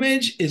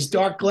Plumage? Is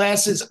Dark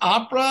Glasses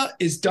Opera?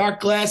 Is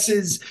Dark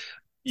Glasses,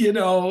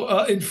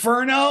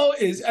 Inferno?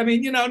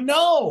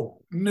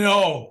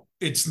 No,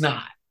 it's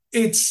not.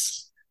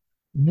 It's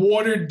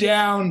watered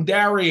down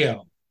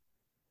Dario.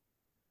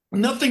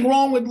 Nothing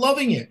wrong with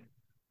loving it.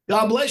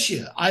 God bless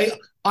you.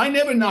 I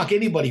never knock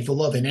anybody for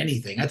loving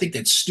anything. I think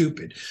that's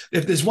stupid.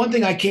 If there's one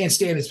thing I can't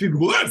stand, it's people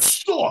go, "That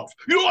sucks.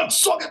 That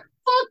sucks." Fuck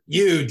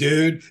you,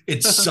 dude.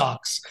 It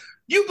sucks.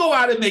 You go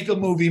out and make a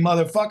movie,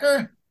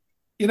 motherfucker.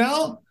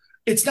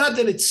 It's not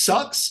that it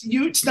sucks.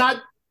 You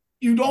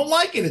don't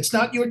like it. It's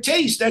not your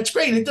taste. That's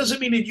great. It doesn't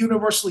mean it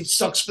universally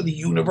sucks for the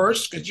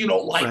universe because you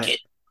don't like it.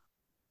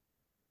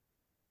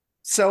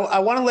 So I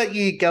want to let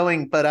you get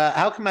going, but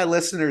how can my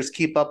listeners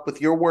keep up with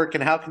your work,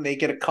 and how can they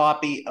get a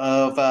copy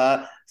of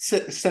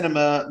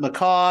Cinema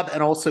Macabre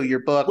and also your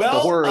book, The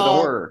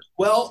Horror?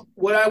 Well,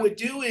 what I would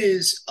do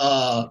is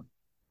I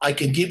will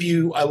give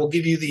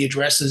you the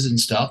addresses and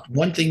stuff.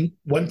 One thing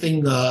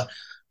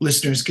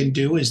listeners can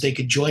do is they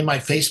could join my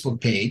Facebook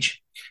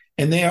page,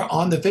 and there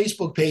on the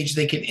Facebook page,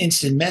 they can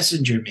instant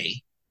messenger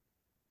me.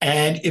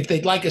 And if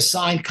they'd like a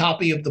signed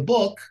copy of the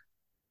book,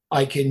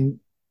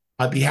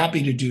 I'd be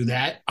happy to do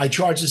that. I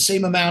charge the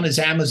same amount as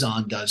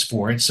Amazon does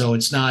for it. So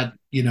it's not,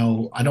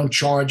 I don't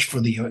charge for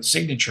the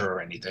signature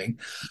or anything.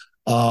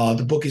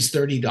 The book is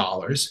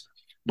 $30,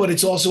 but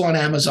it's also on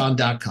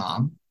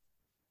Amazon.com.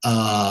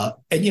 And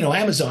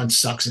Amazon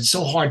sucks. It's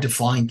so hard to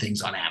find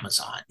things on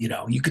Amazon.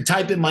 You could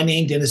type in my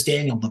name, Dennis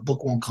Daniel, the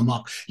book won't come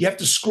up. You have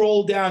to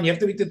scroll down. You have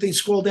to make the thing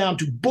scroll down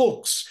to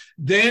books.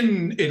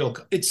 Then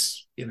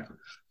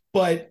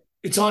but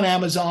it's on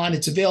Amazon.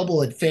 It's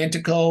available at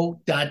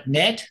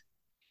fantico.net,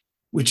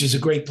 which is a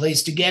great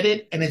place to get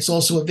it. And it's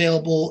also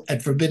available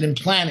at Forbidden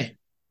Planet,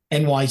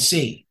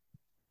 NYC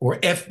or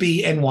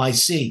FB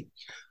NYC.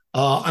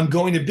 I'm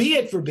going to be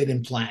at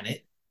Forbidden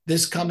Planet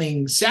this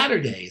coming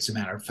Saturday, as a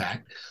matter of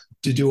fact,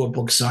 to do a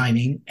book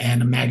signing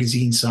and a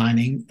magazine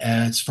signing.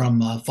 It's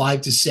from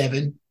 5 to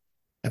 7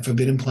 at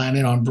Forbidden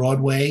Planet on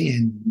Broadway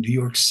in New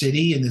York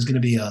City. And there's going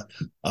to be a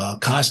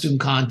costume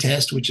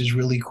contest, which is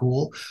really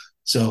cool.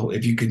 So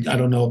if you could, I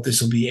don't know if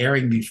this will be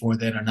airing before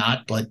then or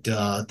not, but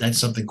that's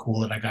something cool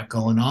that I got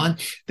going on.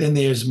 Then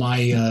there's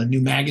my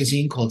new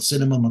magazine called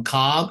Cinema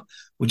Macabre,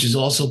 which is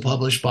also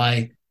published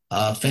by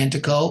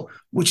Fanatic,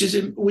 which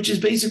is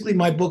basically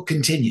my book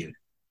continued.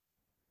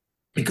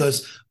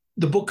 Because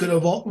the book could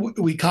have,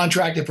 we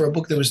contracted for a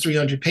book that was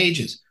 300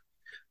 pages,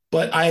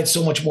 but I had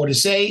so much more to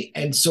say,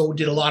 and so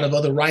did a lot of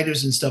other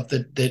writers and stuff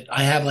that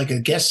I have like a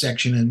guest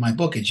section in my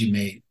book, as you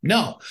may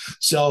know.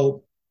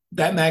 So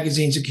that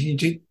magazine's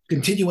a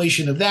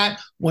continuation of that.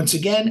 Once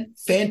again,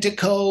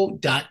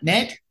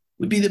 fantico.net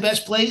would be the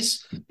best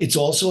place. It's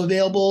also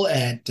available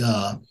at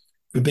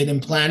Forbidden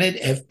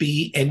Planet,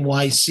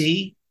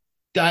 fbnyc.net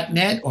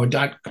or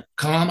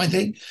 .com, I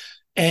think.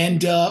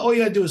 And all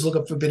you got to do is look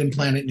up Forbidden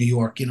Planet New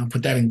York,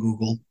 put that in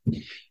Google.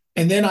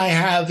 And then I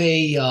have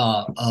a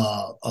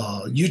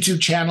YouTube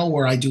channel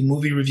where I do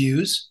movie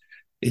reviews.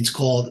 It's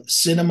called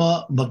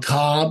Cinema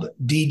Macabre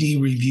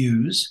DD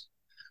Reviews.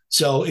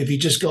 So if you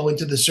just go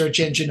into the search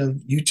engine of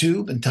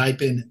YouTube and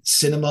type in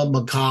Cinema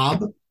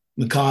Macabre,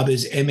 Macabre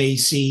is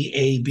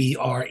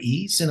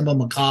Macabre, Cinema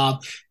Macabre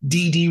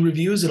DD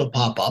Reviews, it'll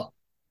pop up.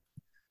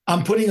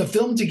 I'm putting a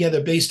film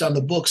together based on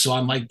the book, so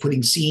I'm like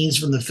putting scenes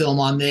from the film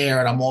on there,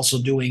 and I'm also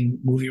doing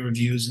movie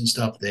reviews and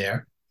stuff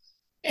there.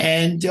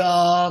 And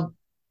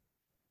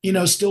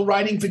still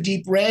writing for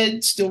Deep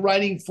Red, still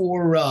writing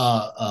for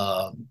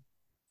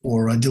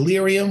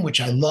Delirium,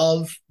 which I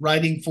love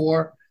writing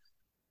for.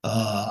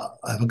 I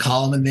have a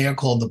column in there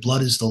called "The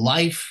Blood Is the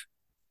Life,"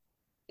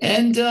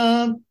 and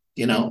I'm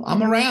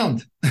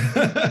around.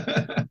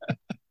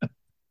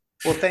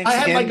 Well, thanks. I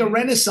had again. like a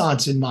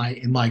renaissance in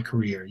my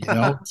career.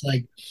 It's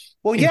like.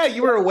 Well, yeah,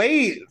 you were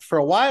away for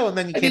a while, and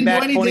then you came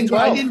back. I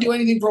didn't do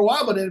anything for a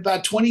while, but in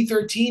about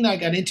 2013, I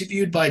got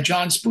interviewed by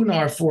John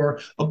Spoonar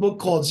for a book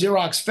called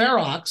Xerox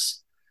Ferox,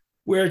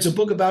 where it's a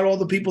book about all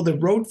the people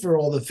that wrote for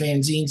all the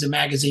fanzines and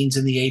magazines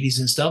in the 80s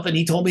and stuff. And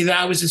he told me that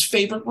I was his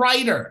favorite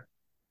writer.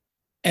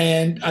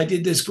 And I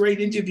did this great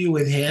interview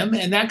with him,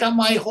 and that got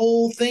my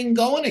whole thing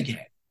going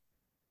again.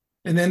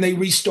 And then they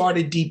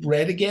restarted Deep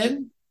Red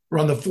again. We're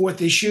on the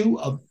 4th issue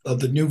of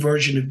the new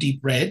version of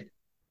Deep Red.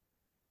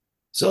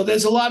 So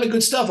there's a lot of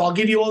good stuff. I'll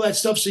give you all that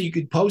stuff so you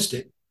could post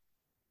it.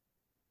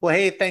 Well,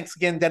 hey, thanks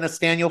again, Dennis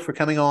Daniel, for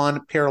coming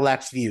on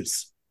Parallax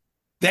Views.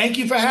 Thank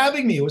you for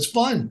having me. It was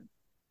fun.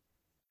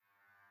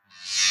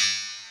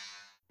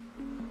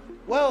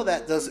 Well,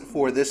 that does it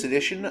for this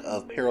edition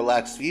of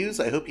Parallax Views.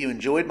 I hope you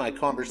enjoyed my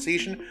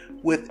conversation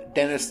with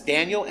Dennis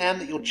Daniel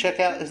and that you'll check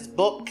out his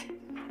book,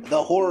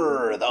 The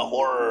Horror,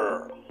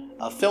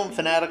 a film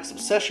fanatic's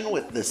obsession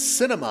with the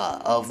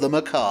cinema of the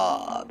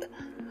macabre.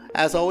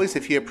 As always,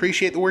 if you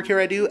appreciate the work here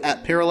I do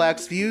at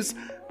Parallax Views,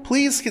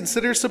 please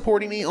consider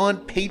supporting me on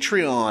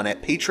Patreon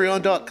at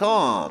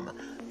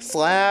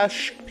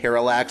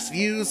patreon.com/Parallax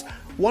Views.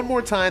 One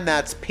more time,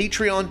 that's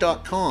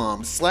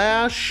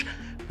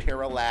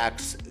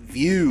patreon.com/Parallax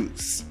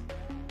Views.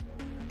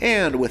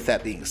 And with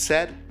that being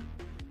said,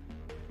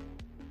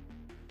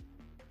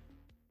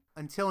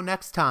 until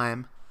next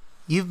time,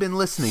 you've been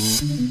listening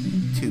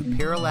to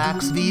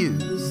Parallax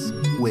Views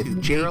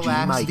with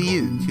Parallax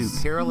Views. To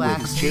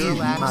Parallax Views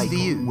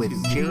with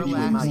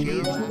Parallax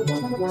Views.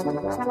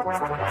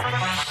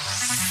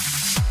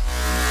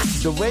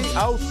 The way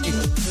out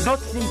is not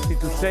simply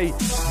to say,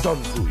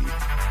 don't do it,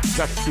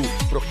 just to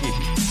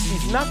prohibit.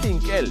 It's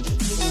nothing else.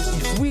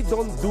 If we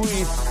don't do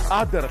it,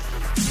 others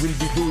will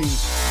be doing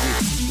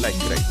it like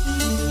crazy.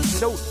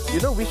 So,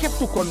 we have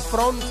to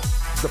confront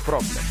the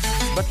problem.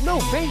 But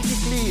no,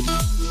 basically,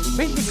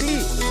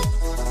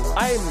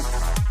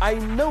 I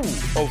know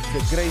of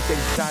the great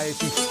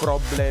anxieties,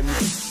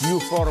 problems, new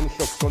forms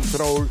of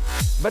control,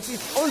 but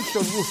it's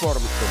also new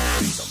forms of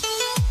freedom.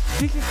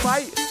 This is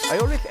why I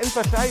always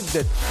emphasize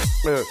that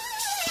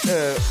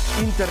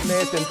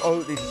internet and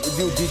all this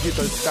new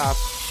digital stuff,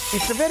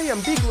 it's a very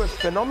ambiguous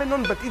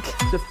phenomenon, but it's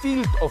the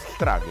field of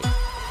struggle.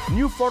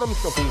 New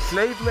forms of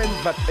enslavement,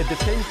 but at the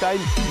same time,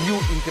 new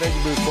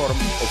incredible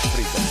forms of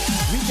freedom.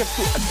 We have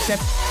to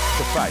accept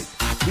the fight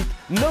with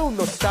no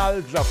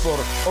nostalgia for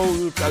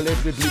old,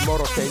 allegedly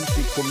more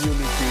authentic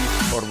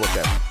communities or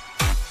whatever.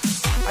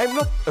 I'm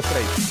not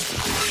afraid.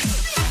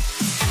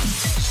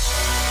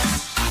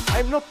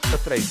 I'm not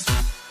afraid.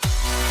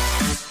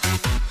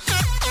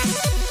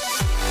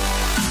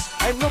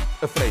 I'm not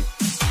afraid.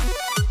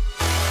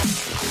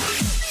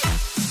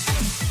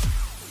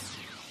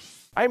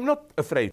 I'm not afraid.